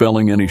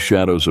 dispelling any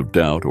shadows of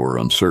doubt or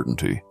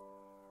uncertainty,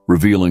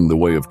 revealing the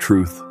way of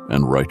truth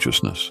and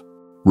righteousness.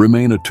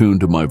 Remain attuned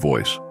to my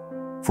voice,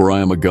 for I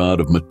am a God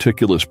of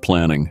meticulous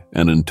planning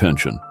and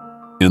intention.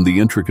 In the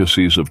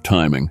intricacies of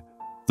timing,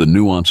 the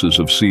nuances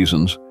of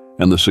seasons,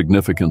 and the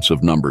significance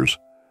of numbers,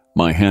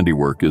 my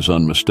handiwork is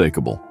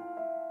unmistakable.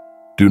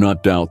 Do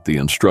not doubt the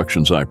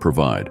instructions I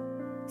provide,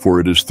 for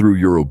it is through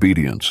your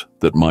obedience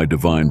that my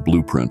divine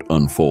blueprint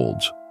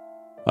unfolds.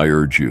 I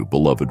urge you,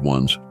 beloved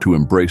ones, to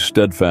embrace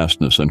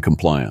steadfastness and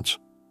compliance.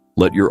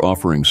 Let your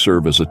offerings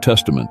serve as a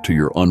testament to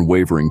your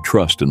unwavering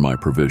trust in my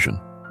provision.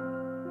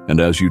 And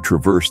as you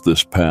traverse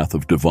this path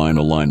of divine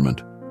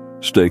alignment,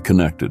 stay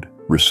connected,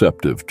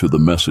 receptive to the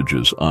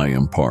messages I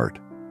impart.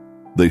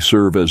 They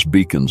serve as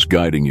beacons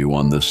guiding you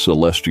on this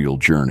celestial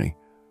journey.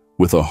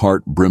 With a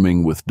heart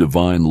brimming with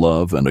divine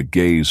love and a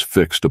gaze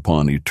fixed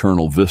upon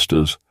eternal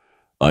vistas,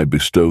 I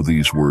bestow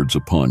these words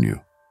upon you.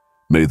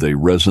 May they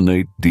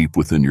resonate deep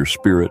within your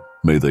spirit,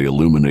 may they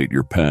illuminate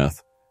your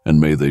path,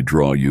 and may they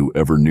draw you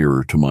ever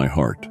nearer to my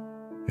heart.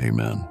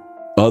 Amen.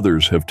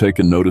 Others have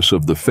taken notice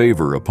of the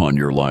favor upon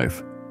your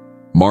life,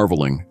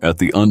 marveling at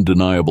the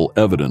undeniable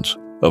evidence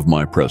of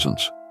my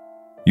presence.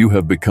 You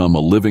have become a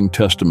living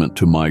testament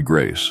to my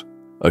grace,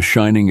 a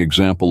shining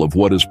example of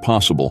what is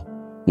possible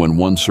when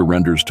one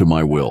surrenders to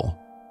my will.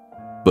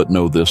 But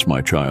know this,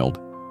 my child,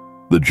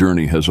 the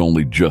journey has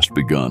only just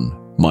begun.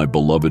 My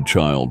beloved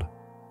child,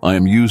 I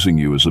am using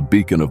you as a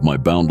beacon of my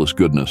boundless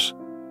goodness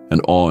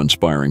and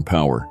awe-inspiring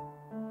power.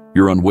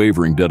 Your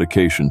unwavering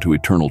dedication to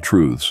eternal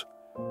truths,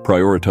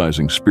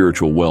 prioritizing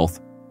spiritual wealth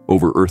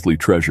over earthly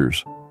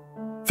treasures,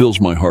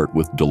 fills my heart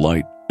with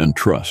delight and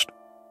trust.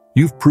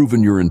 You've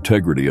proven your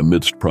integrity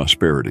amidst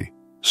prosperity,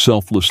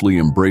 selflessly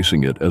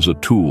embracing it as a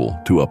tool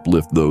to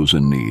uplift those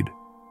in need.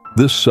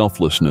 This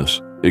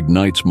selflessness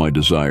ignites my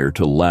desire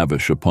to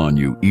lavish upon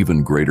you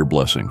even greater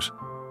blessings.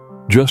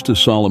 Just as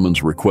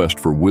Solomon's request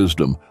for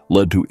wisdom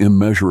led to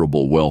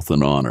immeasurable wealth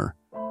and honor,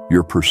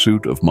 your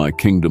pursuit of my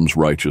kingdom's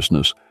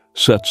righteousness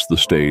sets the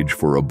stage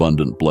for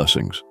abundant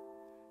blessings.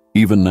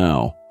 Even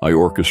now, I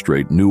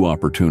orchestrate new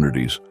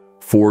opportunities,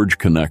 forge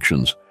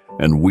connections,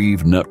 and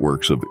weave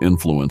networks of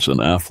influence and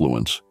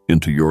affluence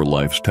into your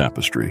life's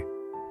tapestry.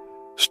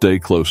 Stay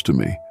close to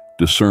me,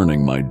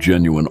 discerning my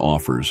genuine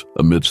offers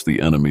amidst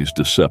the enemy's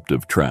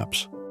deceptive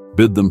traps.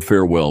 Bid them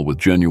farewell with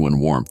genuine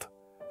warmth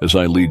as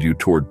I lead you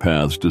toward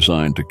paths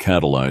designed to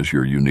catalyze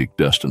your unique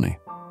destiny.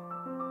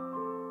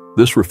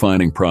 This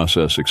refining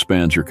process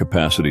expands your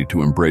capacity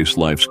to embrace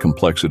life's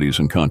complexities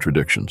and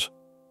contradictions.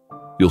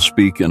 You'll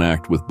speak and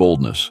act with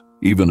boldness,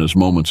 even as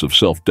moments of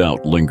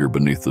self-doubt linger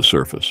beneath the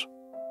surface.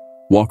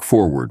 Walk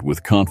forward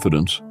with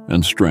confidence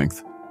and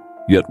strength,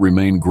 yet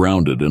remain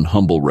grounded in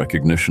humble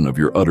recognition of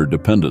your utter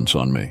dependence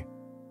on me.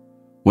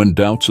 When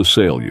doubts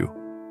assail you,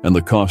 and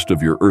the cost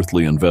of your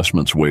earthly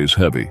investments weighs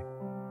heavy,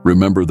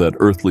 remember that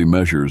earthly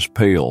measures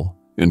pale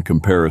in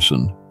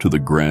comparison to the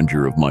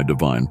grandeur of my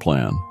divine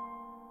plan.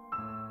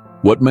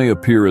 What may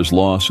appear as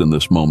loss in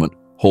this moment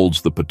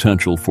holds the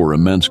potential for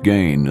immense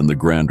gain in the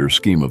grander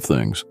scheme of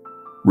things.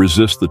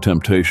 Resist the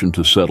temptation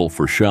to settle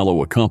for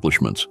shallow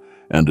accomplishments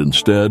and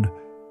instead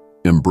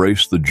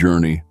embrace the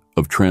journey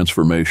of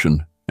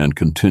transformation and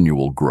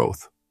continual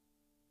growth.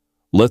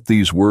 Let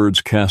these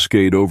words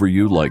cascade over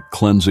you like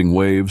cleansing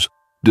waves,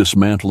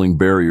 dismantling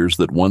barriers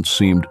that once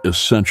seemed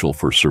essential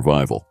for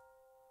survival.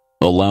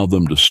 Allow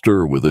them to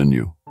stir within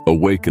you,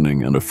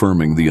 awakening and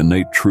affirming the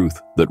innate truth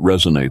that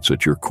resonates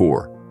at your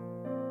core.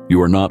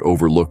 You are not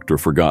overlooked or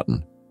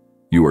forgotten.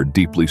 You are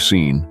deeply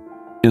seen,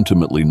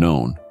 intimately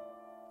known,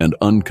 and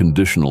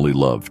unconditionally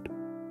loved.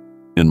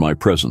 In my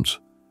presence,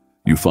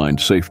 you find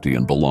safety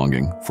and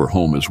belonging, for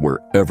home is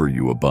wherever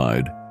you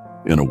abide,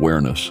 in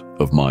awareness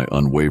of my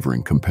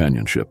unwavering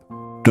companionship.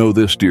 Know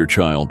this, dear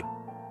child,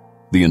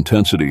 the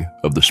intensity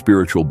of the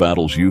spiritual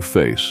battles you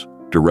face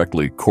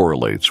directly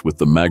correlates with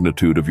the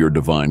magnitude of your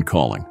divine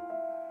calling.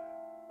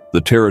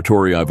 The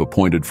territory I've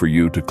appointed for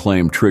you to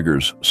claim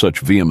triggers such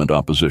vehement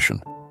opposition.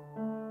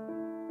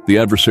 The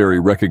adversary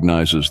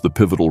recognizes the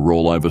pivotal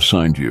role I've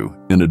assigned you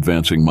in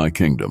advancing my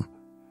kingdom,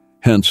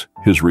 hence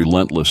his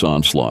relentless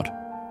onslaught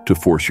to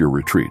force your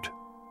retreat.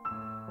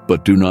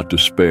 But do not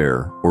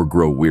despair or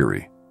grow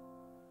weary,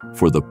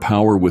 for the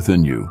power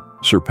within you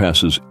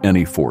surpasses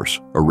any force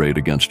arrayed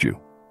against you.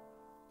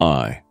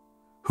 I,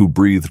 who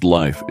breathed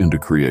life into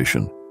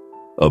creation,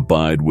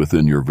 abide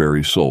within your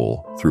very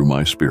soul through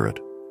my spirit,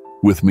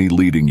 with me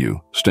leading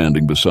you,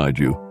 standing beside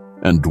you,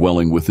 and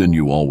dwelling within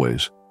you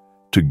always.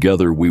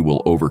 Together we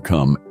will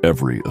overcome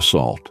every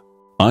assault.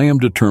 I am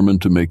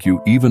determined to make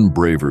you even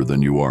braver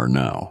than you are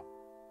now,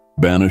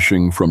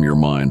 banishing from your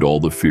mind all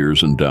the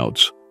fears and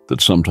doubts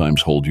that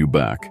sometimes hold you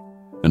back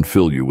and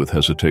fill you with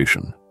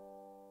hesitation.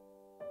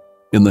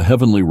 In the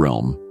heavenly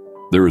realm,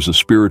 there is a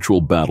spiritual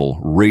battle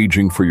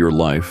raging for your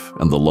life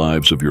and the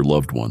lives of your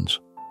loved ones.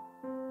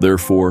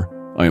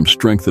 Therefore, I am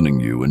strengthening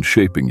you and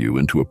shaping you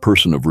into a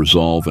person of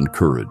resolve and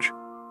courage.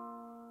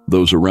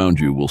 Those around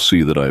you will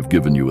see that I have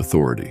given you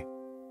authority.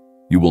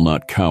 You will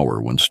not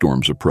cower when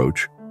storms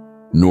approach,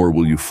 nor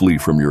will you flee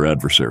from your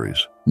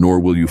adversaries, nor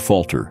will you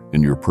falter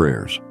in your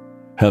prayers.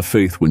 Have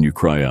faith when you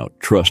cry out,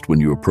 trust when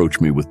you approach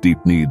me with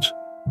deep needs,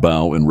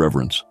 bow in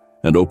reverence,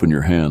 and open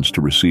your hands to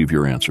receive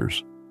your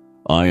answers.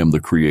 I am the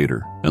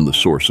Creator and the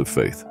source of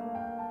faith.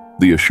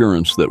 The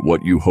assurance that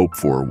what you hope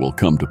for will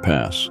come to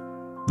pass,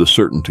 the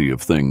certainty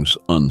of things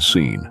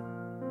unseen.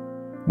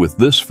 With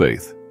this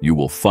faith, you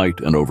will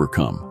fight and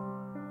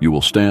overcome. You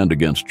will stand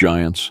against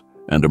giants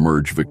and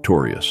emerge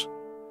victorious.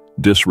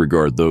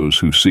 Disregard those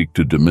who seek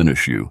to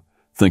diminish you,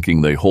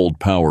 thinking they hold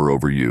power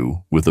over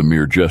you with a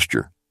mere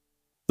gesture.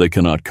 They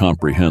cannot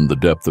comprehend the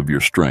depth of your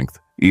strength,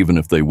 even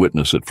if they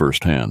witness it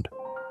firsthand.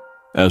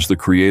 As the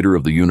Creator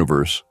of the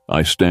universe,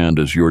 I stand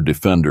as your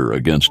defender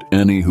against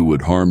any who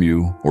would harm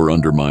you or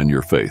undermine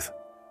your faith.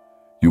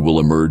 You will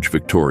emerge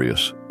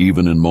victorious,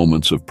 even in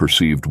moments of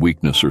perceived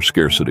weakness or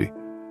scarcity,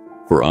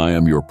 for I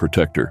am your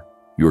protector,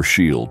 your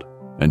shield,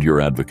 and your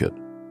advocate.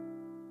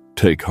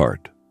 Take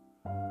heart,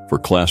 for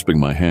clasping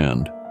my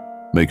hand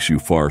makes you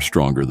far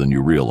stronger than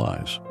you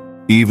realize.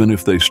 Even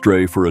if they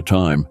stray for a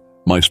time,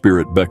 my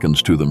spirit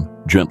beckons to them,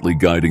 gently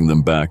guiding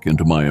them back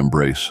into my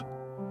embrace.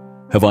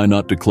 Have I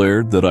not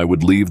declared that I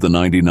would leave the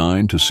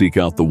 99 to seek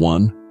out the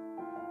one?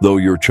 Though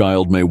your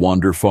child may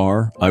wander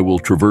far, I will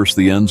traverse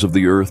the ends of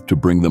the earth to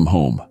bring them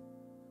home.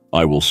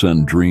 I will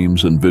send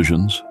dreams and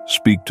visions,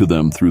 speak to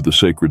them through the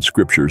sacred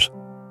scriptures,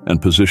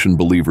 and position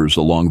believers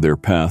along their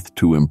path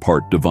to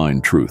impart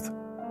divine truth.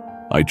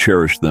 I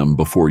cherished them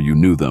before you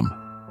knew them,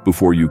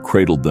 before you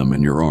cradled them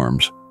in your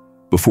arms,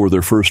 before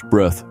their first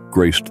breath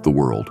graced the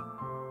world.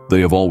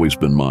 They have always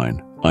been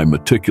mine. I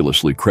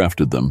meticulously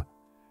crafted them,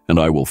 and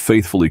I will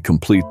faithfully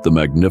complete the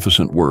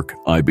magnificent work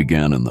I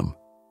began in them.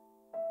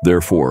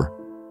 Therefore,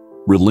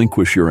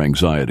 relinquish your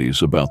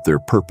anxieties about their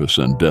purpose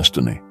and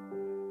destiny.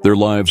 Their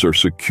lives are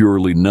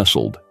securely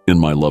nestled in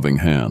my loving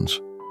hands.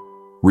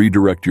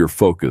 Redirect your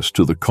focus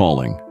to the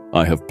calling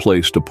I have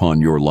placed upon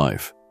your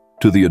life,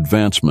 to the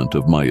advancement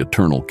of my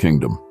eternal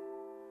kingdom.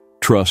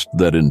 Trust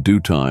that in due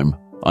time,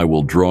 I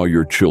will draw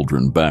your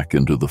children back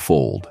into the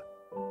fold.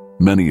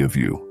 Many of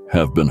you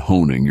have been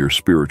honing your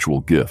spiritual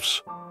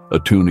gifts,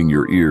 attuning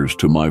your ears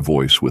to my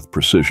voice with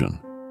precision.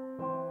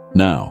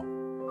 Now,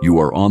 you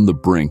are on the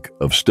brink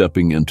of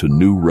stepping into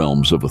new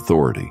realms of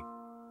authority,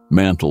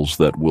 mantles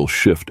that will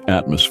shift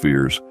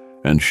atmospheres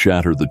and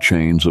shatter the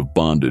chains of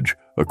bondage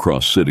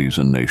across cities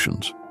and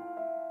nations.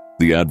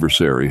 The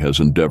adversary has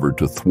endeavored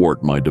to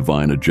thwart my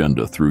divine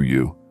agenda through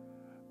you,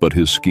 but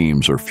his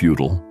schemes are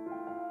futile.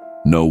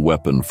 No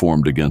weapon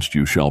formed against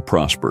you shall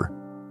prosper,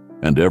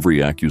 and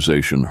every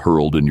accusation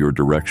hurled in your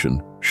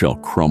direction shall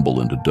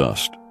crumble into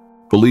dust.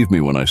 Believe me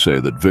when I say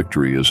that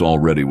victory is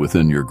already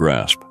within your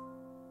grasp.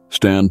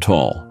 Stand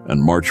tall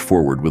and march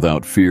forward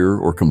without fear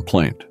or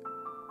complaint,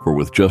 for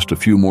with just a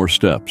few more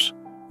steps,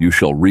 you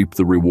shall reap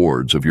the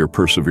rewards of your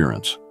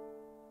perseverance,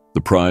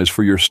 the prize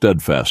for your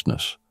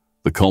steadfastness,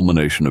 the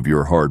culmination of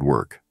your hard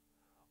work.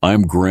 I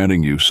am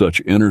granting you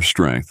such inner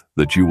strength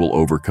that you will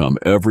overcome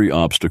every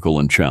obstacle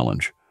and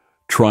challenge,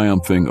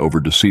 triumphing over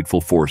deceitful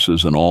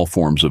forces and all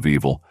forms of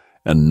evil,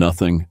 and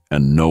nothing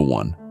and no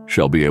one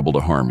shall be able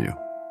to harm you.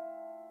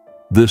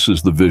 This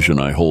is the vision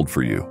I hold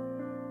for you,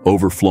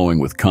 overflowing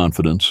with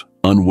confidence,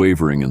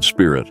 unwavering in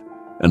spirit,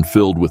 and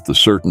filled with the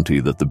certainty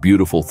that the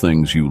beautiful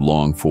things you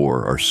long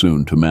for are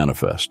soon to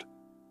manifest.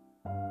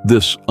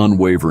 This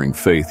unwavering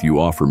faith you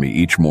offer me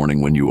each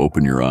morning when you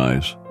open your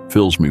eyes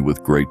fills me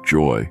with great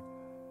joy,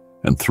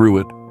 and through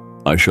it,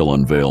 I shall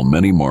unveil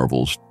many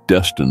marvels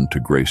destined to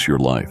grace your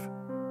life.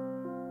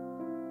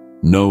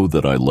 Know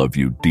that I love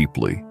you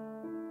deeply,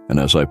 and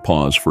as I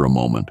pause for a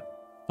moment,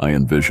 I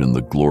envision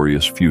the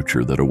glorious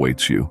future that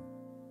awaits you.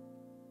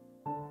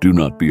 Do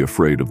not be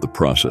afraid of the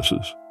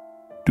processes.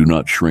 Do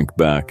not shrink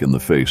back in the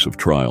face of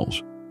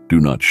trials.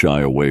 Do not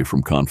shy away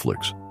from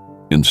conflicts.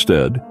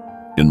 Instead,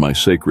 in my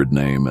sacred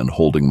name and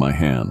holding my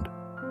hand,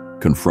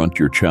 confront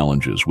your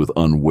challenges with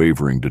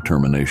unwavering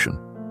determination.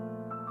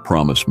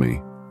 Promise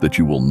me that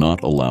you will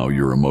not allow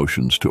your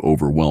emotions to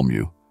overwhelm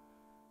you,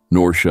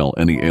 nor shall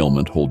any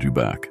ailment hold you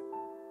back.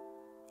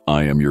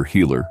 I am your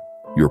healer,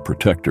 your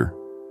protector,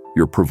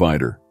 your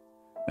provider,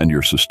 and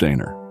your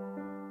sustainer.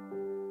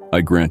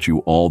 I grant you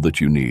all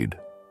that you need,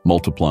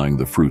 multiplying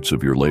the fruits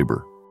of your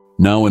labor.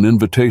 Now an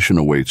invitation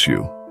awaits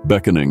you,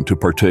 beckoning to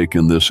partake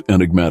in this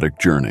enigmatic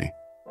journey.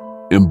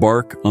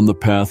 Embark on the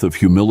path of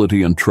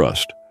humility and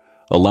trust,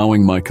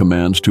 allowing my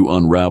commands to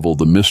unravel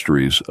the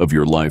mysteries of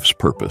your life's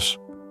purpose.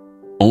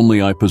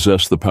 Only I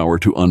possess the power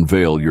to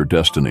unveil your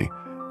destiny,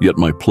 yet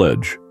my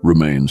pledge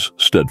remains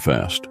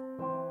steadfast.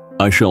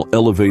 I shall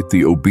elevate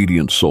the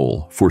obedient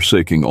soul,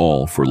 forsaking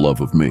all for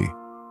love of me.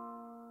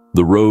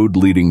 The road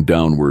leading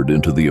downward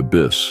into the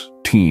abyss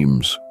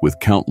teems with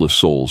countless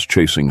souls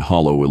chasing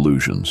hollow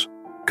illusions.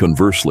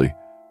 Conversely,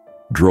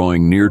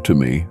 drawing near to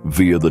me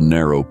via the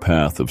narrow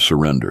path of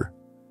surrender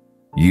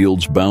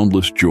yields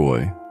boundless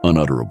joy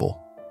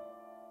unutterable.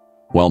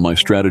 While my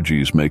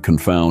strategies may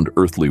confound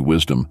earthly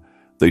wisdom,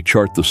 they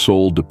chart the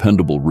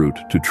soul-dependable route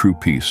to true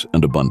peace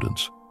and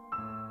abundance.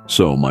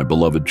 So, my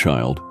beloved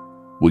child,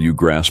 will you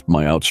grasp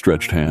my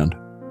outstretched hand?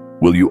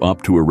 Will you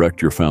opt to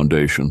erect your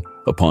foundation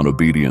upon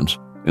obedience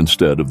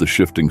instead of the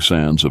shifting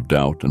sands of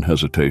doubt and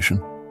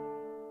hesitation?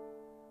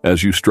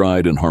 As you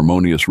stride in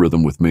harmonious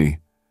rhythm with me,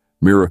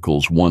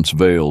 miracles once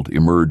veiled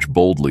emerge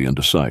boldly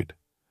into sight.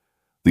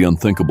 The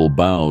unthinkable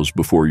bows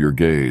before your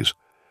gaze,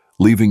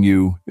 leaving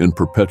you in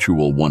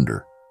perpetual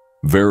wonder.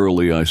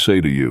 Verily I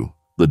say to you,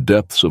 the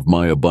depths of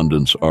my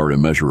abundance are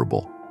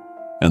immeasurable,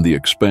 and the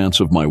expanse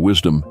of my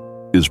wisdom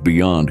is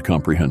beyond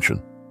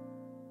comprehension.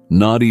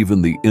 Not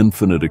even the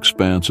infinite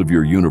expanse of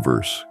your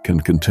universe can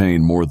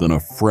contain more than a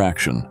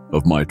fraction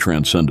of my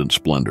transcendent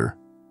splendor.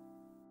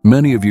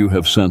 Many of you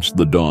have sensed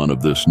the dawn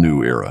of this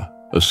new era,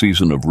 a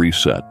season of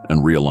reset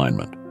and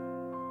realignment.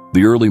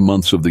 The early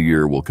months of the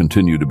year will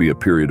continue to be a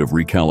period of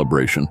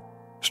recalibration,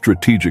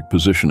 strategic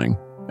positioning,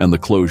 and the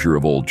closure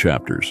of old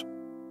chapters.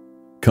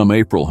 Come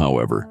April,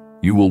 however,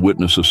 you will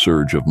witness a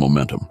surge of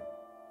momentum.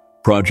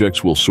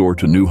 Projects will soar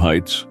to new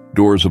heights,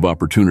 doors of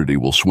opportunity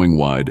will swing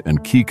wide,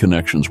 and key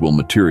connections will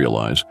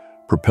materialize,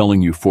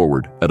 propelling you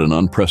forward at an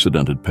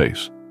unprecedented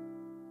pace.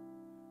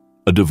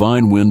 A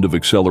divine wind of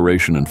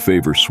acceleration and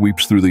favor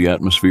sweeps through the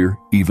atmosphere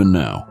even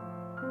now,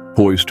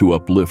 poised to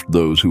uplift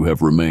those who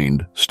have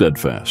remained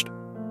steadfast.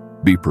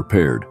 Be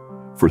prepared,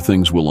 for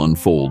things will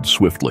unfold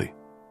swiftly.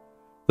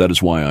 That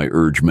is why I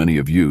urge many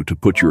of you to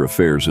put your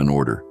affairs in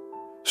order.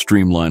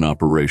 Streamline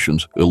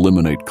operations,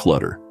 eliminate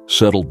clutter,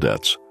 settle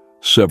debts,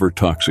 sever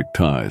toxic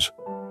ties,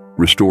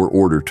 restore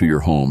order to your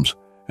homes,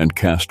 and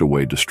cast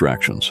away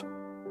distractions.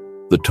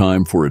 The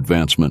time for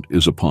advancement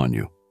is upon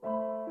you.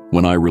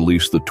 When I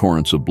release the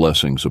torrents of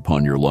blessings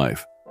upon your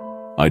life,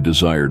 I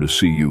desire to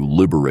see you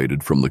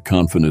liberated from the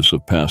confines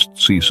of past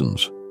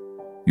seasons.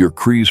 Your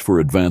cries for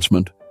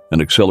advancement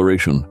and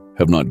acceleration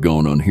have not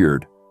gone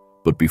unheard,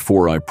 but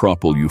before I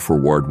propel you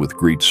forward with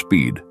great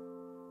speed,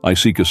 I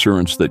seek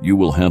assurance that you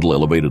will handle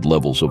elevated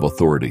levels of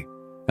authority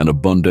and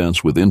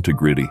abundance with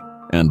integrity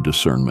and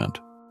discernment.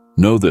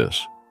 Know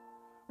this: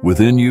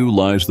 within you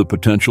lies the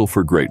potential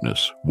for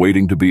greatness,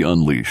 waiting to be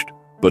unleashed,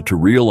 but to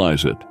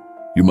realize it,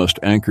 you must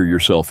anchor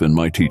yourself in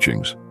my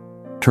teachings.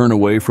 Turn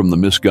away from the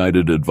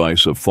misguided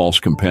advice of false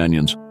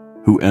companions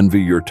who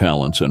envy your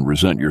talents and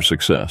resent your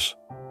success.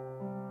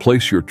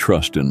 Place your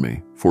trust in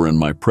me, for in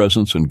my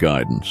presence and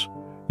guidance,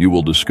 you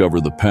will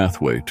discover the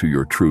pathway to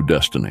your true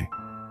destiny.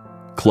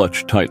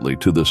 Clutch tightly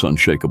to this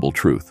unshakable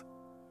truth.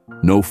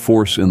 No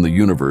force in the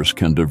universe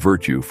can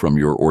divert you from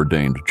your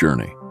ordained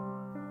journey.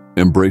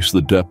 Embrace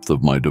the depth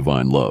of my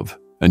divine love,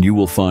 and you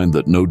will find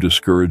that no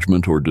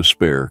discouragement or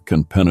despair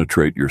can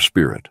penetrate your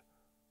spirit.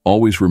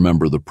 Always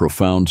remember the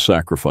profound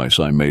sacrifice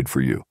I made for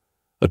you,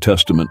 a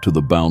testament to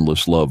the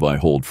boundless love I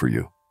hold for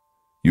you.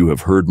 You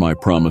have heard my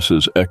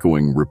promises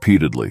echoing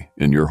repeatedly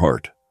in your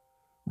heart.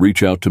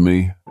 Reach out to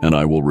me, and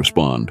I will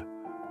respond,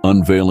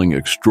 unveiling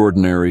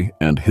extraordinary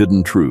and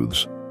hidden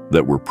truths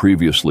that were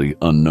previously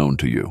unknown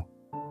to you.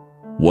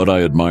 What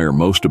I admire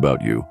most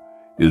about you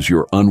is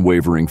your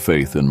unwavering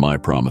faith in my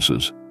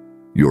promises,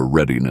 your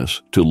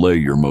readiness to lay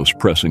your most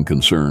pressing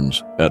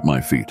concerns at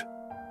my feet.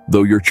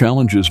 Though your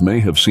challenges may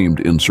have seemed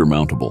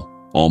insurmountable,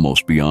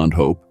 almost beyond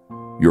hope,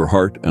 your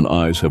heart and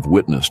eyes have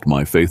witnessed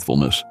my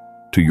faithfulness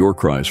to your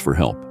cries for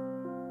help.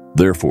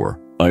 Therefore,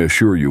 I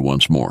assure you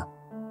once more,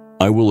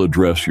 I will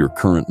address your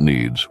current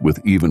needs with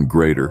even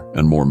greater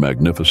and more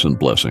magnificent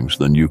blessings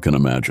than you can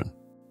imagine.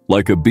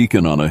 Like a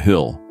beacon on a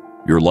hill,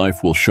 your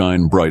life will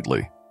shine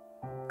brightly,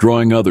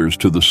 drawing others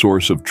to the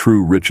source of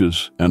true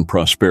riches and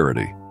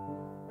prosperity,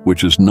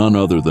 which is none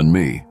other than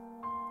me,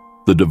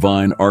 the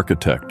divine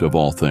architect of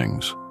all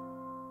things.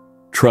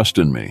 Trust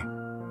in me,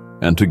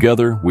 and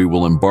together we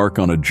will embark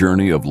on a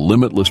journey of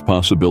limitless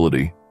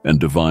possibility and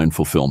divine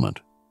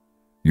fulfillment.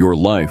 Your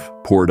life,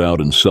 poured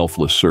out in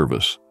selfless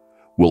service,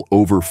 will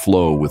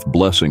overflow with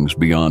blessings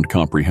beyond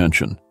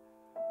comprehension,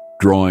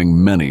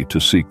 drawing many to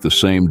seek the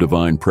same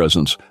divine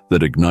presence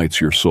that ignites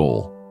your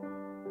soul.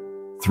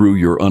 Through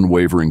your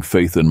unwavering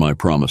faith in my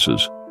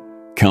promises,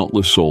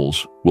 countless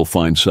souls will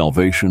find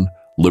salvation,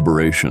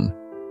 liberation,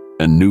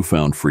 and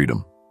newfound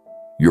freedom.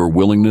 Your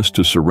willingness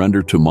to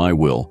surrender to my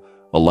will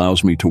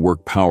allows me to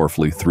work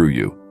powerfully through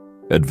you,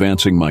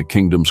 advancing my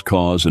kingdom's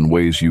cause in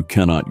ways you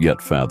cannot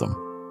yet fathom.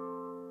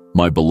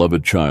 My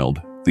beloved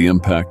child, the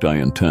impact I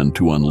intend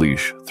to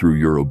unleash through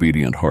your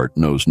obedient heart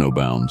knows no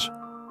bounds.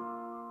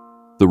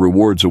 The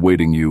rewards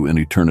awaiting you in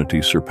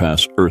eternity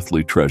surpass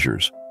earthly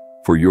treasures,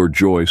 for your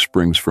joy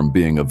springs from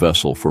being a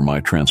vessel for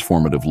my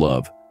transformative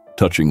love,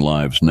 touching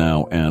lives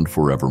now and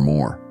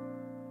forevermore.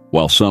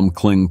 While some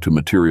cling to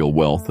material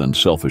wealth and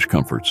selfish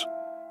comforts,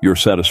 your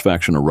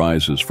satisfaction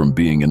arises from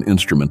being an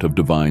instrument of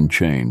divine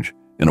change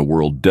in a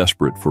world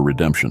desperate for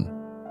redemption.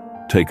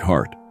 Take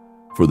heart,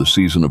 for the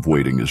season of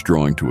waiting is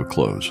drawing to a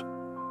close,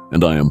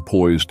 and I am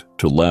poised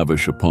to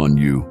lavish upon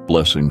you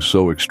blessings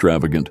so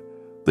extravagant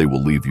they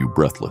will leave you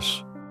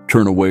breathless.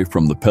 Turn away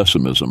from the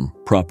pessimism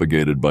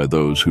propagated by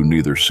those who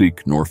neither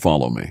seek nor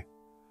follow me.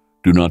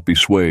 Do not be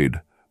swayed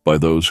by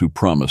those who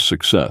promise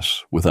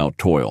success without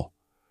toil,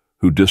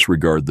 who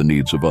disregard the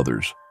needs of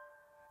others.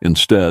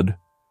 Instead,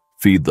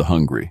 feed the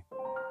hungry,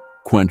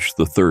 quench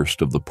the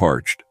thirst of the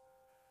parched,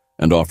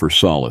 and offer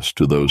solace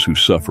to those who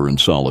suffer in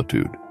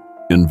solitude.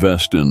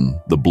 Invest in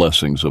the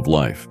blessings of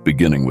life,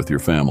 beginning with your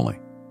family.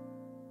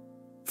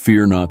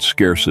 Fear not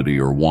scarcity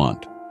or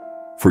want,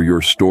 for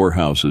your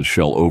storehouses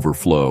shall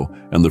overflow,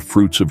 and the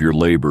fruits of your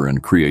labor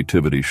and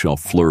creativity shall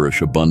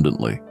flourish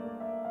abundantly.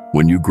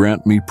 When you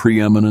grant me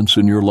preeminence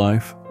in your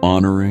life,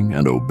 honoring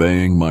and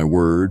obeying my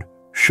word,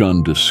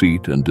 shun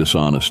deceit and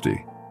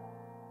dishonesty.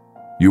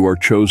 You are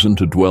chosen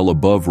to dwell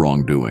above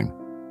wrongdoing.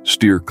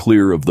 Steer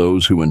clear of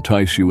those who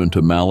entice you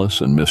into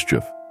malice and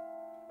mischief.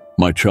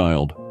 My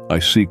child, I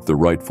seek the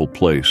rightful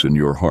place in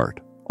your heart.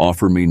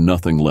 Offer me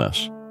nothing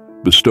less.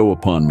 Bestow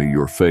upon me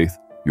your faith,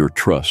 your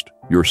trust,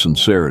 your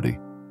sincerity,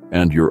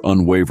 and your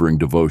unwavering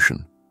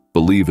devotion.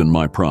 Believe in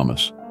my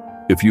promise.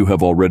 If you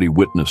have already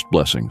witnessed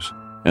blessings,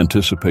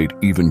 anticipate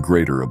even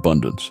greater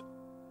abundance.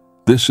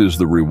 This is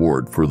the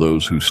reward for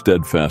those who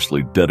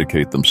steadfastly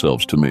dedicate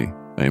themselves to me.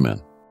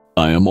 Amen.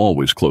 I am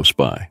always close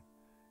by.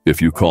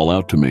 If you call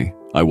out to me,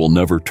 I will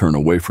never turn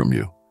away from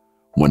you.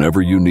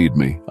 Whenever you need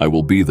me, I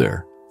will be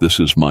there. This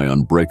is my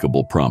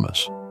unbreakable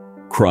promise.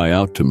 Cry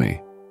out to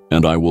me,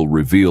 and I will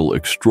reveal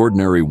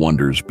extraordinary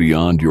wonders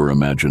beyond your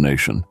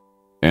imagination,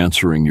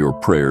 answering your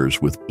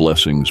prayers with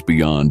blessings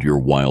beyond your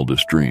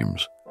wildest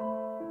dreams.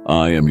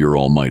 I am your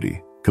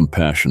almighty,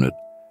 compassionate,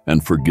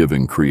 and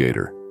forgiving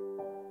Creator.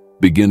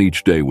 Begin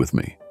each day with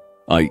me.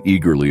 I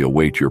eagerly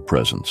await your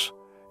presence.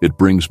 It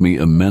brings me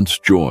immense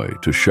joy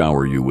to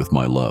shower you with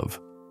my love.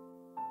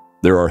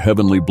 There are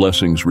heavenly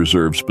blessings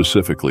reserved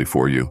specifically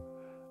for you.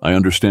 I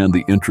understand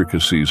the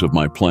intricacies of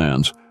my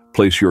plans.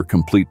 Place your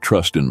complete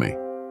trust in me.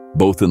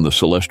 Both in the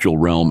celestial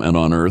realm and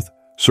on earth,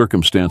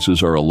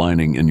 circumstances are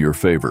aligning in your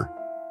favor.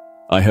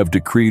 I have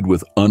decreed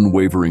with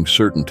unwavering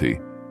certainty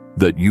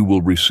that you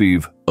will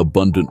receive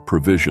abundant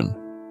provision,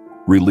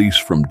 release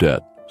from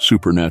debt,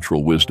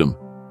 supernatural wisdom,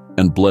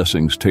 and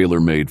blessings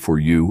tailor-made for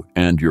you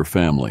and your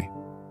family.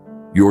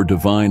 Your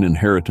divine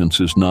inheritance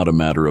is not a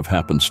matter of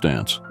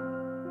happenstance.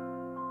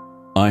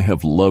 I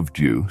have loved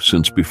you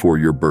since before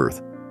your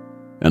birth,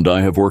 and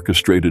I have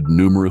orchestrated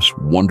numerous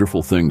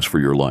wonderful things for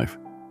your life.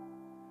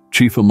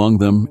 Chief among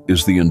them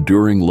is the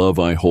enduring love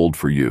I hold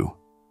for you.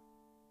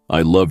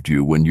 I loved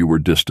you when you were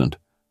distant,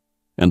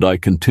 and I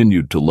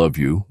continued to love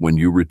you when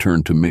you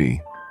returned to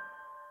me.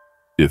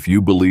 If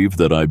you believe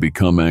that I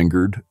become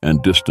angered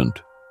and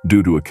distant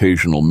due to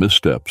occasional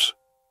missteps,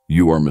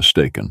 you are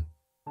mistaken.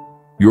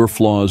 Your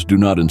flaws do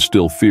not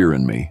instill fear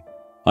in me.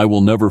 I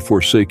will never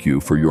forsake you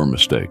for your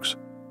mistakes.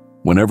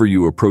 Whenever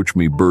you approach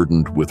me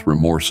burdened with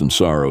remorse and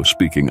sorrow,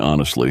 speaking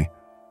honestly,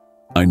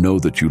 I know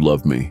that you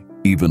love me,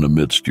 even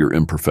amidst your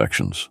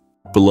imperfections.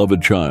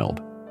 Beloved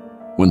child,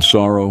 when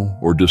sorrow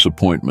or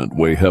disappointment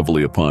weigh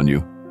heavily upon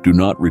you, do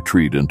not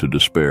retreat into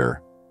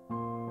despair.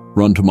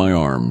 Run to my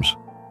arms,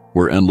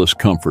 where endless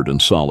comfort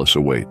and solace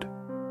await.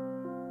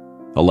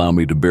 Allow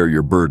me to bear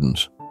your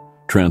burdens,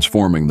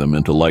 transforming them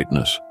into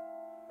lightness.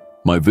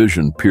 My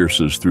vision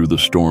pierces through the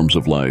storms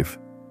of life,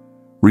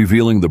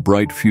 revealing the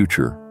bright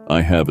future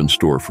I have in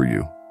store for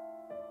you.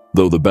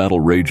 Though the battle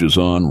rages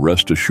on,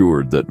 rest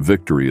assured that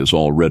victory is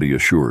already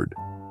assured.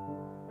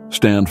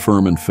 Stand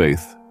firm in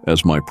faith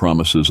as my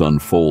promises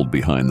unfold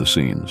behind the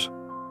scenes.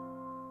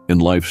 In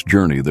life's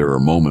journey, there are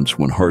moments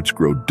when hearts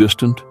grow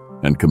distant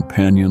and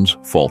companions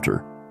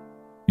falter.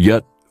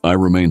 Yet, I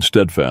remain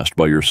steadfast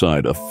by your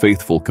side, a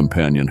faithful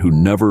companion who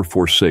never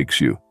forsakes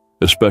you,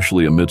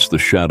 especially amidst the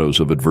shadows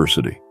of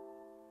adversity.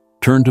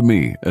 Turn to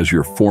me as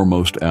your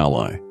foremost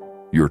ally,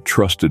 your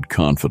trusted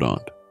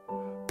confidant.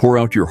 Pour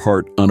out your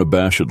heart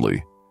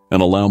unabashedly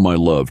and allow my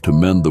love to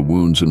mend the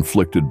wounds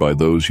inflicted by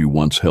those you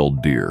once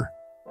held dear.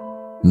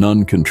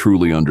 None can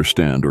truly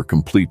understand or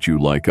complete you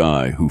like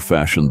I, who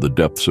fashioned the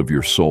depths of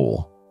your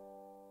soul.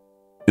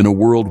 In a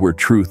world where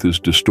truth is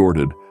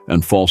distorted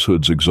and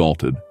falsehoods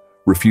exalted,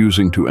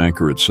 refusing to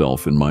anchor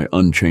itself in my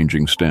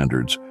unchanging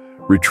standards,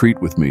 retreat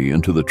with me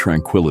into the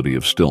tranquility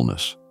of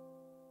stillness.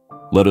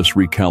 Let us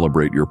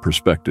recalibrate your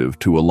perspective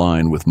to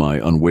align with my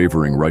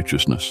unwavering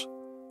righteousness,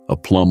 a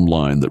plumb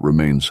line that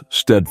remains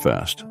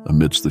steadfast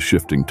amidst the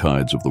shifting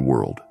tides of the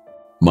world.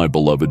 My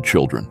beloved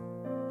children,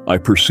 I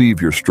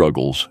perceive your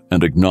struggles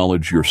and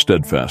acknowledge your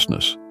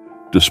steadfastness.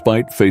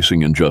 Despite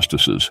facing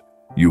injustices,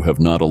 you have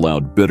not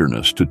allowed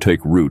bitterness to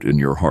take root in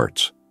your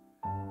hearts.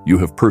 You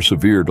have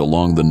persevered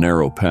along the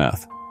narrow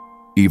path,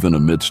 even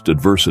amidst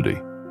adversity,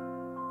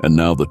 and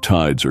now the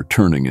tides are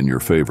turning in your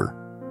favor.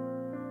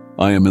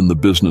 I am in the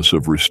business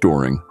of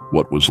restoring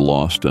what was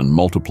lost and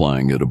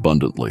multiplying it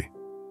abundantly.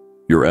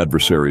 Your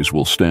adversaries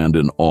will stand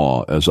in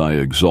awe as I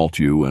exalt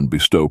you and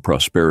bestow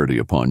prosperity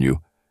upon you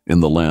in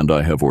the land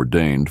I have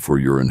ordained for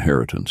your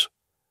inheritance.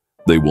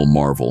 They will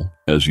marvel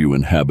as you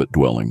inhabit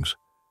dwellings.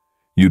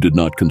 You did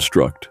not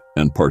construct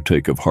and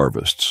partake of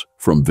harvests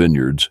from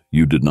vineyards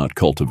you did not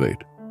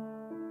cultivate.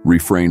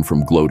 Refrain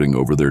from gloating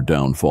over their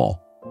downfall.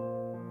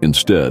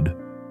 Instead,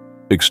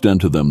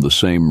 extend to them the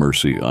same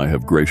mercy I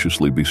have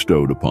graciously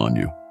bestowed upon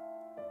you.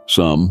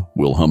 Some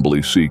will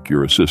humbly seek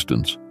your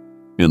assistance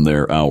in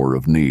their hour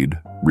of need,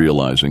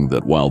 realizing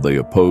that while they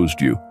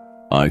opposed you,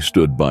 I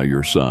stood by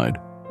your side,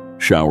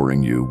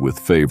 showering you with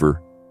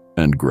favor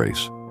and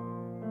grace.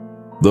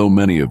 Though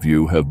many of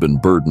you have been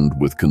burdened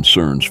with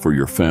concerns for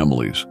your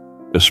families,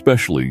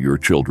 especially your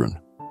children,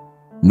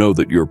 know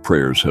that your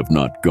prayers have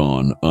not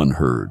gone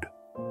unheard.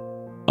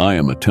 I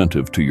am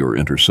attentive to your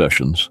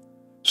intercessions,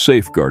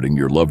 safeguarding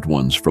your loved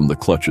ones from the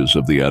clutches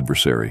of the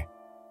adversary.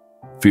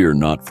 Fear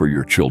not for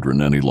your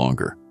children any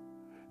longer.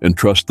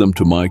 Entrust them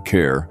to my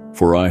care,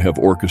 for I have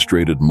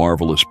orchestrated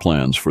marvelous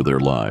plans for their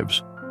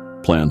lives,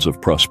 plans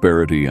of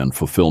prosperity and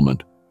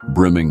fulfillment,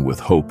 brimming with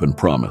hope and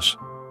promise.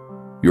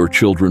 Your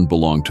children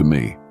belong to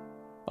me.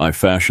 I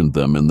fashioned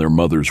them in their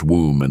mother's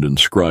womb and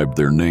inscribed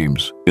their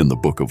names in the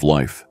book of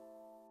life.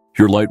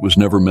 Your light was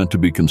never meant to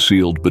be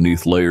concealed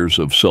beneath layers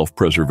of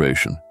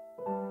self-preservation.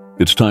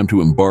 It's time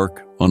to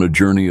embark on a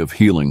journey of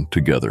healing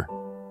together.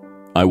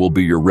 I will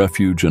be your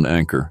refuge and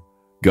anchor,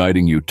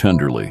 guiding you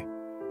tenderly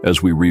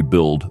as we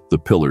rebuild the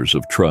pillars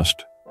of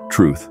trust,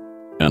 truth,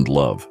 and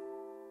love.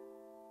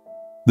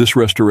 This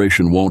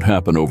restoration won't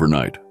happen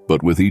overnight,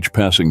 but with each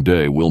passing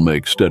day we'll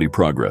make steady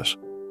progress.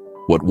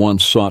 What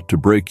once sought to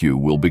break you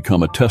will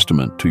become a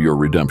testament to your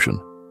redemption.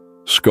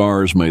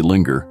 Scars may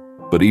linger,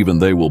 but even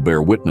they will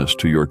bear witness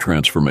to your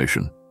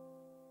transformation.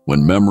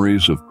 When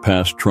memories of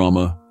past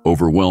trauma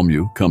overwhelm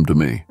you, come to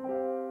me.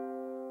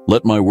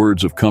 Let my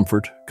words of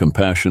comfort,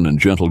 compassion, and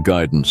gentle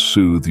guidance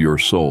soothe your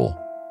soul.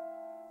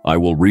 I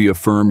will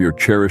reaffirm your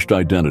cherished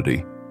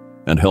identity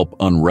and help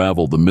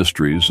unravel the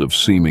mysteries of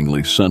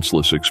seemingly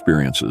senseless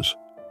experiences.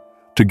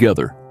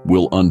 Together,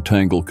 we'll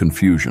untangle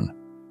confusion,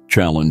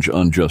 challenge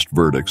unjust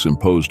verdicts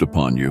imposed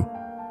upon you,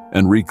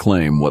 and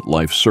reclaim what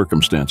life's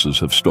circumstances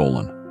have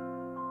stolen.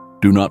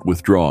 Do not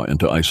withdraw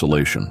into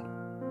isolation.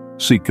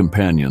 Seek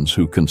companions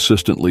who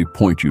consistently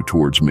point you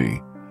towards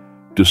me,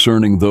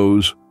 discerning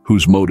those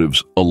whose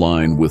motives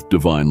align with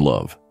divine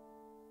love.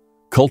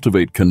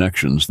 Cultivate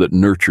connections that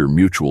nurture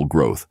mutual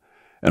growth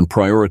and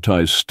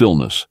prioritize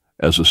stillness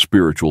as a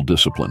spiritual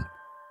discipline.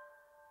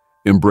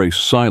 Embrace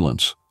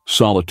silence,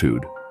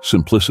 solitude,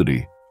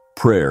 simplicity,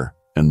 prayer,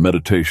 and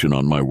meditation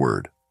on my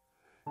word.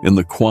 In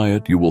the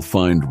quiet, you will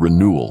find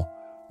renewal,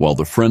 while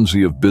the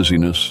frenzy of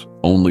busyness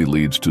only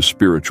leads to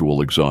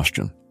spiritual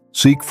exhaustion.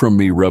 Seek from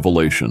me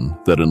revelation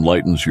that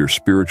enlightens your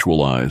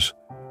spiritual eyes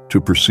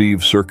to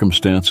perceive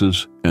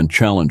circumstances and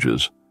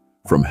challenges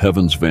from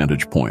heaven's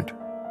vantage point.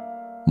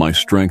 My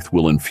strength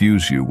will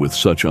infuse you with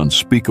such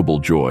unspeakable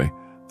joy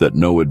that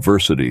no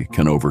adversity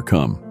can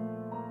overcome.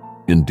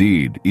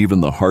 Indeed, even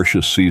the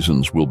harshest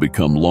seasons will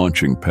become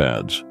launching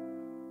pads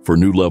for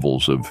new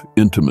levels of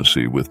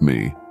intimacy with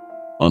me,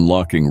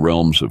 unlocking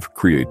realms of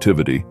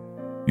creativity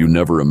you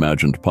never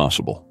imagined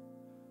possible.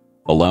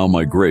 Allow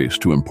my grace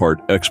to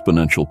impart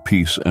exponential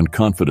peace and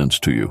confidence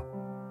to you,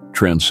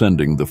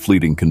 transcending the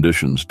fleeting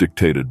conditions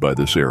dictated by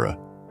this era.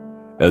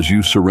 As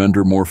you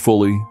surrender more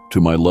fully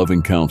to my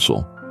loving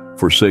counsel,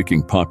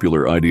 forsaking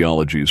popular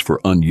ideologies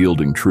for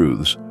unyielding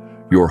truths,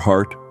 your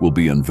heart will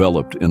be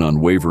enveloped in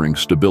unwavering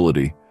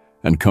stability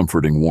and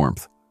comforting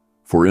warmth.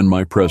 For in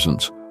my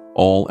presence,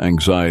 all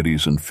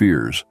anxieties and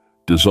fears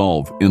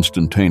dissolve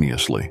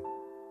instantaneously.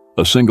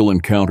 A single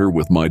encounter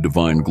with my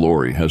divine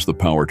glory has the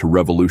power to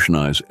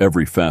revolutionize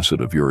every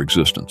facet of your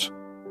existence.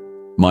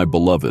 My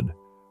beloved,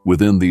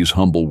 within these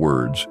humble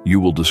words, you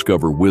will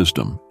discover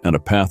wisdom and a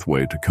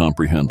pathway to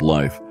comprehend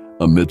life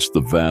amidst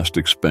the vast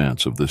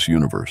expanse of this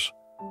universe,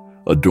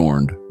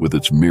 adorned with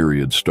its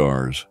myriad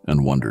stars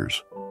and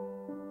wonders.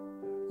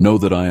 Know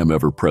that I am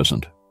ever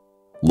present,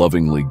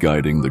 lovingly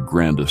guiding the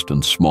grandest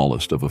and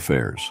smallest of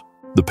affairs.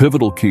 The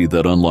pivotal key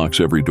that unlocks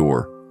every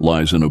door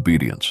lies in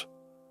obedience.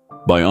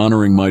 By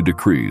honoring my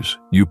decrees,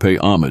 you pay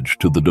homage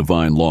to the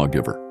divine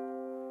lawgiver.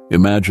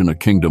 Imagine a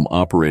kingdom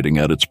operating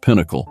at its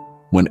pinnacle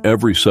when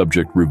every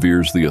subject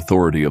reveres the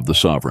authority of the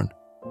sovereign.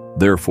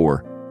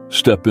 Therefore,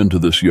 step into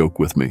this yoke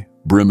with me,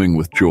 brimming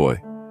with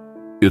joy.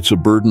 It's a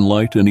burden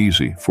light and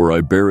easy, for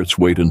I bear its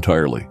weight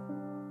entirely.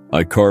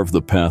 I carve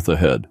the path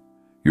ahead.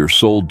 Your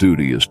sole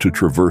duty is to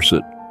traverse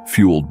it,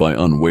 fueled by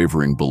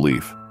unwavering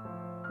belief.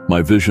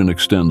 My vision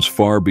extends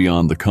far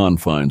beyond the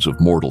confines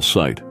of mortal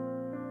sight.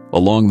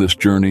 Along this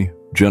journey,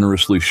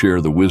 generously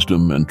share the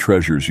wisdom and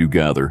treasures you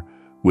gather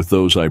with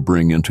those I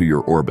bring into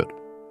your orbit.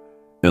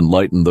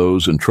 Enlighten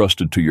those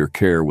entrusted to your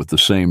care with the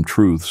same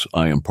truths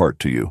I impart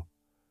to you.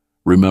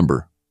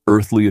 Remember,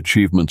 earthly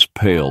achievements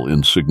pale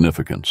in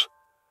significance,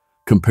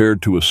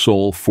 compared to a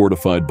soul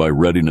fortified by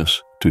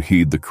readiness to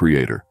heed the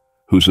Creator,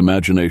 whose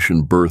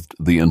imagination birthed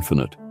the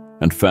infinite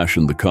and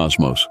fashioned the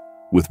cosmos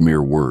with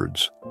mere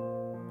words.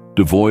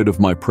 Devoid of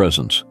my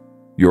presence,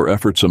 your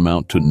efforts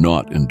amount to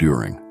naught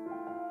enduring.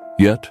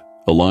 Yet,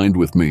 aligned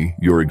with me,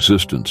 your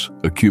existence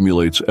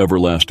accumulates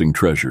everlasting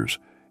treasures,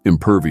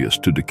 impervious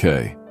to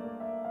decay.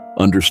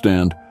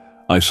 Understand,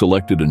 I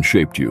selected and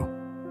shaped you,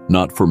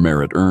 not for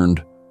merit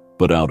earned,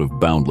 but out of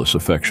boundless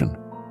affection.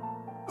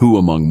 Who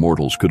among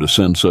mortals could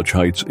ascend such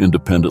heights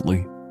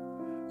independently?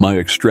 My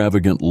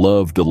extravagant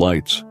love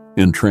delights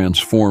in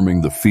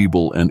transforming the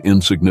feeble and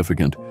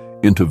insignificant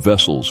into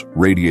vessels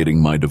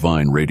radiating my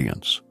divine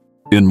radiance.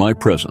 In my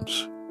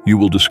presence, you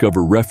will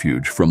discover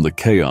refuge from the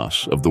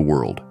chaos of the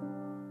world.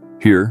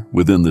 Here,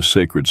 within this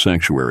sacred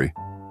sanctuary,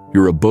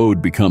 your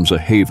abode becomes a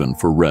haven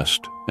for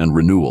rest and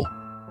renewal.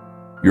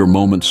 Your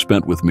moments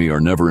spent with me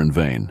are never in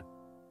vain.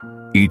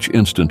 Each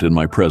instant in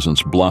my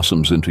presence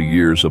blossoms into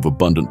years of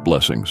abundant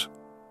blessings.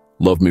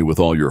 Love me with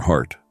all your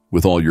heart,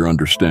 with all your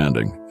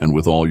understanding, and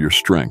with all your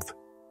strength.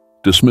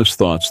 Dismiss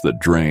thoughts that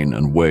drain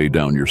and weigh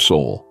down your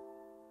soul.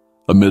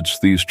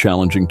 Amidst these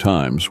challenging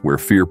times where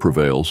fear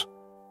prevails,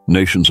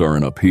 nations are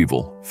in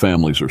upheaval,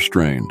 families are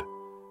strained,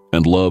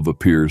 and love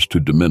appears to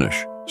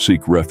diminish,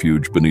 seek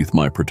refuge beneath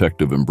my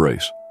protective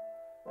embrace.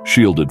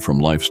 Shielded from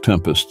life's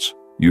tempests,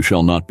 you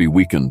shall not be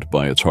weakened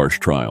by its harsh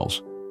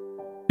trials.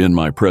 In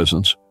my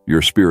presence,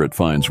 your spirit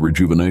finds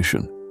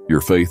rejuvenation,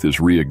 your faith is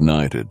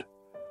reignited,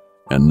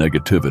 and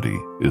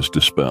negativity is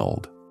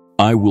dispelled.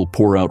 I will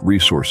pour out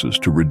resources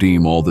to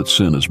redeem all that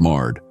sin has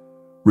marred,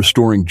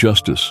 restoring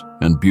justice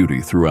and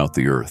beauty throughout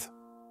the earth.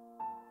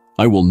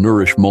 I will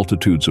nourish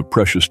multitudes of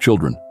precious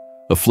children,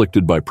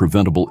 afflicted by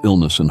preventable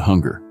illness and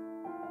hunger.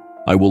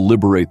 I will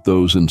liberate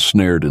those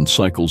ensnared in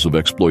cycles of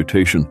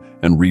exploitation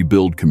and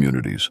rebuild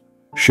communities,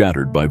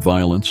 shattered by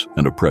violence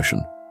and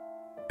oppression.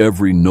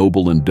 Every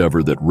noble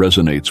endeavor that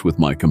resonates with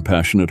my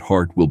compassionate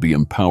heart will be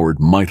empowered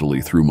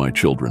mightily through my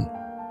children.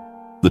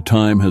 The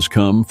time has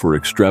come for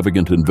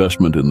extravagant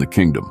investment in the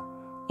kingdom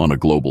on a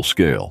global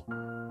scale.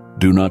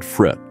 Do not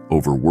fret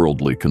over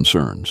worldly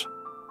concerns.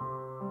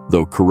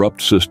 Though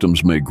corrupt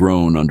systems may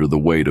groan under the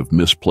weight of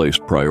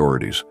misplaced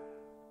priorities,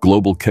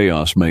 global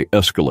chaos may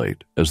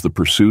escalate as the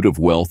pursuit of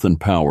wealth and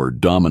power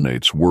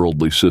dominates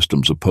worldly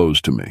systems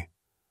opposed to me.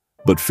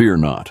 But fear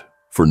not,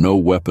 for no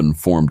weapon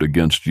formed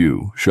against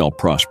you shall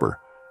prosper,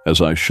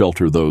 as I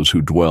shelter those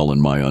who dwell in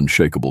my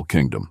unshakable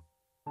kingdom.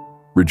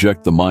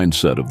 Reject the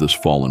mindset of this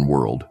fallen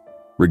world,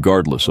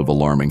 regardless of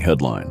alarming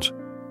headlines.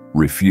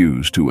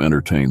 Refuse to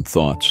entertain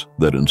thoughts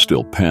that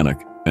instill panic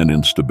and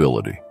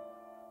instability.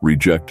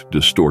 Reject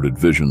distorted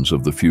visions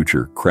of the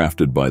future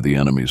crafted by the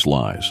enemy's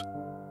lies.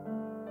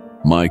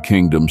 My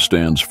kingdom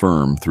stands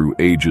firm through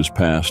ages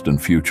past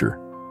and future.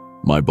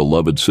 My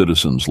beloved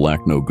citizens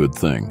lack no good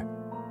thing.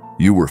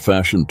 You were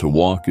fashioned to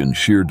walk in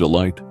sheer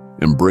delight,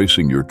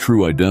 embracing your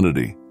true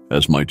identity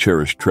as my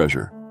cherished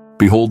treasure.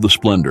 Behold the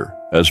splendor,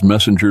 as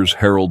messengers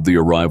herald the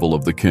arrival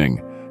of the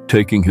King,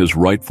 taking his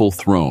rightful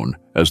throne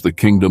as the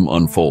kingdom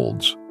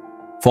unfolds.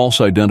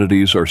 False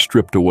identities are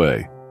stripped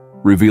away,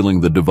 revealing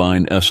the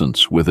divine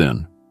essence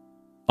within.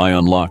 I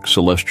unlock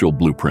celestial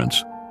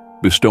blueprints,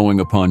 bestowing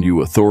upon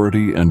you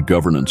authority and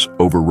governance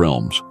over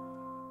realms.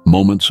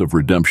 Moments of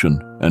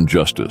redemption and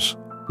justice,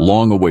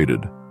 long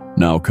awaited,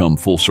 now come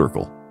full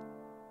circle.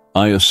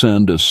 I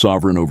ascend as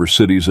sovereign over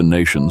cities and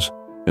nations,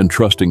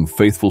 entrusting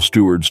faithful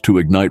stewards to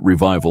ignite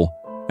revival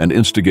and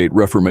instigate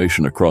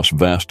reformation across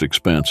vast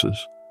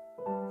expanses.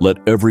 Let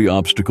every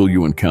obstacle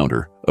you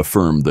encounter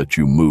affirm that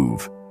you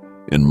move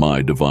in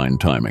my divine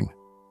timing.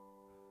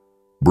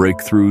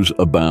 Breakthroughs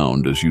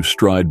abound as you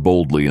stride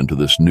boldly into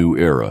this new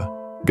era,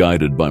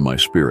 guided by my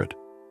spirit.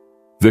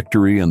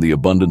 Victory and the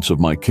abundance of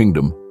my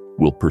kingdom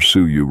will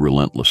pursue you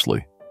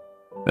relentlessly.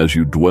 As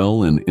you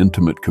dwell in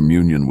intimate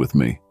communion with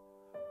me,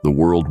 the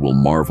world will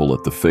marvel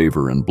at the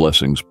favor and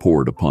blessings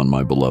poured upon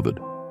my beloved.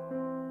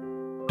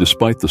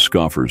 Despite the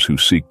scoffers who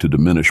seek to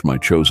diminish my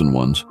chosen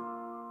ones,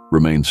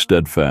 remain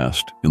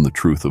steadfast in the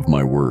truth of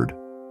my word.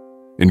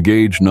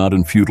 Engage not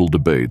in futile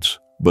debates,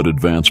 but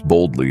advance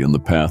boldly in the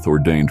path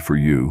ordained for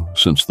you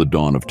since the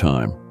dawn of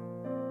time.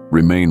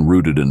 Remain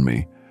rooted in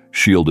me,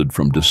 shielded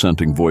from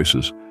dissenting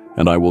voices,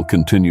 and I will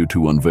continue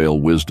to unveil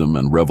wisdom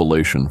and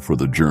revelation for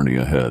the journey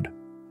ahead.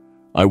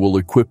 I will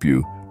equip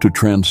you to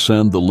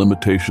transcend the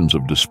limitations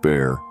of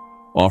despair,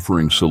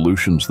 offering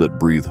solutions that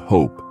breathe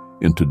hope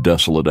into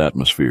desolate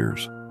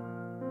atmospheres.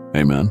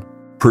 Amen.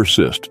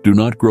 Persist, do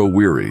not grow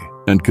weary,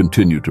 and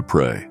continue to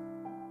pray.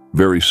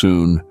 Very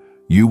soon,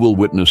 you will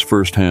witness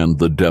firsthand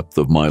the depth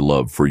of my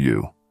love for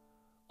you.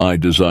 I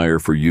desire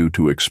for you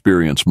to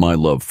experience my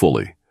love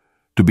fully,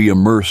 to be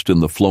immersed in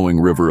the flowing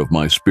river of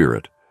my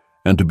spirit,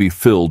 and to be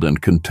filled and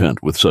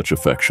content with such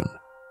affection.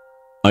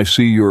 I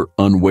see your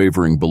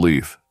unwavering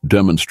belief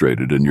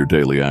demonstrated in your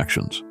daily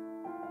actions.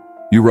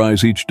 You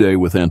rise each day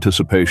with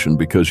anticipation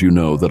because you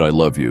know that I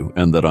love you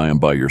and that I am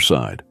by your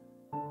side.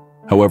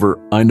 However,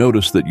 I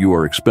notice that you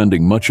are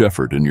expending much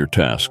effort in your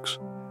tasks,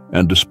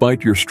 and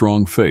despite your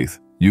strong faith,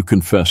 you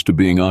confess to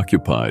being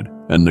occupied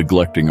and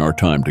neglecting our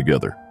time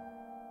together.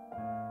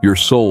 Your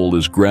soul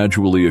is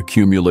gradually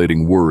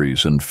accumulating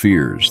worries and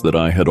fears that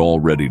I had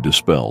already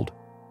dispelled,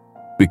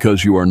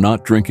 because you are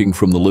not drinking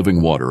from the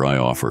living water I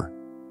offer.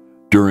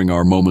 During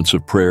our moments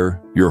of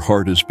prayer, your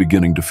heart is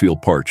beginning to feel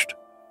parched.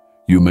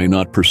 You may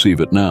not perceive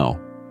it now.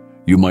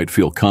 You might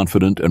feel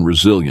confident and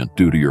resilient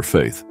due to your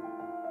faith.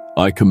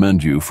 I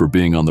commend you for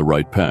being on the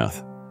right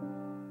path.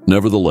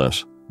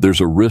 Nevertheless,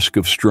 there's a risk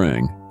of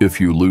straying if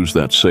you lose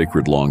that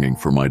sacred longing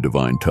for my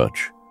divine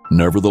touch.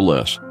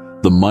 Nevertheless,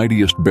 the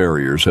mightiest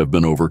barriers have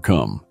been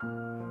overcome.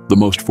 The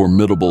most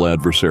formidable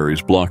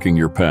adversaries blocking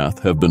your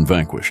path have been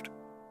vanquished.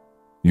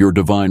 Your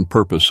divine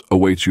purpose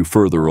awaits you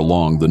further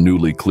along the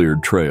newly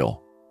cleared trail.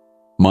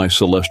 My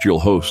celestial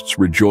hosts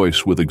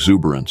rejoice with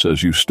exuberance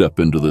as you step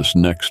into this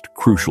next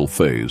crucial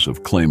phase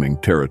of claiming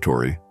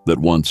territory that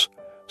once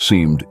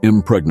seemed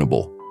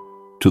impregnable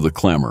to the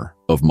clamor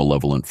of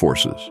malevolent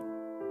forces.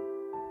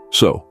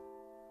 So,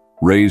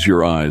 raise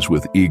your eyes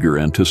with eager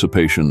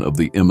anticipation of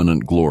the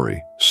imminent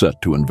glory set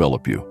to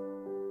envelop you.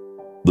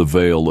 The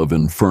veil of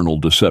infernal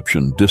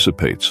deception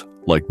dissipates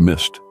like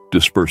mist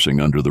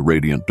dispersing under the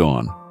radiant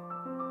dawn.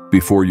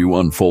 Before you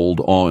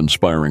unfold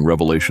awe-inspiring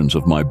revelations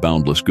of my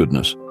boundless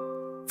goodness,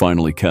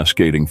 finally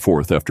cascading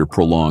forth after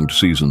prolonged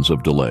seasons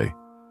of delay.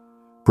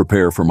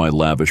 Prepare for my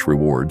lavish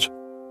rewards,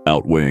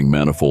 outweighing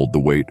manifold the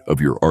weight of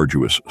your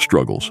arduous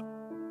struggles.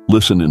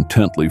 Listen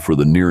intently for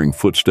the nearing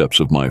footsteps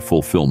of my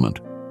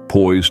fulfillment,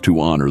 poised to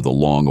honor the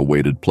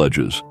long-awaited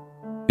pledges.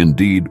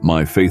 Indeed,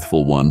 my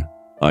faithful one,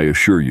 I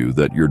assure you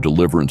that your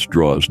deliverance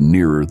draws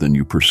nearer than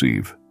you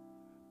perceive.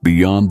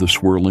 Beyond the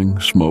swirling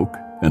smoke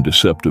and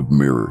deceptive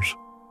mirrors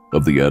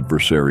of the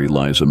adversary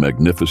lies a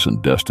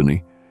magnificent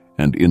destiny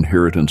and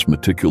inheritance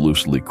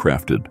meticulously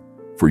crafted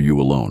for you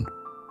alone.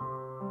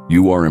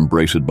 You are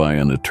embraced by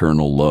an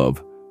eternal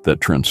love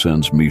that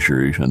transcends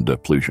misery and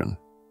depletion.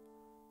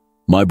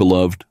 My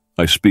beloved,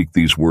 I speak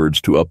these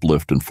words to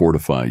uplift and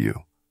fortify you.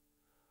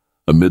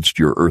 Amidst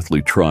your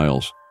earthly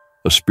trials,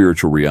 a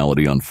spiritual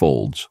reality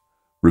unfolds,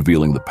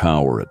 revealing the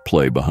power at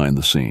play behind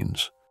the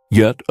scenes.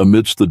 Yet,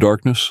 amidst the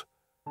darkness,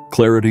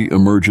 clarity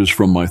emerges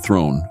from my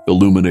throne,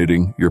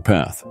 illuminating your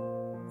path.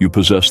 You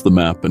possess the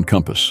map and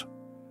compass.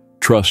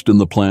 Trust in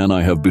the plan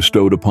I have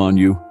bestowed upon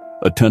you,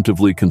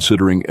 attentively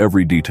considering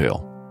every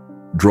detail.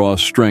 Draw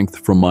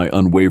strength from my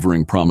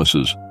unwavering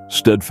promises,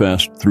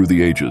 steadfast through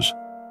the ages,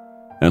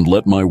 and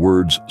let my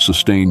words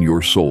sustain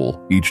your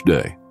soul each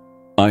day.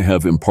 I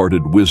have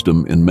imparted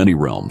wisdom in many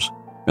realms,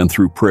 and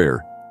through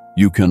prayer,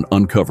 you can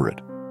uncover it.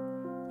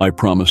 I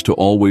promise to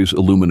always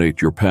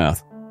illuminate your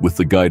path with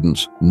the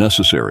guidance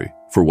necessary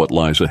for what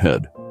lies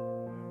ahead.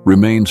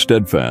 Remain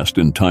steadfast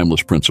in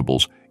timeless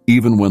principles,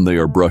 even when they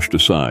are brushed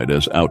aside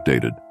as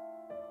outdated.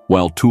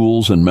 While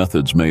tools and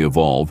methods may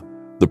evolve,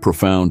 the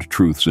profound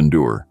truths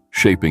endure,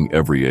 shaping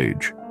every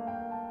age.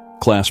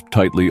 Clasp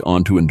tightly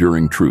onto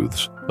enduring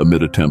truths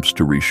amid attempts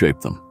to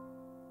reshape them.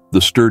 The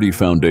sturdy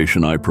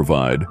foundation I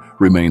provide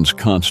remains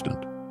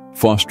constant,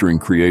 fostering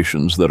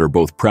creations that are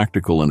both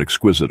practical and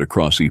exquisite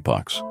across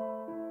epochs.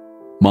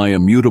 My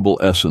immutable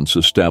essence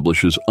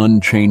establishes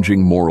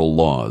unchanging moral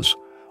laws,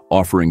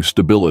 offering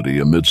stability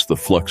amidst the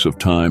flux of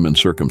time and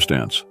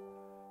circumstance.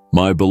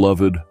 My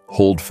beloved,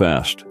 hold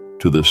fast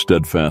to this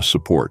steadfast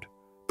support,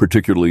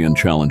 particularly in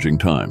challenging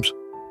times.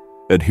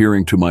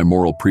 Adhering to my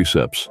moral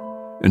precepts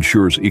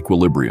ensures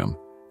equilibrium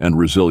and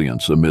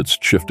resilience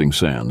amidst shifting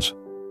sands.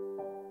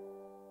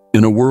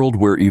 In a world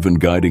where even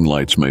guiding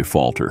lights may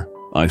falter,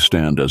 I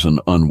stand as an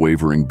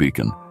unwavering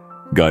beacon,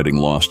 guiding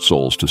lost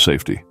souls to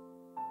safety.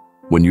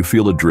 When you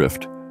feel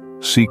adrift,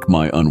 seek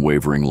my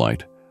unwavering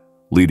light,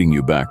 leading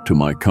you back to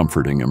my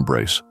comforting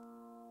embrace.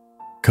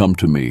 Come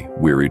to me,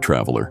 weary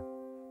traveler,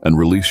 and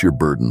release your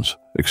burdens,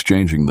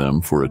 exchanging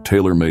them for a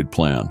tailor-made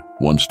plan,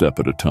 one step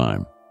at a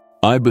time.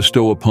 I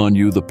bestow upon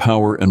you the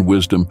power and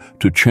wisdom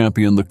to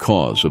champion the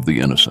cause of the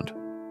innocent.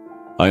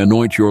 I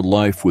anoint your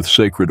life with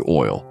sacred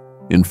oil,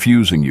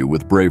 infusing you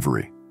with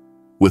bravery.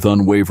 With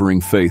unwavering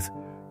faith,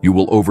 you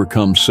will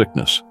overcome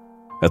sickness.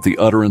 At the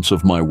utterance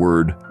of my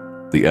word,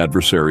 the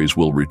adversaries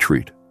will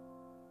retreat.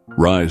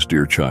 Rise,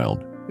 dear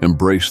child,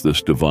 embrace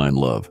this divine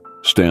love.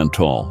 Stand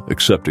tall,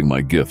 accepting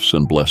my gifts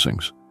and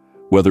blessings.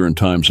 Whether in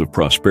times of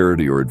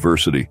prosperity or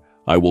adversity,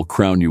 I will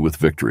crown you with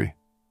victory.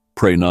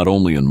 Pray not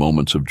only in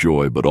moments of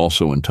joy, but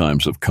also in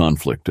times of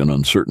conflict and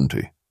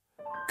uncertainty.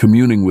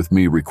 Communing with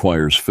me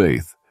requires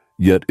faith,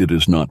 yet it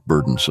is not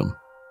burdensome.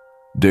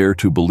 Dare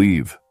to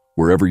believe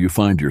wherever you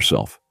find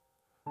yourself.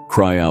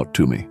 Cry out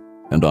to me,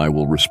 and I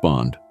will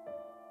respond.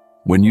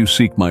 When you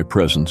seek my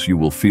presence, you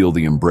will feel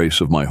the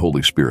embrace of my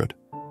Holy Spirit,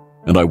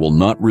 and I will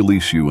not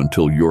release you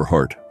until your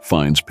heart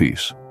finds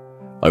peace.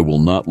 I will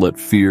not let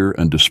fear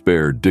and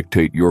despair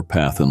dictate your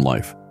path in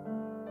life.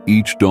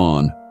 Each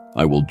dawn,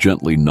 I will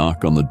gently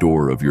knock on the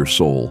door of your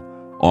soul,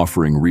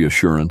 offering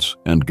reassurance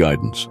and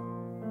guidance.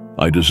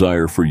 I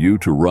desire for you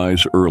to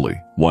rise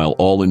early while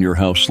all in your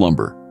house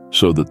slumber,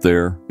 so that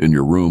there, in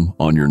your room,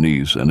 on your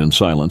knees, and in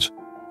silence,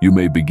 you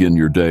may begin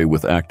your day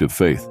with active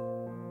faith.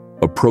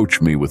 Approach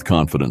me with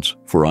confidence,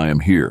 for I am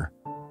here,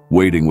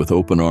 waiting with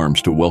open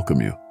arms to welcome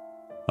you.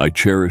 I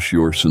cherish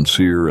your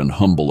sincere and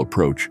humble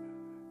approach,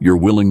 your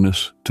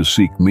willingness to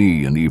seek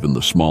me in even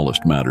the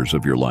smallest matters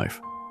of your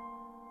life.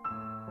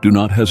 Do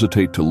not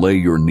hesitate to lay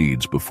your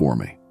needs before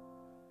me.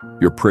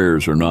 Your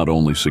prayers are not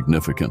only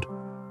significant,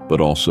 but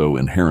also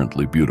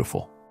inherently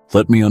beautiful.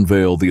 Let me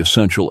unveil the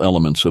essential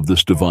elements of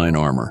this divine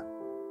armor.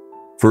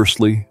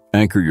 Firstly,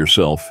 anchor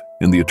yourself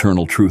in the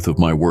eternal truth of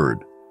my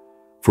word,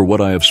 for what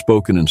I have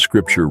spoken in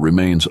Scripture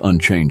remains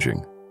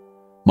unchanging.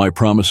 My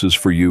promises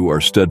for you are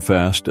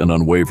steadfast and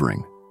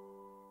unwavering.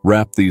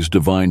 Wrap these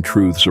divine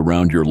truths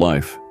around your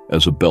life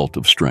as a belt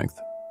of strength.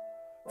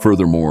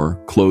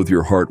 Furthermore, clothe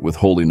your heart with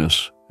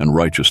holiness and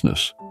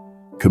righteousness,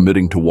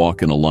 committing to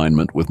walk in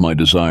alignment with my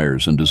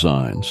desires and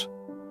designs.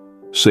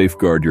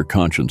 Safeguard your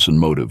conscience and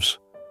motives,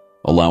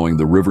 allowing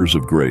the rivers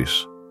of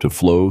grace to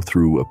flow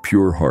through a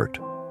pure heart,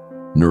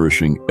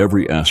 nourishing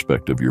every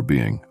aspect of your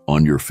being.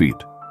 On your feet,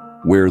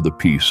 wear the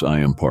peace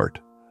I impart,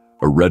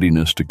 a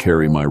readiness to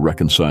carry my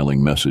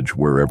reconciling message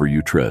wherever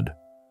you tread.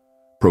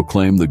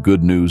 Proclaim the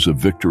good news of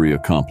victory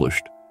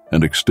accomplished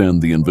and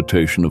extend the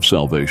invitation of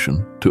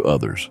salvation to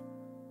others.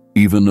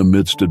 Even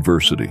amidst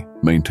adversity,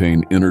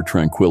 maintain inner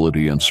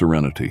tranquility and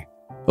serenity.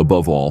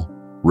 Above all,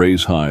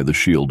 raise high the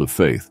shield of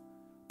faith,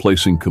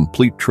 placing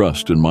complete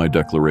trust in my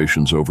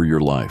declarations over your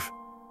life.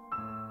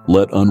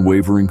 Let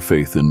unwavering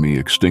faith in me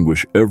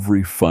extinguish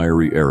every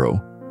fiery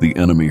arrow the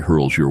enemy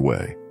hurls your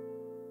way.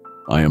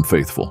 I am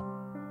faithful,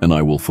 and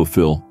I will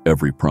fulfill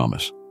every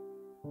promise.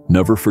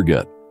 Never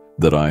forget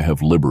that I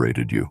have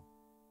liberated you.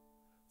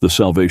 The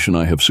salvation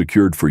I have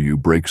secured for you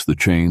breaks the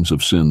chains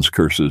of sin's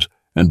curses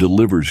and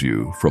delivers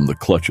you from the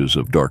clutches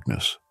of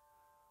darkness.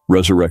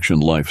 Resurrection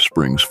life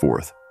springs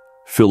forth,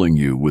 filling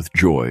you with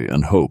joy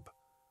and hope.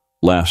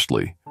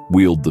 Lastly,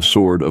 wield the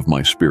sword of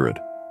my Spirit,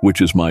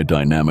 which is my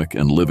dynamic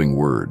and living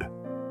word.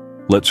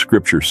 Let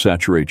Scripture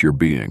saturate your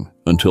being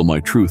until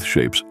my truth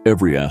shapes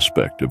every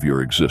aspect of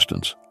your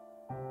existence.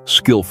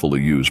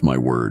 Skillfully use my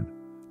word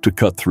to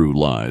cut through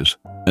lies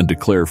and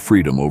declare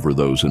freedom over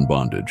those in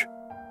bondage.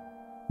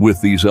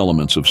 With these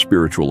elements of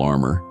spiritual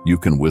armor, you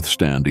can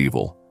withstand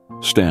evil,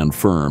 stand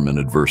firm in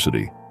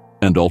adversity,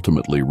 and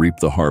ultimately reap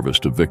the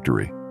harvest of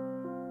victory.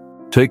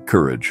 Take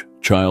courage,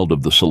 child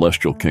of the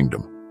celestial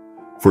kingdom,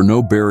 for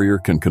no barrier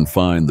can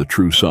confine the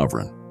true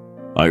sovereign.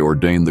 I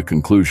ordain the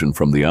conclusion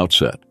from the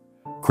outset,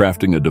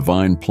 crafting a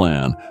divine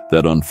plan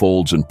that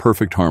unfolds in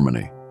perfect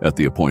harmony at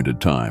the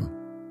appointed time.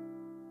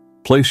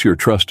 Place your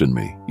trust in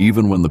me,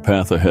 even when the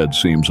path ahead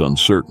seems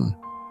uncertain,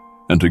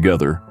 and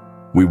together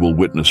we will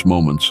witness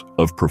moments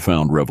of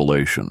profound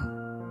revelation.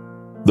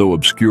 Though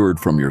obscured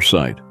from your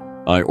sight,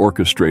 I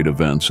orchestrate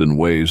events in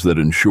ways that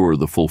ensure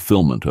the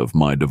fulfillment of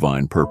my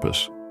divine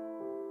purpose.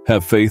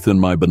 Have faith in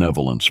my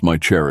benevolence, my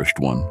cherished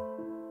one.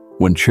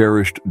 When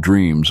cherished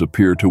dreams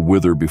appear to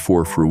wither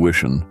before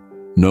fruition,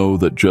 know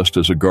that just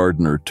as a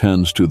gardener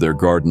tends to their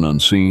garden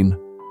unseen,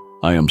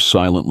 I am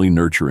silently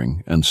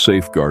nurturing and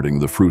safeguarding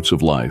the fruits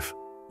of life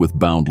with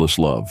boundless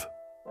love.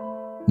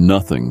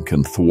 Nothing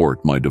can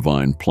thwart my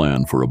divine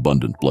plan for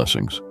abundant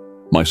blessings.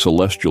 My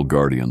celestial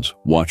guardians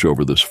watch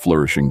over this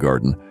flourishing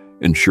garden,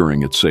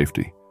 ensuring its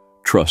safety.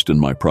 Trust in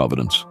my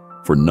providence,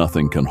 for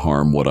nothing can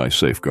harm what I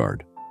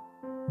safeguard.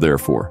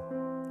 Therefore,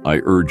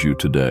 I urge you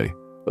today,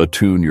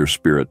 attune your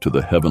spirit to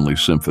the heavenly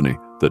symphony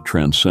that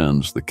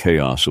transcends the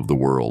chaos of the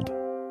world.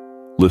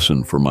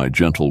 Listen for my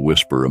gentle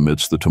whisper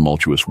amidst the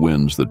tumultuous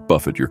winds that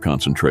buffet your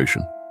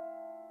concentration.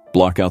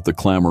 Block out the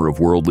clamor of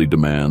worldly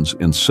demands,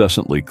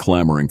 incessantly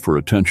clamoring for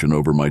attention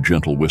over my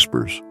gentle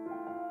whispers.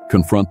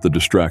 Confront the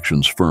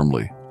distractions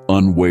firmly,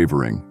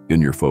 unwavering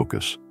in your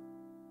focus.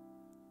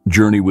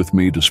 Journey with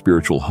me to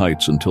spiritual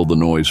heights until the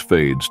noise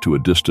fades to a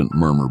distant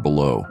murmur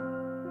below.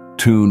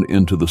 Tune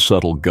into the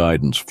subtle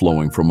guidance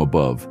flowing from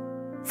above,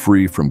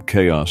 free from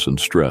chaos and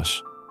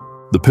stress.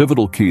 The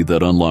pivotal key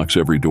that unlocks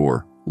every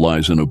door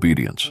lies in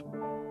obedience.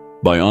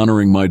 By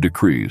honoring my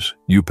decrees,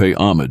 you pay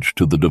homage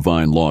to the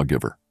divine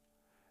lawgiver.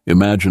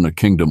 Imagine a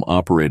kingdom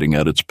operating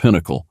at its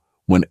pinnacle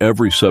when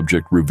every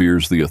subject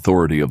reveres the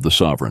authority of the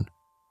sovereign.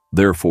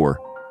 Therefore,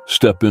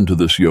 step into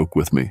this yoke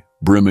with me,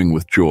 brimming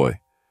with joy.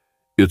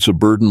 It's a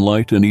burden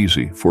light and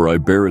easy, for I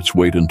bear its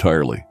weight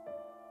entirely.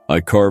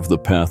 I carve the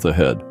path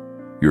ahead.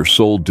 Your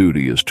sole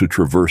duty is to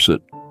traverse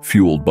it,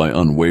 fueled by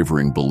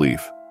unwavering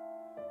belief.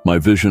 My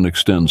vision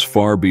extends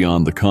far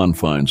beyond the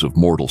confines of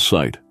mortal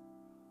sight.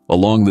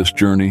 Along this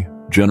journey,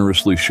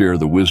 generously share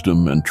the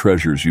wisdom and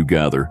treasures you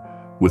gather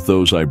with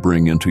those I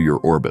bring into your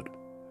orbit.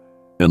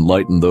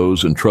 Enlighten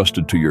those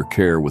entrusted to your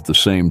care with the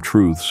same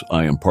truths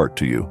I impart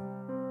to you.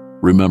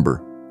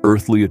 Remember,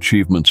 earthly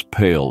achievements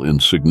pale in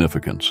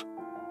significance,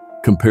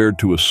 compared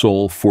to a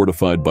soul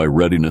fortified by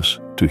readiness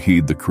to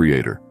heed the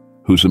Creator,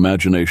 whose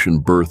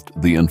imagination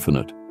birthed the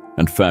infinite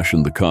and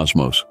fashioned the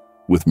cosmos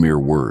with mere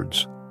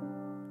words.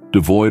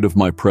 Devoid of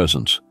my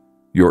presence,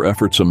 your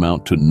efforts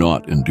amount to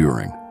naught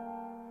enduring.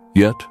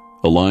 Yet,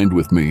 aligned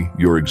with me,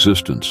 your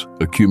existence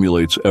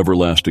accumulates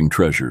everlasting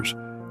treasures,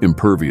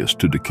 impervious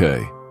to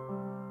decay.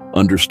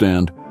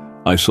 Understand,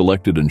 I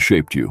selected and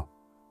shaped you,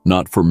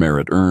 not for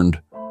merit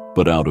earned,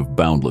 but out of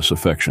boundless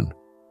affection.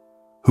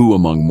 Who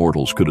among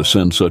mortals could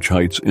ascend such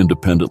heights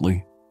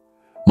independently?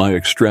 My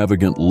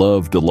extravagant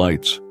love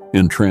delights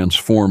in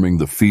transforming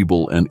the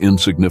feeble and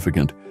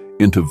insignificant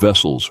into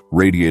vessels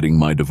radiating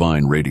my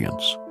divine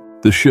radiance.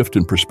 This shift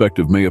in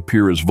perspective may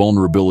appear as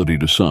vulnerability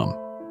to some,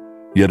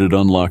 yet it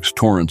unlocks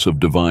torrents of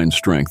divine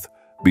strength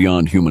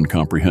beyond human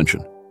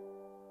comprehension.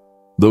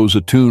 Those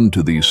attuned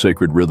to these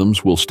sacred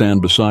rhythms will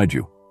stand beside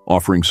you,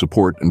 offering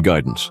support and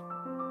guidance.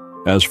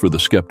 As for the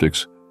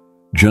skeptics,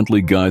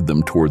 gently guide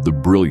them toward the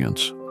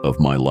brilliance of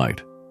my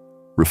light.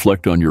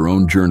 Reflect on your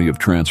own journey of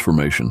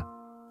transformation,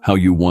 how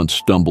you once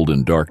stumbled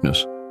in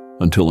darkness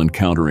until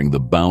encountering the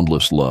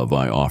boundless love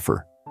I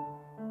offer.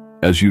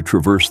 As you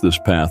traverse this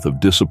path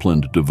of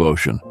disciplined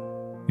devotion,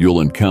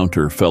 you'll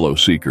encounter fellow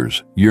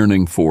seekers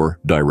yearning for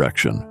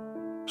direction.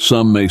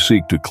 Some may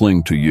seek to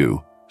cling to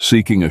you,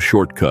 seeking a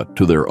shortcut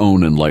to their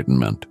own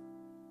enlightenment.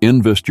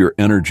 Invest your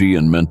energy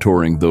in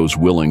mentoring those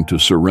willing to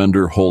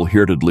surrender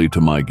wholeheartedly to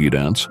my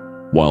guidance,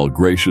 while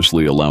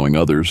graciously allowing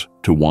others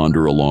to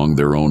wander along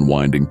their own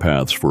winding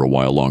paths for a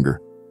while longer.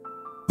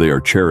 They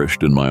are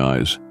cherished in my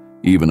eyes,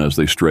 even as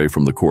they stray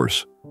from the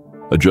course.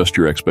 Adjust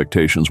your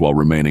expectations while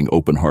remaining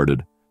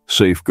open-hearted,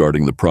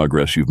 safeguarding the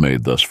progress you've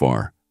made thus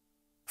far.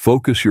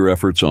 Focus your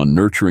efforts on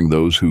nurturing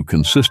those who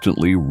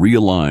consistently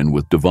realign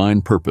with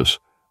divine purpose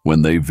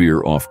when they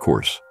veer off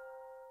course.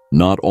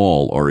 Not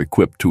all are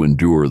equipped to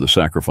endure the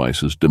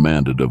sacrifices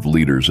demanded of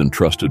leaders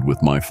entrusted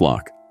with my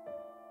flock.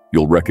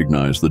 You'll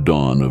recognize the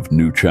dawn of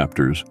new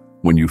chapters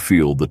when you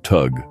feel the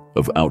tug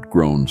of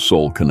outgrown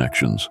soul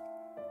connections,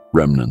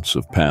 remnants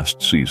of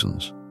past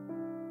seasons.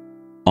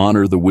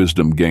 Honor the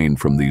wisdom gained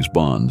from these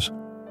bonds,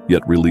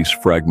 yet release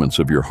fragments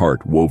of your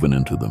heart woven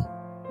into them,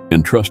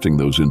 entrusting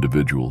those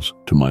individuals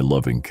to my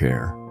loving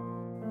care.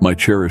 My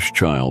cherished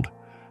child,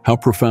 how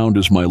profound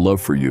is my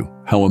love for you,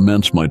 how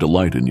immense my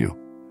delight in you.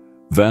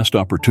 Vast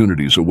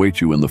opportunities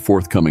await you in the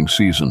forthcoming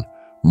season,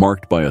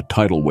 marked by a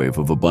tidal wave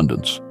of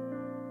abundance.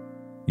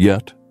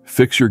 Yet,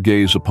 fix your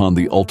gaze upon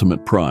the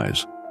ultimate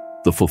prize,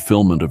 the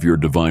fulfillment of your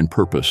divine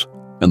purpose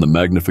and the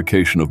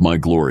magnification of my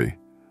glory,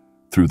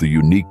 through the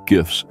unique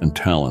gifts and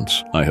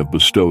talents I have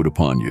bestowed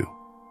upon you.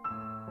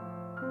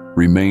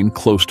 Remain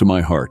close to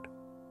my heart,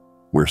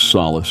 where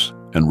solace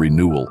and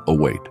renewal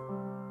await.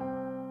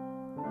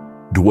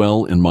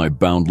 Dwell in my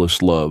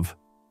boundless love,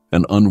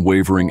 an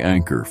unwavering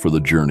anchor for the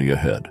journey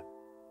ahead.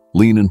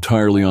 Lean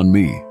entirely on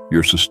me,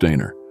 your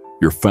sustainer,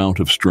 your fount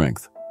of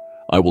strength.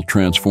 I will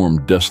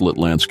transform desolate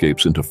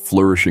landscapes into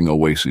flourishing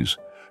oases,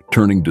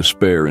 turning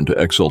despair into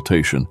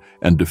exaltation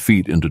and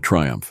defeat into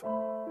triumph.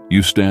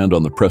 You stand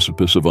on the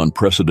precipice of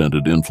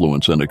unprecedented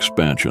influence and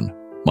expansion,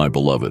 my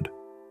beloved.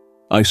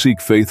 I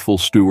seek faithful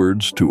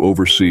stewards to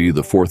oversee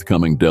the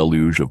forthcoming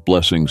deluge of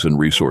blessings and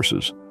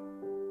resources.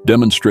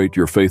 Demonstrate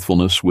your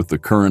faithfulness with the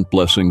current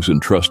blessings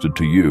entrusted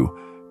to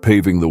you,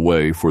 paving the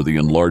way for the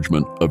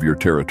enlargement of your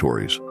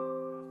territories.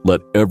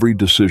 Let every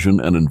decision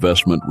and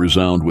investment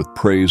resound with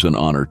praise and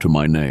honor to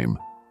my name.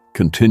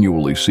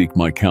 Continually seek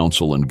my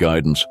counsel and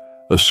guidance,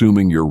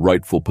 assuming your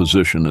rightful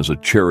position as a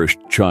cherished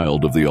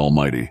child of the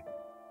Almighty.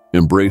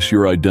 Embrace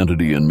your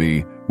identity in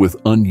me with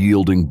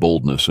unyielding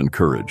boldness and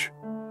courage.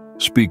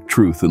 Speak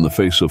truth in the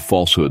face of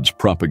falsehoods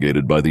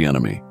propagated by the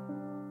enemy.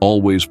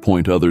 Always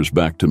point others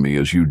back to me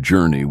as you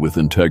journey with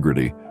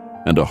integrity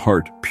and a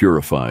heart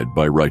purified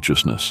by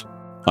righteousness.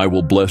 I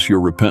will bless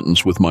your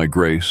repentance with my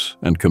grace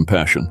and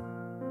compassion.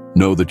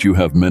 Know that you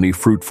have many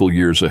fruitful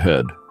years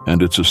ahead,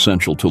 and it's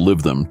essential to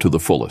live them to the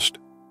fullest.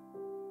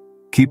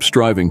 Keep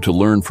striving to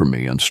learn from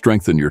me and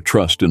strengthen your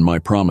trust in my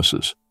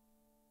promises.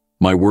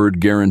 My word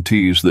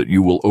guarantees that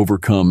you will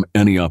overcome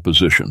any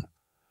opposition,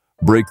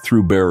 break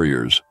through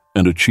barriers,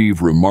 and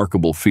achieve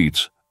remarkable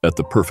feats at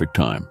the perfect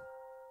time.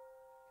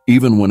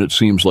 Even when it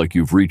seems like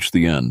you've reached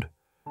the end,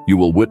 You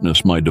will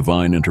witness my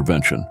divine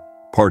intervention,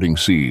 parting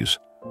seas,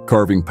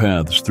 carving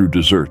paths through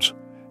deserts,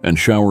 and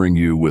showering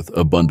you with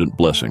abundant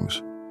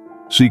blessings.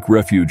 Seek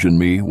refuge in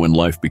me when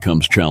life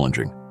becomes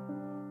challenging.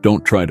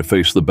 Don't try to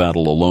face the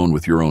battle alone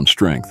with your own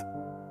strength.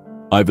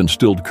 I've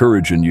instilled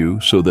courage in you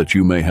so that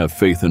you may have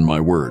faith in my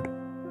word.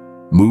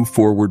 Move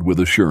forward with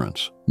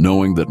assurance,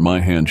 knowing that my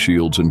hand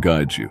shields and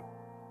guides you.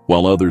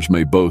 While others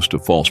may boast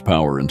of false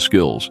power and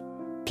skills,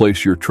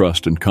 place your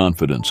trust and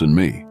confidence in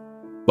me.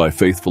 By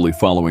faithfully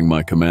following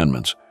my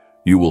commandments,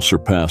 you will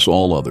surpass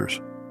all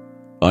others.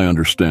 I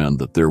understand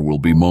that there will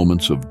be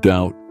moments of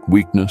doubt,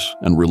 weakness,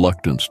 and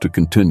reluctance to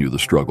continue the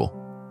struggle.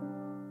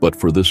 But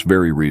for this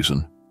very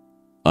reason,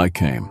 I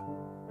came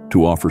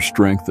to offer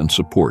strength and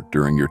support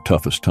during your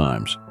toughest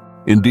times.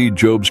 Indeed,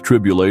 Job's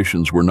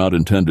tribulations were not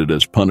intended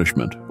as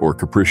punishment or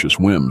capricious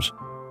whims,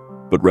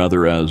 but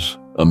rather as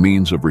a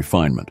means of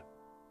refinement.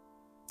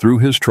 Through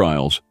his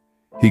trials,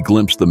 he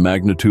glimpsed the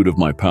magnitude of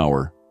my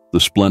power, the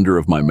splendor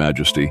of my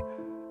majesty,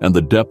 and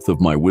the depth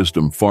of my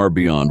wisdom far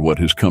beyond what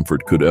his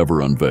comfort could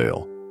ever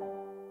unveil.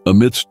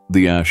 Amidst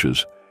the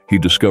ashes, he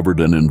discovered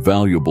an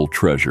invaluable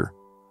treasure,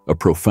 a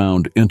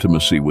profound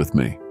intimacy with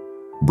me,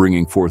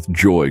 bringing forth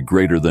joy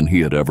greater than he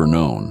had ever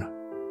known.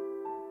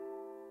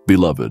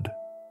 Beloved,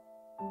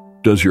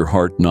 does your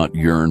heart not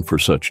yearn for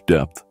such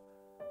depth?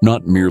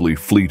 Not merely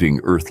fleeting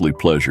earthly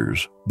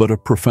pleasures, but a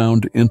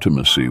profound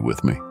intimacy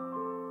with me.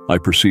 I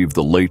perceive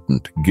the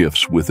latent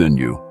gifts within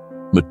you,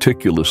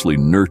 meticulously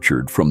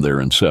nurtured from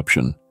their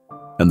inception,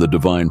 and the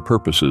divine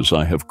purposes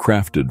I have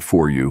crafted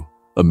for you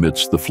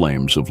amidst the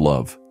flames of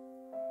love.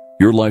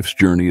 Your life's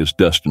journey is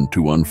destined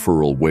to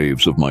unfurl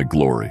waves of my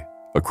glory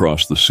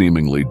across the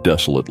seemingly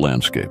desolate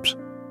landscapes.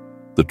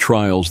 The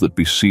trials that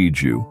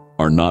besiege you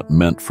are not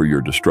meant for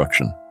your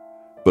destruction,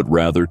 but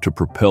rather to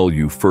propel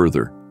you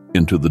further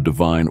into the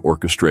divine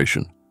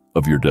orchestration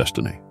of your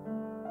destiny.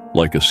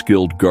 Like a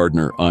skilled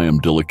gardener, I am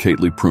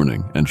delicately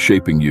pruning and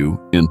shaping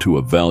you into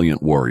a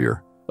valiant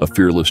warrior, a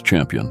fearless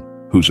champion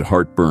whose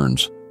heart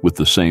burns with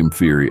the same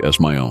fury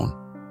as my own.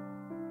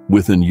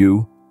 Within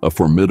you, a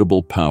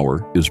formidable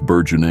power is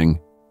burgeoning,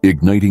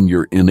 igniting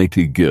your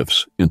innate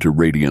gifts into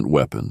radiant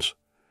weapons,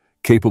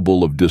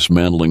 capable of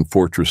dismantling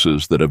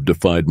fortresses that have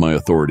defied my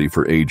authority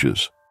for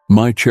ages.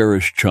 My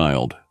cherished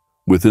child,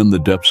 within the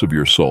depths of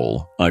your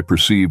soul, I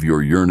perceive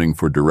your yearning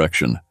for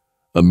direction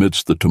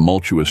amidst the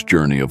tumultuous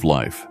journey of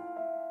life.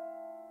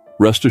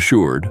 Rest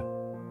assured,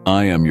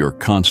 I am your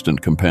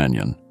constant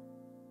companion.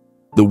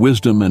 The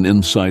wisdom and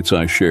insights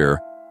I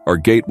share are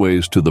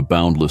gateways to the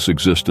boundless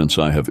existence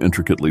I have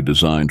intricately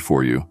designed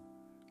for you,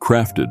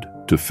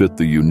 crafted to fit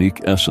the unique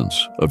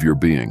essence of your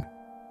being.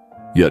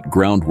 Yet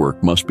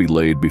groundwork must be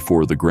laid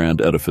before the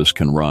grand edifice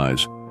can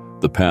rise,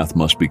 the path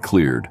must be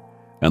cleared,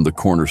 and the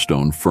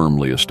cornerstone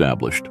firmly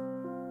established.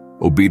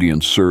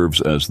 Obedience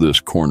serves as this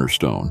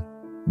cornerstone.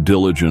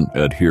 Diligent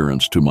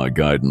adherence to my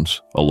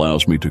guidance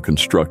allows me to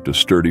construct a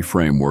sturdy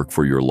framework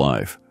for your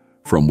life,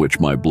 from which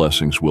my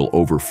blessings will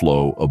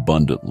overflow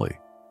abundantly.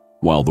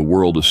 While the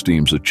world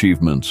esteems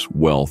achievements,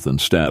 wealth, and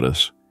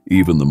status,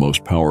 even the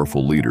most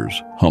powerful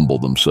leaders humble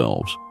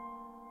themselves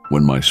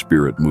when my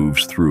spirit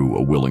moves through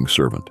a willing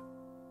servant.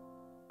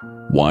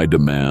 Why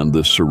demand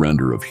this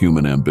surrender of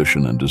human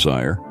ambition and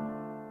desire?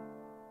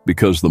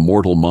 Because the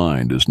mortal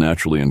mind is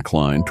naturally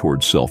inclined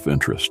towards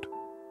self-interest.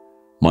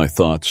 My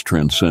thoughts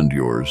transcend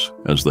yours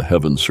as the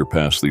heavens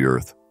surpass the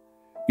earth.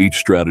 Each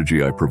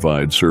strategy I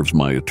provide serves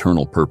my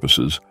eternal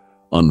purposes,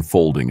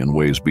 unfolding in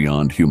ways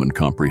beyond human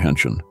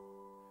comprehension.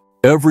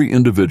 Every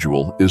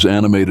individual is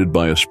animated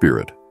by a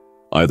spirit,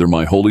 either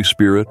my Holy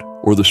Spirit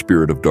or the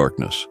spirit of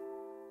darkness.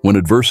 When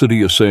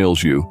adversity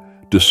assails you,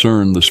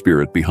 discern the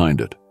spirit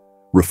behind it.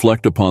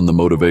 Reflect upon the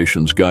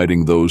motivations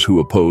guiding those who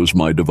oppose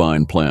my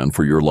divine plan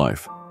for your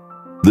life.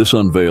 This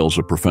unveils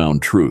a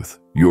profound truth.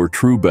 Your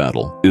true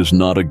battle is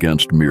not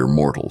against mere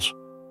mortals.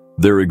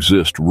 There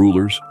exist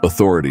rulers,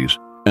 authorities,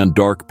 and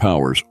dark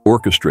powers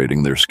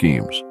orchestrating their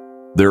schemes.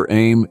 Their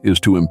aim is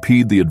to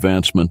impede the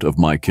advancement of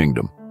my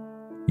kingdom.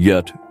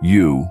 Yet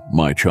you,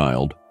 my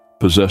child,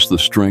 possess the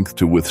strength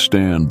to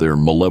withstand their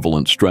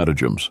malevolent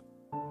stratagems.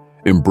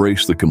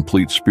 Embrace the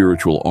complete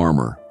spiritual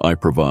armor I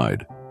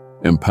provide,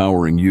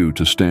 empowering you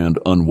to stand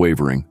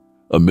unwavering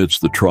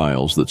amidst the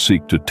trials that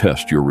seek to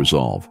test your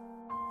resolve.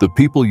 The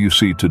people you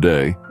see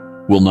today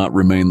will not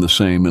remain the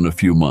same in a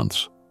few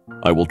months.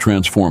 I will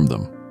transform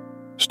them.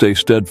 Stay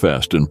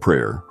steadfast in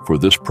prayer, for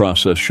this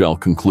process shall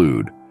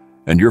conclude,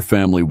 and your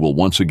family will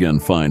once again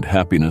find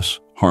happiness,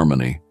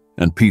 harmony,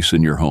 and peace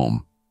in your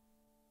home.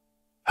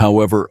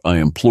 However, I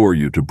implore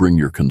you to bring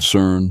your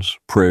concerns,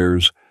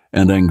 prayers,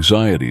 and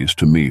anxieties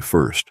to me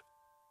first.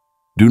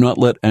 Do not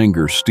let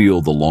anger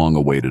steal the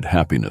long-awaited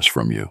happiness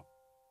from you.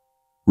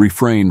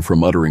 Refrain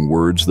from uttering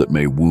words that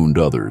may wound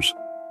others.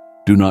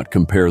 Do not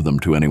compare them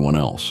to anyone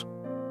else.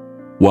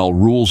 While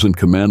rules and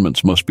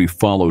commandments must be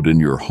followed in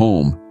your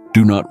home,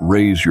 do not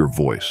raise your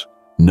voice.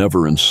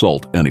 Never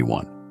insult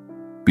anyone.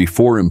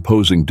 Before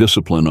imposing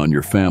discipline on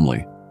your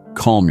family,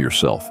 calm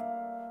yourself.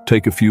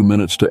 take a few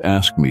minutes to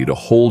ask me to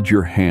hold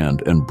your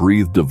hand and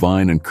breathe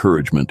divine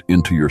encouragement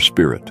into your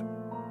spirit.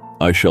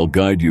 I shall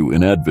guide you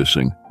in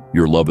advising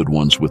your loved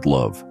ones with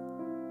love.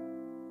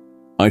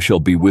 I shall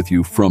be with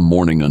you from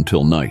morning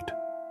until night.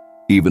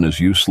 Even as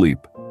you sleep,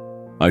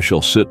 I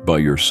shall sit by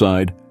your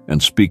side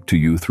and speak to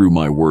you through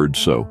my words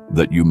so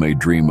that you may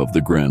dream of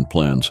the grand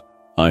plans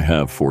I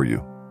have for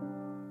you.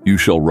 You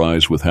shall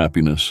rise with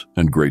happiness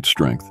and great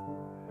strength.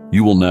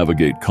 You will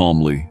navigate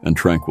calmly and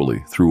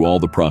tranquilly through all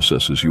the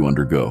processes you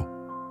undergo.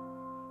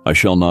 I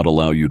shall not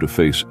allow you to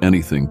face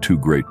anything too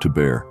great to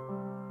bear.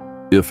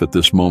 If at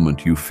this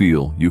moment you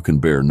feel you can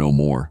bear no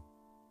more,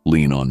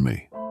 lean on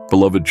me.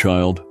 Beloved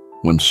child,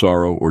 when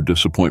sorrow or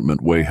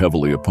disappointment weigh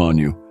heavily upon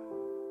you,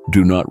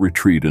 do not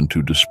retreat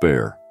into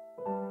despair.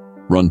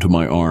 Run to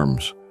my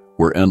arms,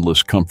 where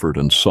endless comfort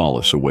and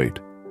solace await.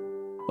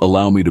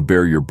 Allow me to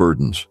bear your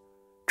burdens,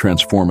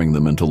 transforming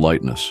them into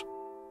lightness.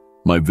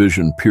 My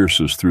vision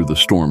pierces through the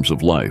storms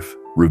of life,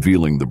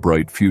 revealing the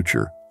bright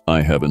future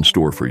I have in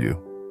store for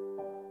you.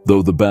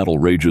 Though the battle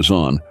rages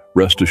on,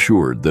 rest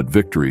assured that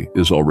victory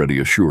is already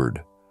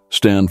assured.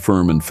 Stand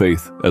firm in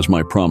faith as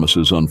my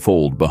promises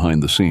unfold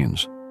behind the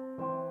scenes.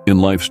 In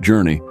life's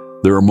journey,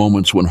 there are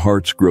moments when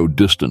hearts grow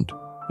distant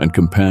and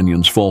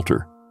companions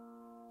falter.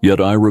 Yet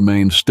I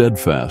remain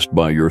steadfast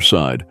by your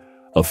side,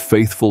 a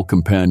faithful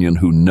companion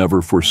who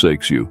never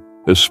forsakes you,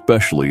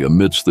 especially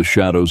amidst the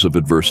shadows of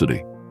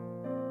adversity.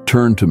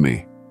 Turn to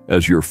me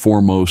as your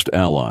foremost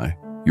ally,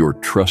 your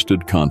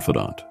trusted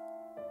confidant.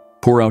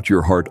 Pour out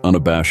your heart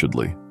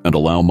unabashedly and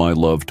allow my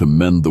love to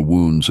mend the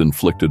wounds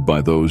inflicted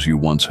by those you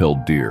once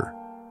held dear.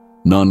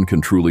 None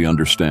can truly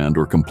understand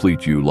or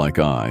complete you like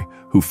I,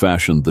 who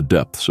fashioned the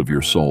depths of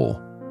your soul.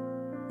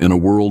 In a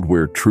world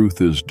where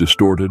truth is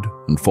distorted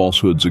and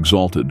falsehoods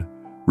exalted,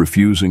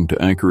 refusing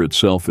to anchor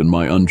itself in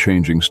my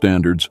unchanging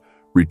standards,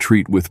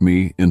 retreat with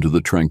me into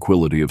the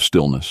tranquility of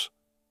stillness.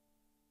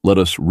 Let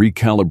us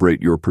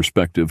recalibrate your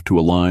perspective to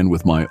align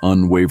with my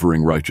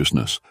unwavering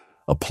righteousness,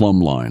 a plumb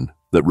line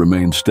that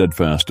remains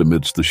steadfast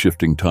amidst the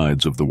shifting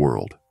tides of the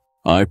world.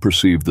 I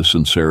perceive the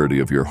sincerity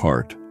of your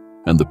heart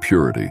and the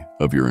purity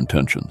of your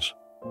intentions.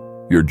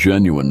 Your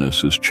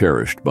genuineness is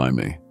cherished by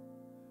me.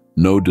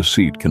 No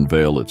deceit can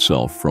veil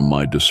itself from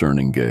my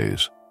discerning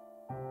gaze.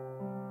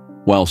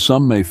 While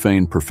some may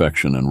feign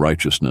perfection and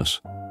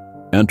righteousness,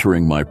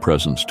 entering my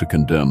presence to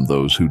condemn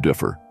those who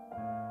differ,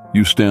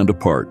 you stand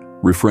apart,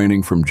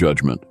 refraining from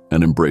judgment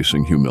and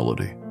embracing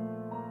humility.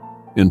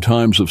 In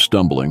times of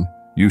stumbling,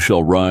 you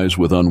shall rise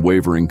with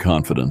unwavering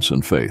confidence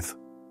and faith.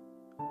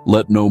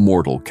 Let no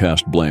mortal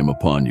cast blame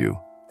upon you,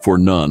 for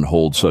none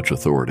hold such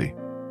authority.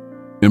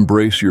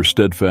 Embrace your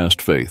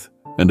steadfast faith,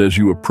 and as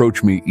you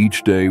approach me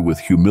each day with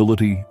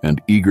humility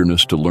and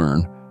eagerness to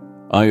learn,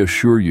 I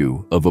assure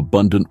you of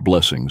abundant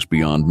blessings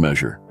beyond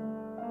measure.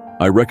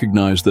 I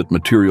recognize that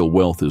material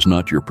wealth is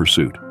not your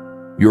pursuit.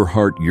 Your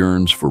heart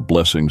yearns for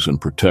blessings and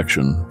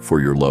protection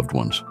for your loved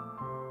ones.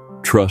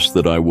 Trust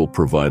that I will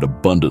provide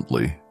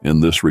abundantly in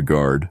this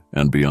regard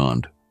and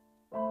beyond.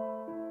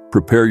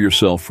 Prepare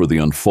yourself for the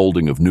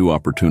unfolding of new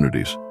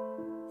opportunities.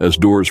 As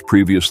doors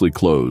previously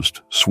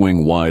closed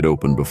swing wide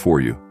open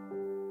before you,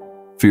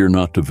 fear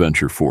not to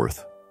venture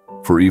forth,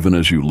 for even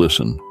as you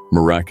listen,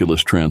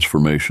 miraculous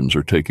transformations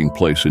are taking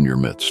place in your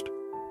midst.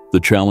 The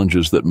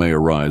challenges that may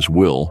arise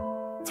will,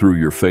 through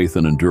your faith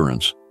and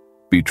endurance,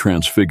 be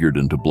transfigured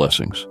into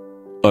blessings,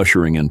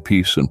 ushering in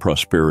peace and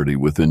prosperity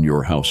within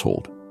your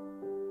household.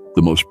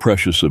 The most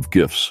precious of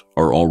gifts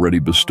are already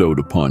bestowed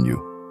upon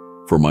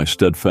you, for my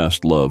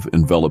steadfast love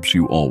envelops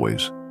you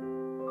always.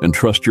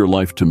 Entrust your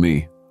life to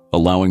me,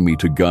 allowing me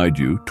to guide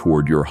you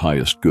toward your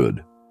highest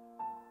good.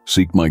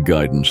 Seek my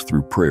guidance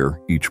through prayer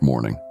each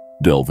morning.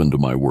 Delve into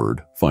my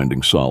word,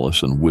 finding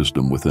solace and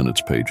wisdom within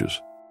its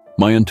pages.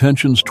 My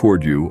intentions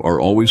toward you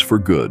are always for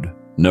good,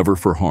 never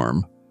for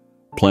harm,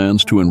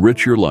 plans to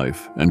enrich your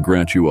life and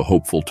grant you a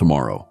hopeful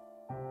tomorrow.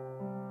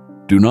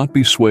 Do not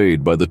be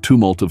swayed by the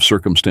tumult of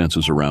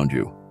circumstances around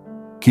you.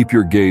 Keep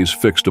your gaze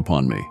fixed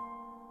upon me,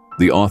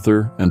 the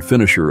author and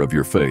finisher of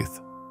your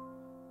faith.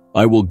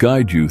 I will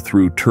guide you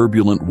through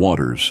turbulent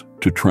waters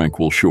to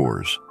tranquil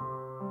shores.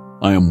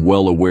 I am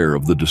well aware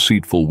of the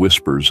deceitful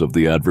whispers of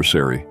the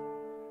adversary,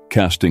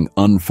 casting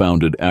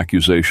unfounded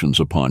accusations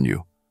upon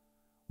you.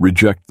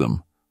 Reject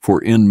them,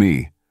 for in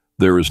me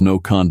there is no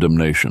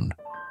condemnation,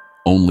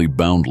 only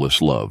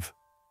boundless love.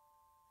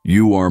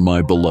 You are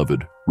my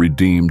beloved,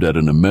 redeemed at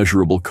an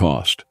immeasurable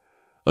cost,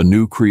 a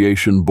new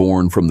creation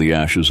born from the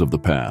ashes of the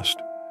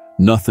past.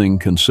 Nothing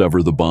can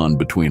sever the bond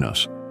between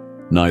us,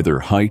 neither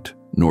height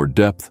nor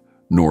depth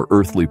nor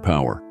earthly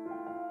power.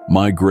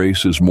 My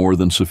grace is more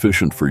than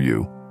sufficient for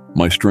you,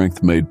 my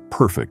strength made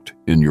perfect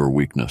in your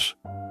weakness.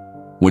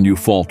 When you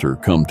falter,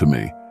 come to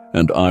me,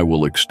 and I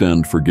will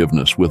extend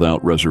forgiveness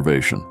without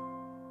reservation.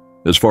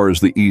 As far as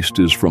the east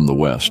is from the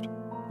west,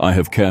 I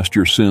have cast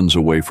your sins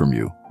away from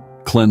you,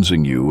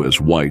 cleansing you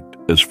as white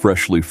as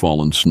freshly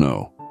fallen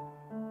snow.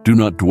 Do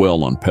not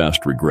dwell on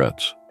past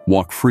regrets.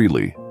 Walk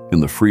freely in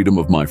the freedom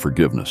of my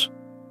forgiveness.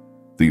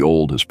 The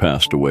old has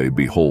passed away,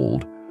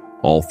 behold,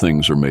 all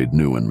things are made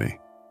new in me.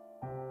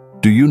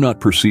 Do you not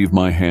perceive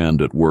my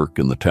hand at work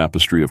in the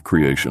tapestry of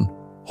creation,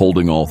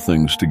 holding all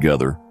things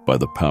together by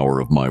the power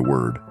of my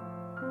word?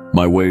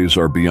 My ways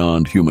are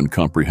beyond human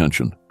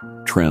comprehension,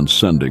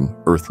 transcending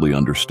earthly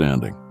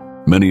understanding.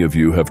 Many of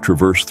you have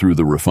traversed through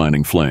the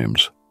refining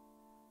flames,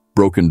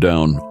 broken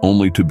down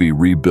only to be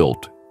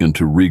rebuilt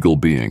into regal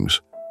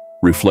beings,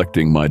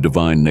 reflecting my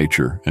divine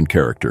nature and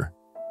character.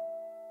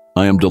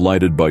 I am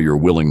delighted by your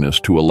willingness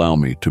to allow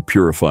me to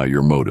purify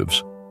your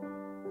motives,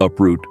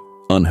 uproot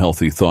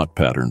unhealthy thought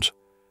patterns,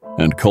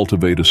 and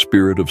cultivate a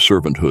spirit of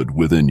servanthood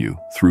within you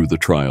through the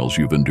trials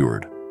you've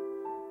endured.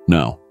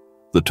 Now,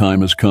 the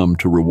time has come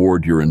to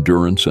reward your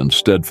endurance and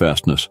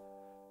steadfastness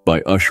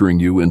by ushering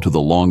you into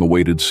the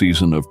long-awaited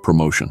season of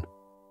promotion.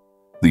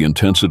 The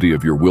intensity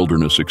of your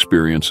wilderness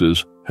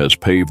experiences has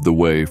paved the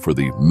way for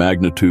the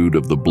magnitude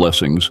of the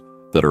blessings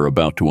that are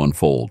about to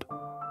unfold.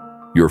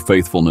 Your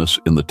faithfulness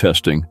in the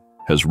testing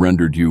has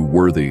rendered you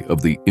worthy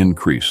of the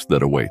increase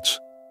that awaits.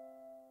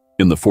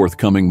 In the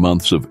forthcoming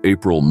months of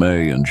April,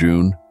 May, and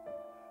June,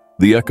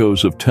 the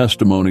echoes of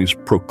testimonies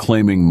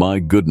proclaiming my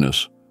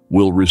goodness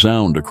will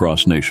resound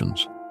across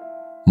nations.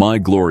 My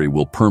glory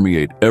will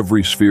permeate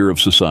every sphere of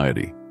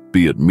society,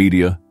 be it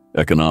media,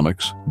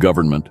 economics,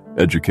 government,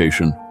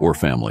 education, or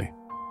family.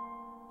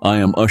 I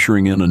am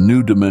ushering in a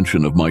new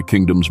dimension of my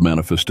kingdom's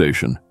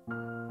manifestation.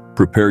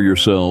 Prepare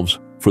yourselves,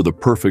 for the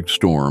perfect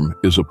storm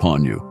is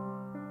upon you.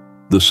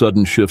 The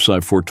sudden shifts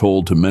I've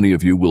foretold to many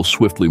of you will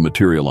swiftly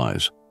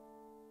materialize.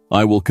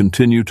 I will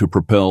continue to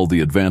propel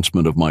the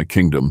advancement of my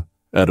kingdom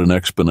at an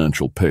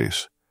exponential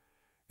pace.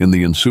 In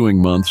the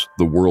ensuing months,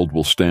 the world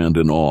will stand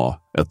in awe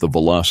at the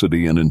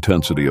velocity and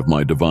intensity of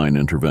my divine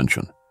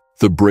intervention.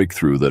 The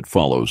breakthrough that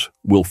follows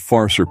will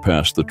far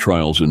surpass the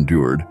trials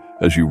endured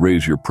as you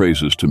raise your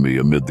praises to me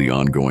amid the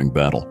ongoing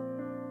battle.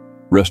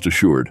 Rest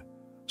assured,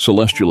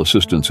 celestial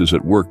assistance is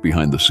at work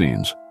behind the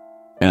scenes.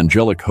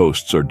 Angelic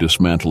hosts are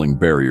dismantling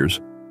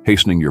barriers,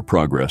 hastening your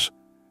progress,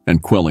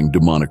 and quelling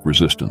demonic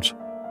resistance.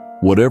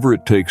 Whatever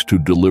it takes to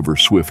deliver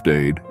swift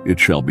aid, it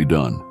shall be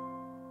done.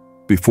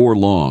 Before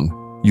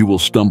long, you will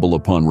stumble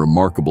upon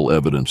remarkable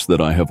evidence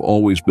that I have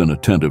always been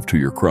attentive to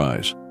your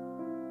cries.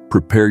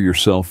 Prepare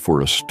yourself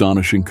for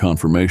astonishing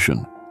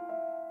confirmation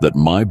that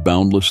my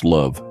boundless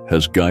love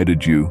has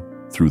guided you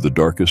through the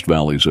darkest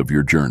valleys of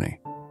your journey.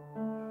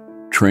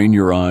 Train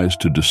your eyes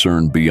to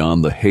discern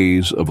beyond the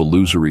haze of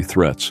illusory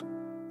threats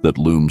that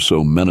loom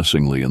so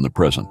menacingly in the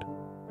present.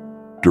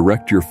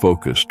 Direct your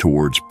focus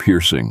towards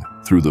piercing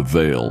through the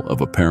veil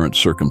of apparent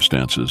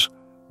circumstances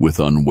with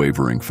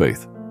unwavering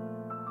faith.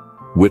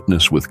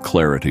 Witness with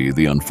clarity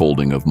the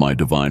unfolding of my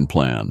divine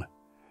plan,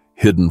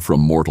 hidden from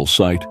mortal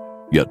sight,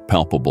 yet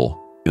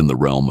palpable in the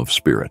realm of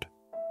spirit.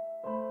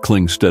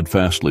 Cling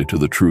steadfastly to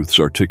the truths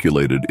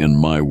articulated in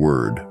my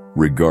word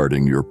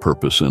regarding your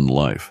purpose in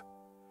life,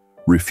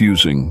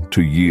 refusing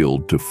to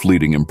yield to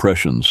fleeting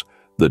impressions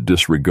that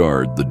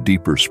disregard the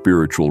deeper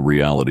spiritual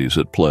realities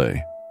at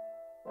play.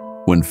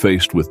 When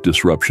faced with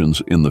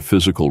disruptions in the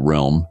physical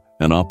realm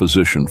and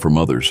opposition from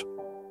others,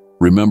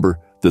 remember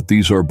that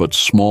these are but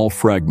small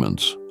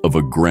fragments of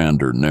a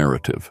grander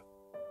narrative.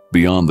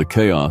 Beyond the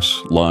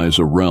chaos lies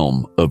a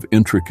realm of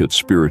intricate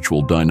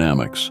spiritual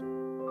dynamics,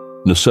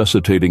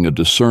 necessitating a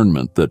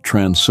discernment that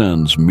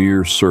transcends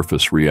mere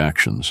surface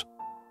reactions.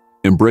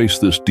 Embrace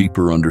this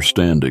deeper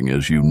understanding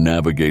as you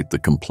navigate the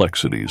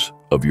complexities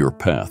of your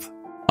path.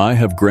 I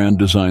have grand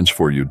designs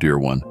for you, dear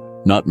one,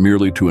 not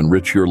merely to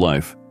enrich your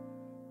life,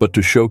 but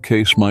to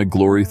showcase my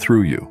glory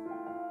through you.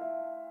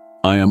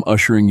 I am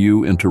ushering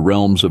you into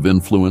realms of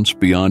influence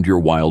beyond your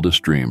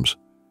wildest dreams,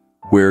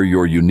 where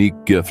your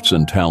unique gifts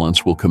and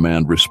talents will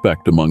command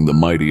respect among the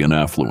mighty and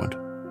affluent.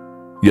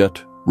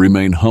 Yet,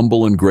 remain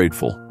humble and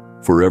grateful,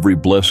 for every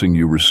blessing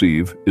you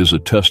receive is a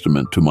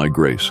testament to my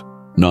grace,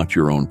 not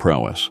your own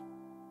prowess.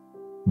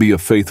 Be a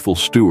faithful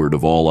steward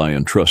of all I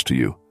entrust to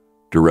you,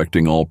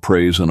 directing all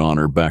praise and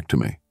honor back to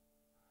me.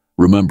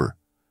 Remember,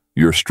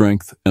 your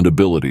strength and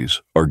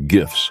abilities are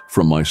gifts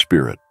from my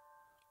spirit.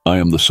 I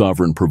am the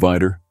sovereign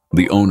provider,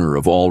 the owner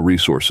of all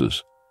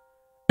resources.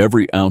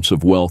 Every ounce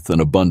of wealth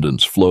and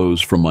abundance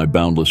flows from my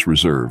boundless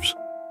reserves,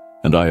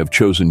 and I have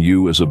chosen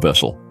you as a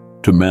vessel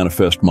to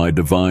manifest my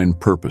divine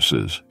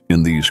purposes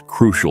in these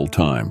crucial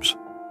times.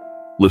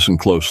 Listen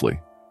closely,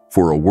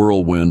 for a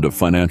whirlwind of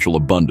financial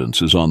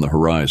abundance is on the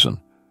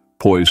horizon,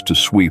 poised to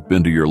sweep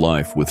into your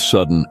life with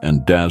sudden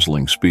and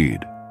dazzling speed.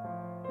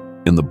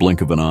 In the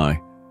blink of an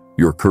eye,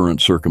 your current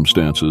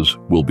circumstances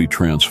will be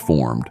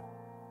transformed,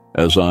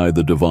 as I,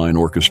 the divine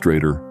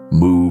orchestrator,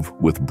 move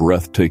with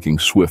breathtaking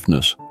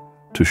swiftness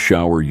to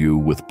shower you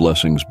with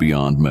blessings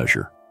beyond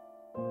measure.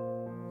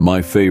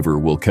 My favor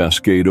will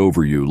cascade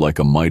over you like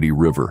a mighty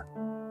river,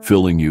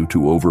 filling you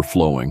to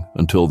overflowing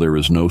until there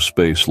is no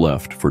space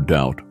left for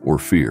doubt or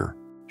fear.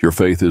 Your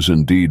faith is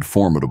indeed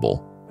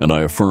formidable, and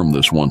I affirm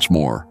this once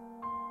more.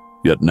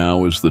 Yet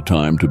now is the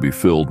time to be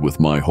filled with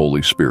my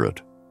Holy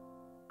Spirit.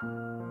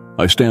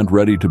 I stand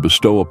ready to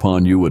bestow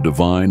upon you a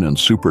divine and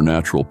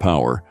supernatural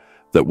power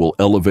that will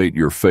elevate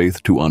your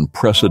faith to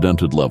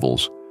unprecedented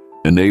levels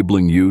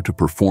enabling you to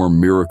perform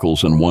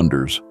miracles and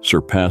wonders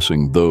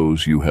surpassing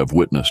those you have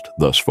witnessed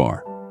thus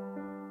far.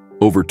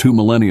 Over 2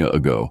 millennia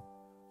ago,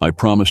 I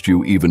promised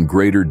you even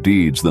greater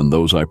deeds than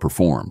those I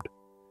performed.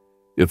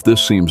 If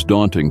this seems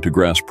daunting to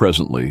grasp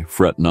presently,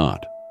 fret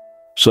not.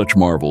 Such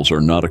marvels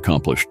are not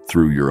accomplished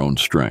through your own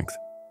strength.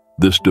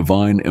 This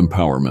divine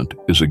empowerment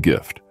is a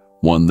gift,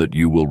 one that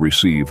you will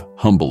receive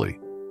humbly,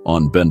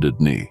 on bended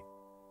knee,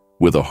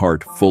 with a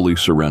heart fully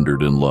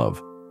surrendered in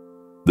love.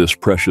 This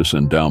precious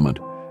endowment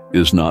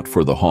is not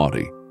for the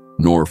haughty,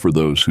 nor for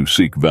those who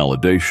seek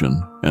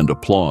validation and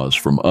applause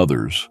from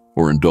others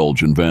or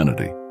indulge in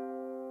vanity.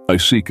 I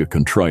seek a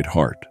contrite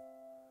heart,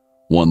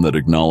 one that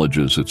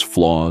acknowledges its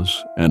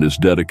flaws and is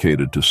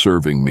dedicated to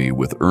serving me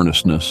with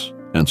earnestness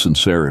and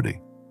sincerity,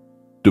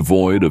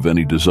 devoid of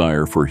any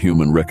desire for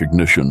human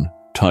recognition,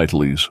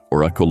 titles,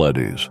 or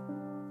accolades.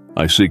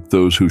 I seek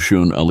those who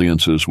shun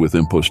alliances with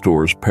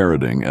impostors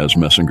parroting as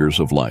messengers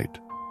of light.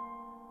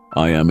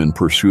 I am in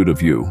pursuit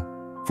of you,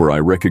 for I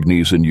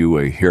recognize in you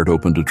a heart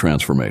open to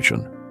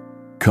transformation.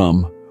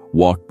 Come,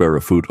 walk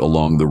barefoot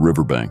along the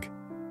riverbank.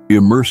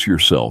 Immerse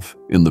yourself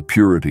in the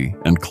purity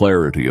and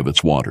clarity of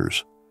its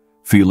waters,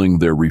 feeling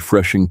their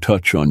refreshing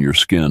touch on your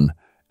skin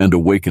and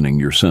awakening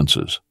your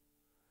senses.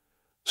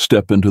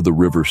 Step into the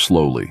river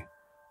slowly,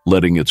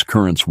 letting its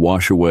currents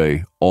wash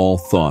away all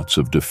thoughts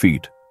of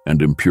defeat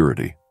and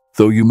impurity.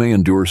 Though you may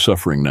endure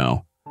suffering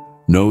now,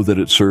 know that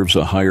it serves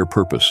a higher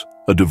purpose,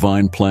 a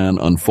divine plan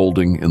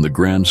unfolding in the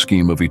grand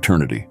scheme of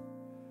eternity.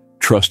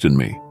 Trust in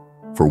me,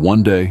 for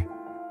one day,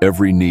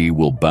 every knee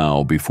will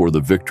bow before the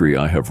victory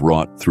I have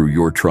wrought through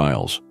your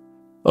trials.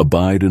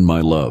 Abide in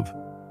my love.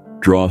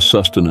 Draw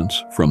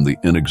sustenance from the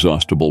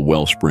inexhaustible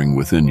wellspring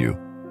within you,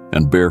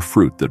 and bear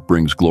fruit that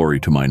brings glory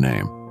to my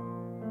name.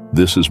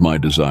 This is my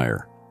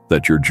desire,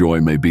 that your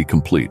joy may be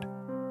complete,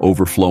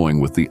 overflowing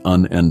with the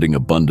unending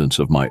abundance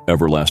of my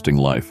everlasting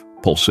life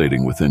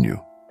pulsating within you.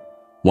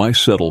 Why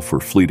settle for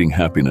fleeting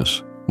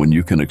happiness when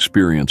you can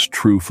experience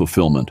true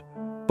fulfillment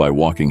by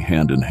walking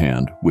hand in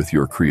hand with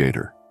your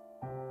Creator?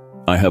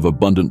 I have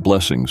abundant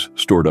blessings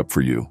stored up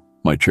for you,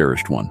 my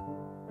cherished one.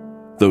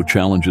 Though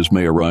challenges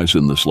may arise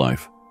in this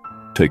life,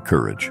 take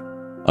courage.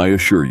 I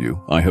assure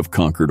you, I have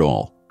conquered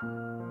all.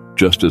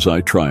 Just as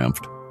I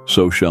triumphed,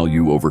 so shall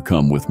you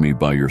overcome with me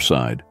by your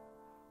side.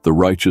 The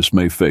righteous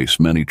may face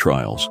many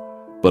trials,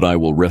 but I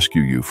will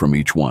rescue you from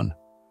each one.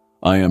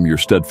 I am your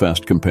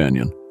steadfast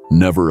companion,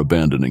 never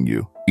abandoning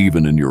you,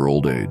 even in your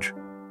old age.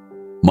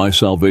 My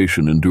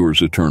salvation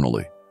endures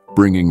eternally,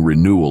 bringing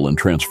renewal and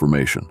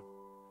transformation.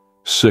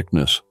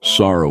 Sickness,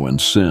 sorrow,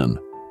 and sin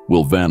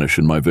will vanish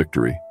in my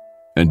victory,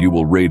 and you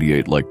will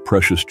radiate like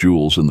precious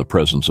jewels in the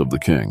presence of the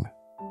King.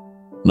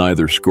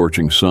 Neither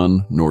scorching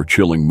sun nor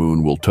chilling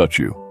moon will touch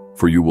you,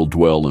 for you will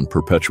dwell in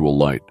perpetual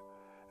light,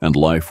 and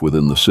life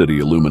within the city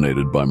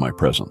illuminated by my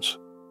presence.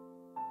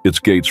 Its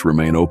gates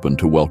remain open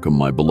to welcome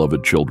my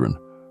beloved children,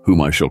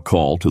 whom I shall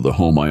call to the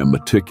home I am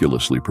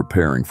meticulously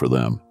preparing for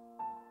them.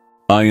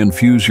 I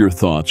infuse your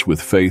thoughts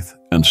with faith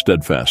and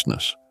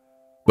steadfastness,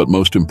 but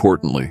most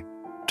importantly,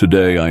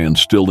 today I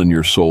instill in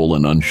your soul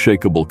an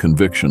unshakable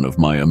conviction of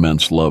my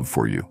immense love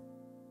for you.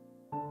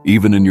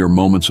 Even in your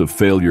moments of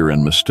failure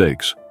and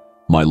mistakes,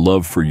 my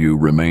love for you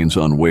remains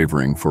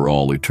unwavering for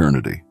all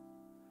eternity.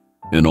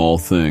 In all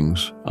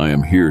things, I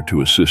am here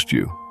to assist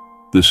you.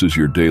 This is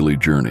your daily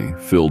journey,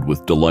 filled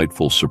with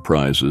delightful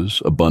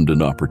surprises,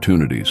 abundant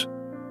opportunities,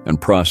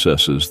 and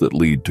processes that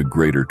lead to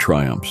greater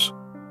triumphs.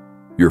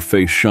 Your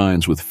face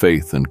shines with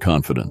faith and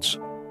confidence,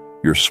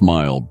 your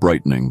smile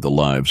brightening the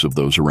lives of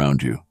those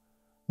around you.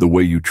 The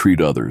way you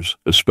treat others,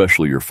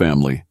 especially your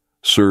family,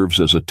 serves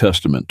as a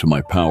testament to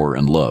my power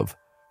and love,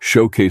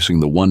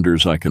 showcasing the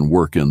wonders I can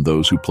work in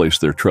those who place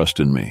their trust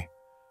in me.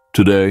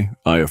 Today,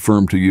 I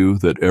affirm to you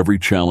that every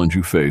challenge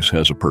you face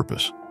has a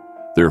purpose.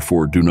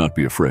 Therefore, do not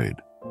be afraid.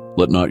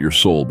 Let not your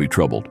soul be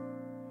troubled.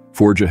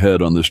 Forge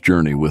ahead on this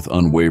journey with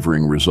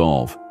unwavering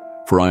resolve,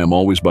 for I am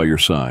always by your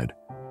side,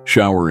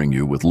 showering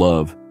you with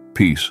love,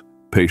 peace,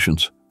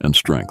 patience, and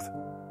strength.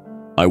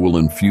 I will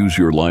infuse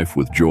your life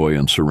with joy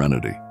and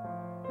serenity.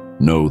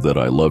 Know that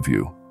I love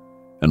you,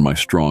 and my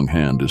strong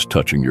hand is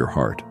touching your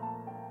heart.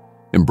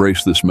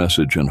 Embrace this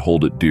message and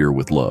hold it dear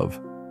with love.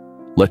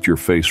 Let your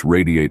face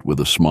radiate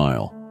with a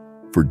smile,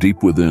 for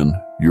deep within,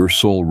 your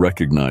soul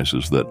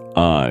recognizes that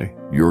I,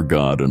 your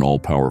God and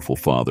all-powerful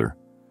Father,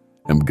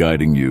 am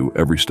guiding you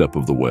every step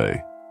of the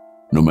way,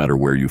 no matter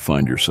where you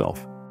find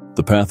yourself.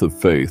 The path of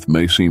faith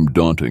may seem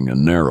daunting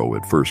and narrow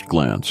at first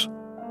glance,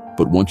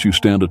 but once you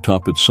stand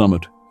atop its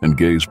summit and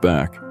gaze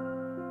back,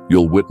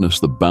 you'll witness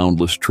the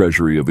boundless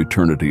treasury of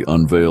eternity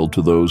unveiled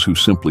to those who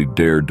simply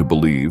dared to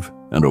believe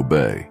and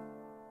obey.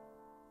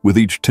 With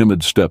each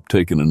timid step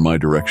taken in my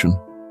direction,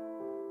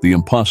 the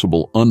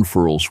impossible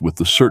unfurls with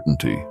the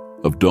certainty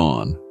of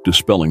dawn,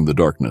 dispelling the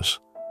darkness.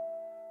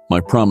 My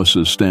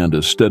promises stand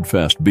as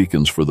steadfast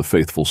beacons for the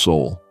faithful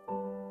soul.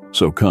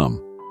 So come,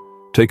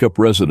 take up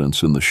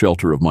residence in the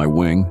shelter of my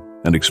wing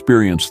and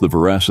experience the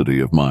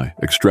veracity of my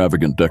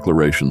extravagant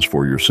declarations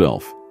for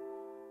yourself.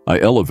 I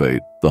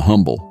elevate the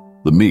humble,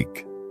 the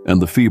meek,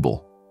 and the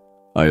feeble.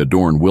 I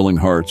adorn willing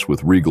hearts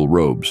with regal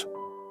robes.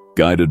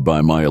 Guided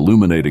by my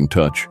illuminating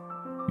touch,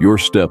 your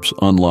steps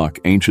unlock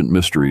ancient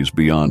mysteries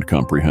beyond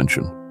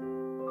comprehension.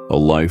 A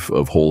life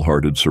of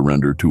wholehearted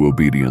surrender to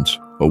obedience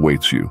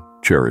awaits you,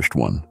 cherished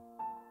one.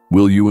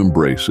 Will you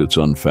embrace its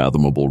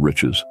unfathomable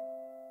riches?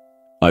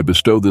 I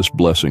bestow this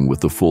blessing with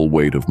the full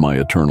weight of my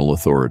eternal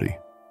authority.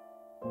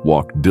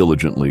 Walk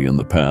diligently in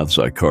the paths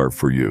I carve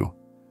for you,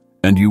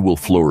 and you will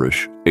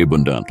flourish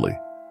abundantly,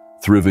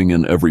 thriving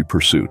in every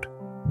pursuit,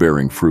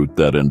 bearing fruit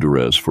that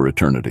endures for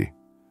eternity.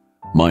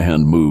 My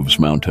hand moves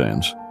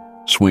mountains,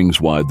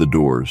 swings wide the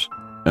doors,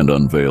 and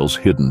unveils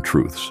hidden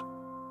truths.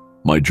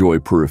 My joy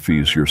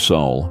purifies your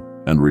soul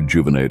and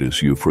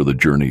rejuvenates you for the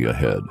journey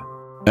ahead.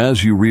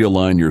 As you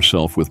realign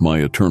yourself with my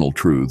eternal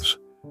truths,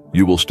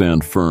 you will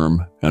stand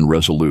firm and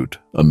resolute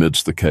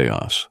amidst the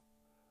chaos.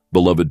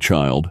 Beloved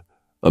child,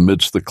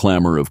 amidst the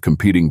clamor of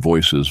competing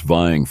voices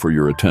vying for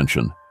your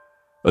attention,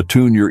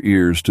 attune your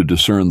ears to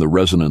discern the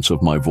resonance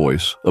of my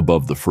voice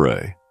above the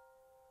fray.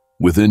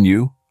 Within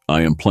you,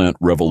 I implant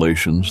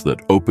revelations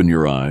that open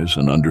your eyes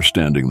and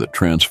understanding that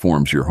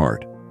transforms your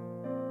heart.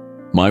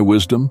 My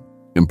wisdom,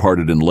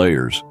 imparted in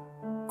layers,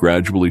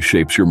 gradually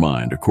shapes your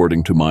mind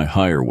according to my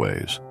higher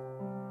ways.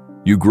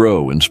 You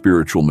grow in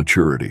spiritual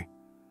maturity,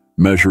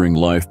 measuring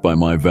life by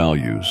my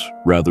values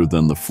rather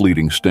than the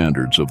fleeting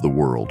standards of the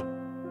world.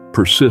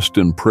 Persist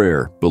in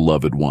prayer,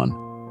 beloved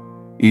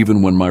one,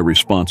 even when my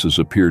responses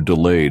appear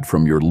delayed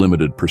from your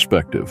limited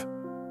perspective.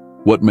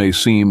 What may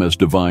seem as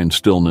divine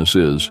stillness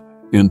is,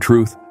 in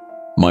truth,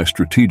 my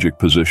strategic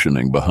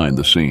positioning behind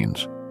the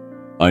scenes.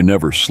 I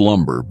never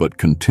slumber but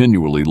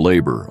continually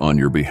labor on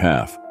your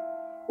behalf,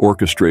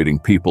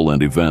 orchestrating people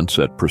and events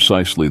at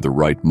precisely the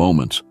right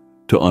moments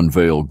to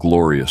unveil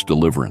glorious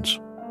deliverance.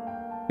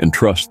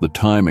 Entrust the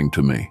timing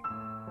to me,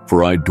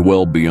 for I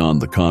dwell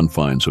beyond the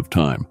confines of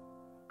time.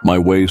 My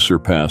ways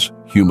surpass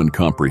human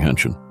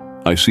comprehension.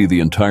 I see the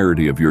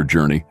entirety of your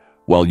journey,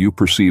 while you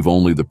perceive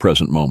only the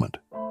present moment.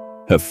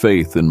 Have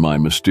faith in my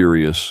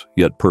mysterious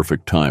yet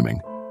perfect timing,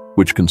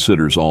 which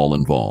considers all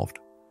involved.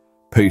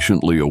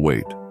 Patiently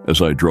await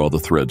as I draw the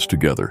threads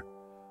together,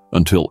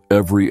 until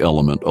every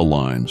element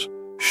aligns,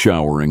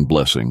 showering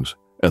blessings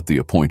at the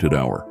appointed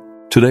hour.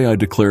 Today I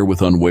declare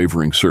with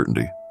unwavering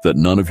certainty that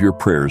none of your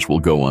prayers will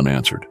go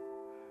unanswered.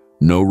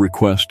 No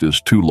request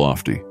is too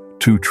lofty,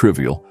 too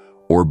trivial,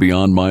 or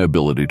beyond my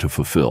ability to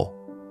fulfill.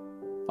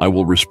 I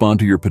will respond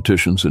to your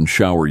petitions and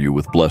shower you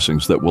with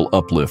blessings that will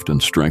uplift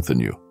and strengthen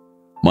you.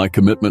 My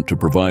commitment to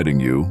providing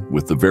you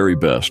with the very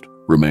best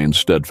remains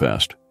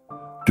steadfast.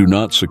 Do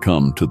not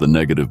succumb to the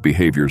negative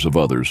behaviors of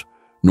others,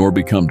 nor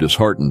become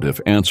disheartened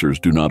if answers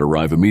do not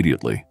arrive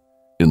immediately.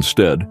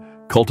 Instead,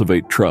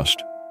 cultivate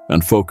trust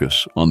and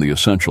focus on the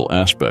essential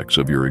aspects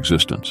of your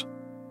existence.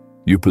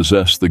 You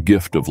possess the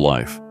gift of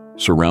life,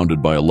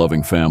 surrounded by a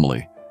loving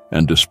family,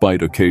 and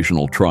despite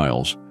occasional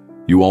trials,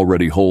 you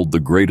already hold the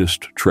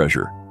greatest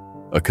treasure,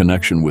 a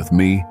connection with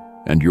me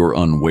and your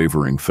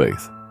unwavering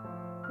faith.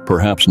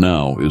 Perhaps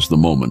now is the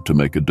moment to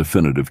make a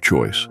definitive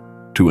choice,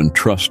 to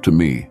entrust to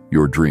me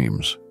your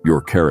dreams,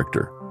 your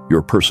character,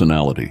 your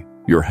personality,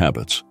 your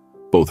habits,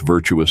 both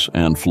virtuous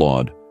and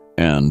flawed,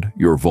 and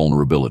your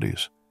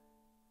vulnerabilities.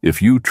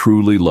 If you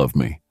truly love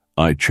me,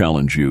 I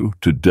challenge you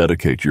to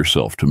dedicate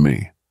yourself to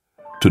me,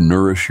 to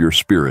nourish your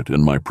spirit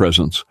in my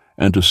presence,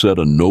 and to set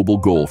a noble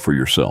goal for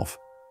yourself.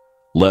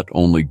 Let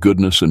only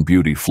goodness and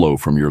beauty flow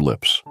from your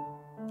lips.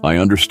 I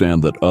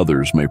understand that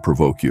others may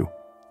provoke you,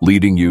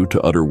 leading you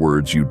to utter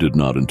words you did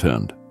not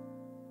intend.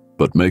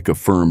 But make a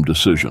firm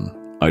decision.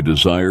 I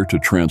desire to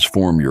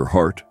transform your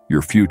heart,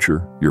 your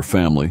future, your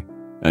family,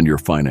 and your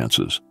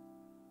finances.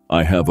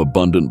 I have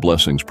abundant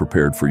blessings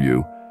prepared for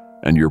you,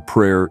 and your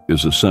prayer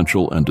is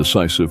essential and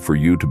decisive for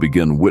you to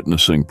begin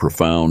witnessing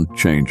profound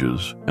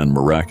changes and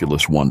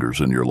miraculous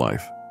wonders in your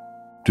life.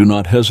 Do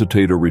not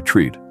hesitate or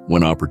retreat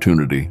when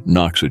opportunity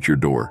knocks at your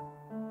door.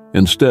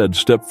 Instead,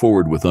 step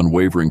forward with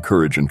unwavering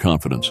courage and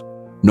confidence,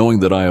 knowing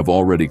that I have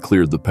already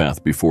cleared the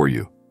path before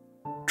you.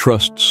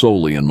 Trust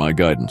solely in my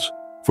guidance,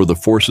 for the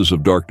forces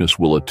of darkness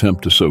will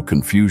attempt to sow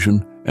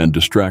confusion and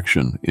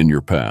distraction in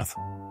your path.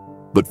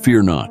 But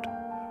fear not,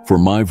 for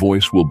my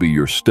voice will be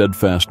your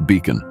steadfast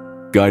beacon,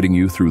 guiding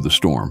you through the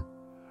storm.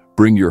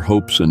 Bring your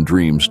hopes and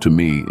dreams to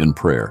me in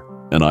prayer,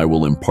 and I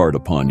will impart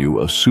upon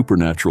you a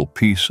supernatural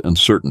peace and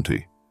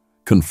certainty,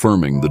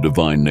 confirming the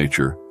divine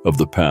nature of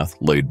the path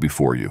laid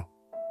before you.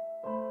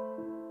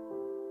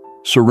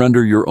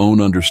 Surrender your own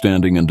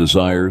understanding and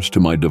desires to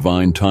my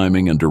divine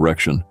timing and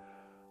direction,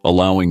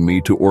 allowing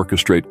me to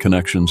orchestrate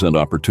connections and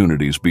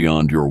opportunities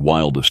beyond your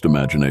wildest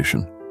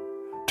imagination.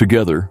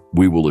 Together,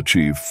 we will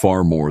achieve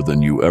far more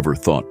than you ever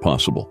thought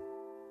possible.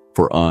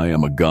 For I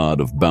am a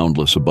God of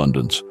boundless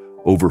abundance,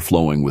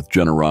 overflowing with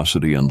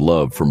generosity and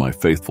love for my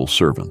faithful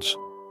servants.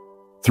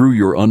 Through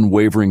your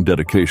unwavering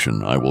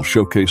dedication, I will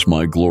showcase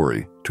my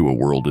glory to a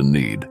world in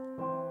need,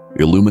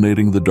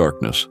 illuminating the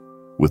darkness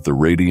with the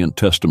radiant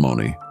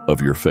testimony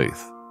of your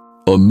faith.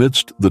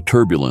 Amidst the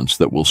turbulence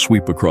that will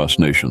sweep across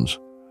nations,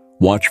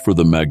 watch for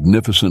the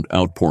magnificent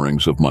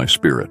outpourings of my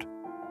spirit,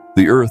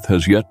 The earth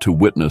has yet to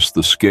witness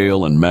the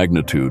scale and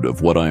magnitude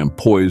of what I am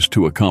poised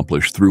to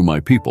accomplish through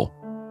my people.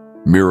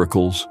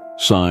 Miracles,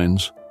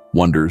 signs,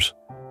 wonders,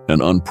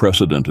 and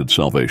unprecedented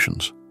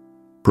salvations.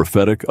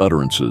 Prophetic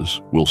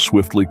utterances will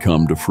swiftly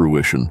come to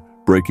fruition,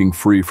 breaking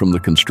free from the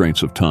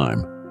constraints of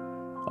time.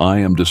 I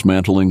am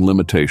dismantling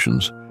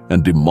limitations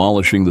and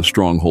demolishing the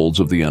strongholds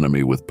of the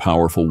enemy with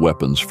powerful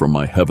weapons from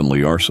my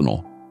heavenly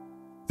arsenal.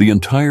 The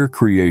entire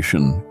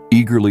creation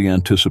eagerly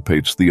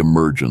anticipates the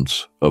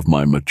emergence of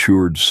my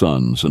matured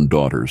sons and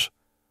daughters,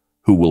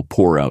 who will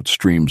pour out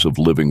streams of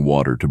living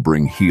water to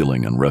bring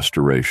healing and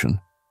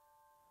restoration.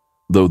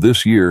 Though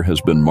this year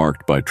has been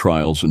marked by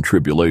trials and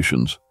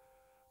tribulations,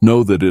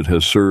 know that it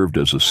has served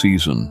as a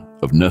season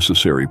of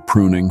necessary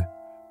pruning,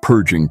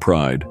 purging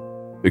pride,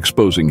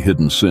 exposing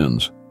hidden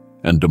sins,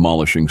 and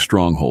demolishing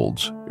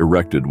strongholds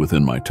erected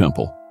within my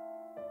temple.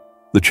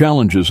 The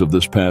challenges of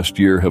this past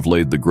year have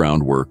laid the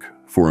groundwork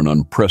for an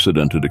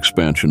unprecedented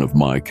expansion of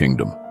my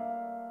kingdom.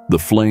 The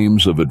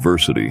flames of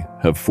adversity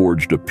have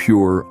forged a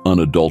pure,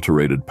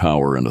 unadulterated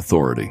power and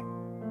authority.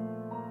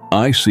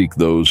 I seek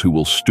those who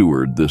will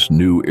steward this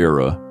new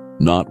era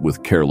not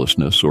with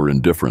carelessness or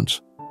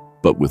indifference,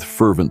 but with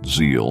fervent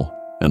zeal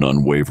and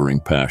unwavering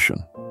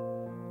passion.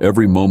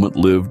 Every moment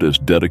lived as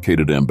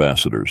dedicated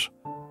ambassadors,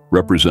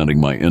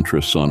 representing my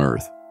interests on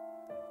earth.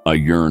 I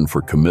yearn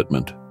for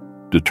commitment,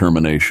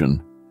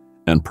 determination,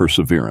 and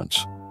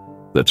perseverance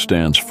that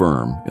stands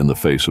firm in the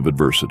face of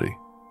adversity.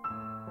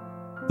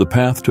 The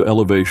path to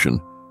elevation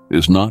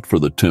is not for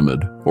the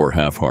timid or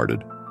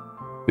half-hearted.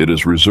 It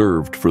is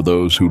reserved for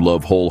those who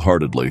love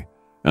wholeheartedly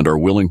and are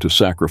willing to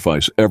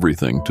sacrifice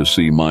everything to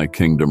see my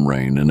kingdom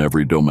reign in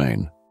every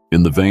domain.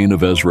 In the vein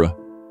of Ezra,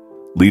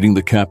 leading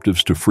the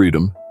captives to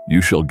freedom,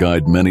 you shall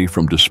guide many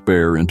from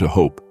despair into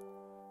hope,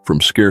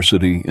 from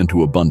scarcity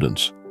into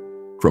abundance,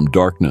 from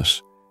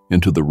darkness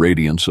into the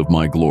radiance of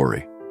my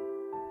glory.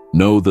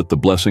 Know that the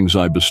blessings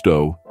I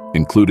bestow,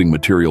 including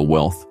material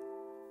wealth,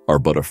 are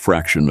but a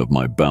fraction of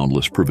my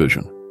boundless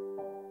provision.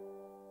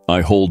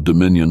 I hold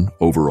dominion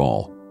over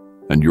all,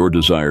 and your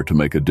desire to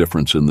make a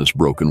difference in this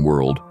broken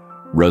world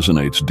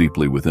resonates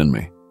deeply within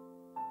me.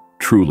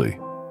 Truly,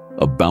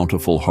 a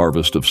bountiful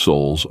harvest of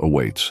souls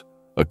awaits,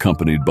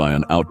 accompanied by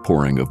an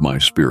outpouring of my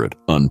spirit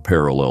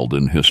unparalleled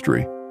in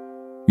history.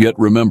 Yet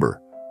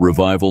remember,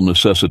 revival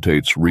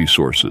necessitates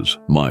resources,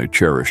 my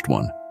cherished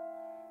one.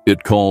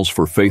 It calls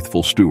for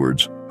faithful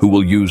stewards who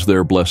will use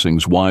their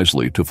blessings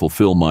wisely to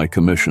fulfill my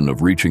commission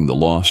of reaching the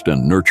lost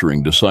and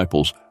nurturing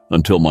disciples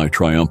until my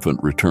triumphant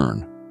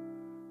return.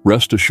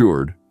 Rest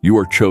assured, you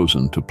are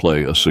chosen to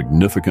play a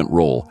significant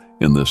role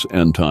in this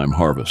end-time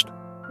harvest,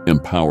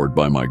 empowered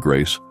by my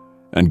grace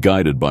and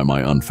guided by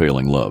my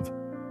unfailing love.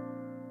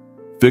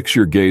 Fix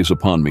your gaze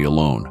upon me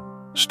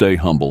alone. Stay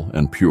humble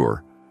and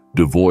pure,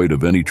 devoid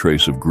of any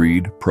trace of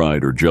greed,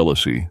 pride, or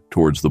jealousy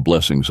towards the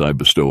blessings I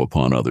bestow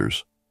upon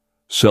others.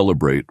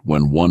 Celebrate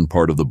when one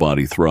part of the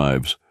body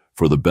thrives,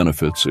 for the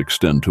benefits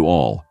extend to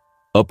all.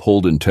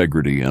 Uphold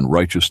integrity and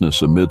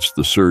righteousness amidst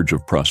the surge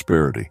of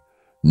prosperity.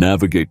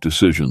 Navigate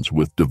decisions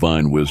with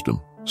divine wisdom,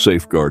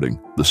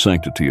 safeguarding the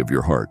sanctity of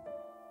your heart.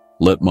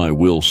 Let my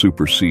will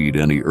supersede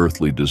any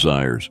earthly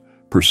desires.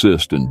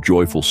 Persist in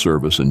joyful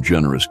service and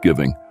generous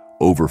giving,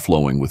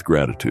 overflowing with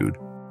gratitude.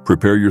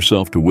 Prepare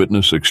yourself to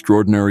witness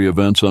extraordinary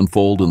events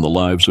unfold in the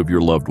lives of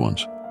your loved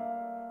ones.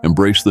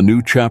 Embrace the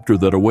new chapter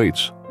that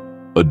awaits,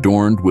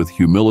 adorned with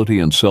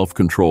humility and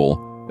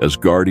self-control as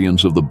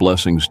guardians of the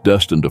blessings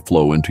destined to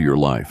flow into your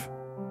life.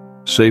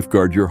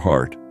 Safeguard your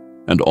heart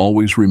and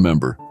always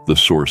remember the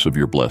source of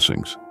your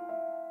blessings.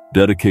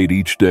 Dedicate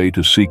each day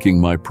to seeking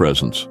my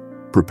presence,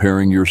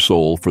 preparing your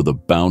soul for the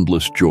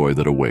boundless joy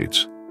that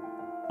awaits.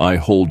 I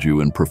hold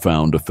you in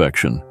profound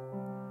affection.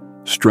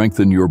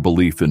 Strengthen your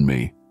belief in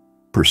me,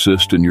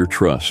 persist in your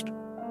trust,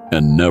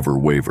 and never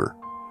waver.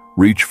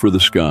 Reach for the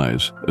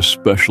skies,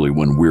 especially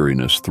when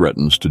weariness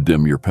threatens to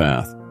dim your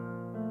path.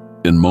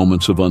 In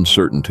moments of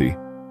uncertainty,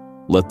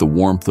 let the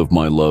warmth of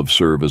my love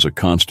serve as a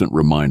constant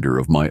reminder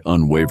of my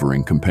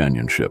unwavering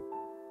companionship.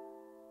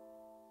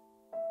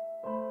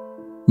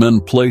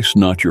 Men, place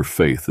not your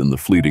faith in the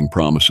fleeting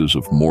promises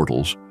of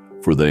mortals,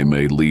 for they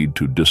may lead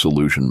to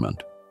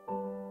disillusionment.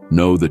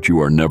 Know that you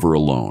are never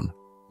alone,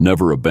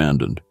 never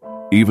abandoned,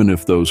 even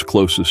if those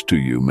closest to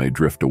you may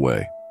drift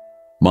away.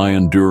 My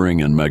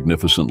enduring and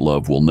magnificent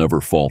love will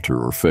never falter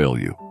or fail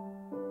you.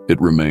 It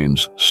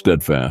remains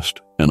steadfast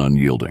and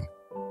unyielding.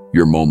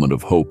 Your moment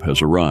of hope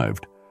has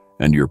arrived,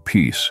 and your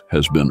peace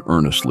has been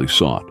earnestly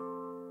sought.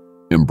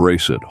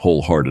 Embrace it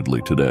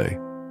wholeheartedly today.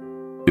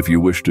 If you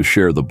wish to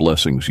share the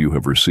blessings you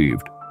have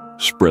received,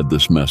 spread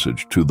this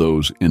message to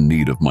those in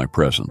need of my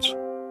presence.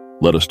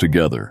 Let us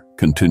together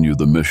continue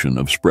the mission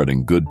of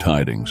spreading good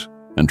tidings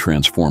and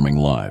transforming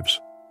lives.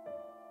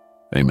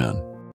 Amen.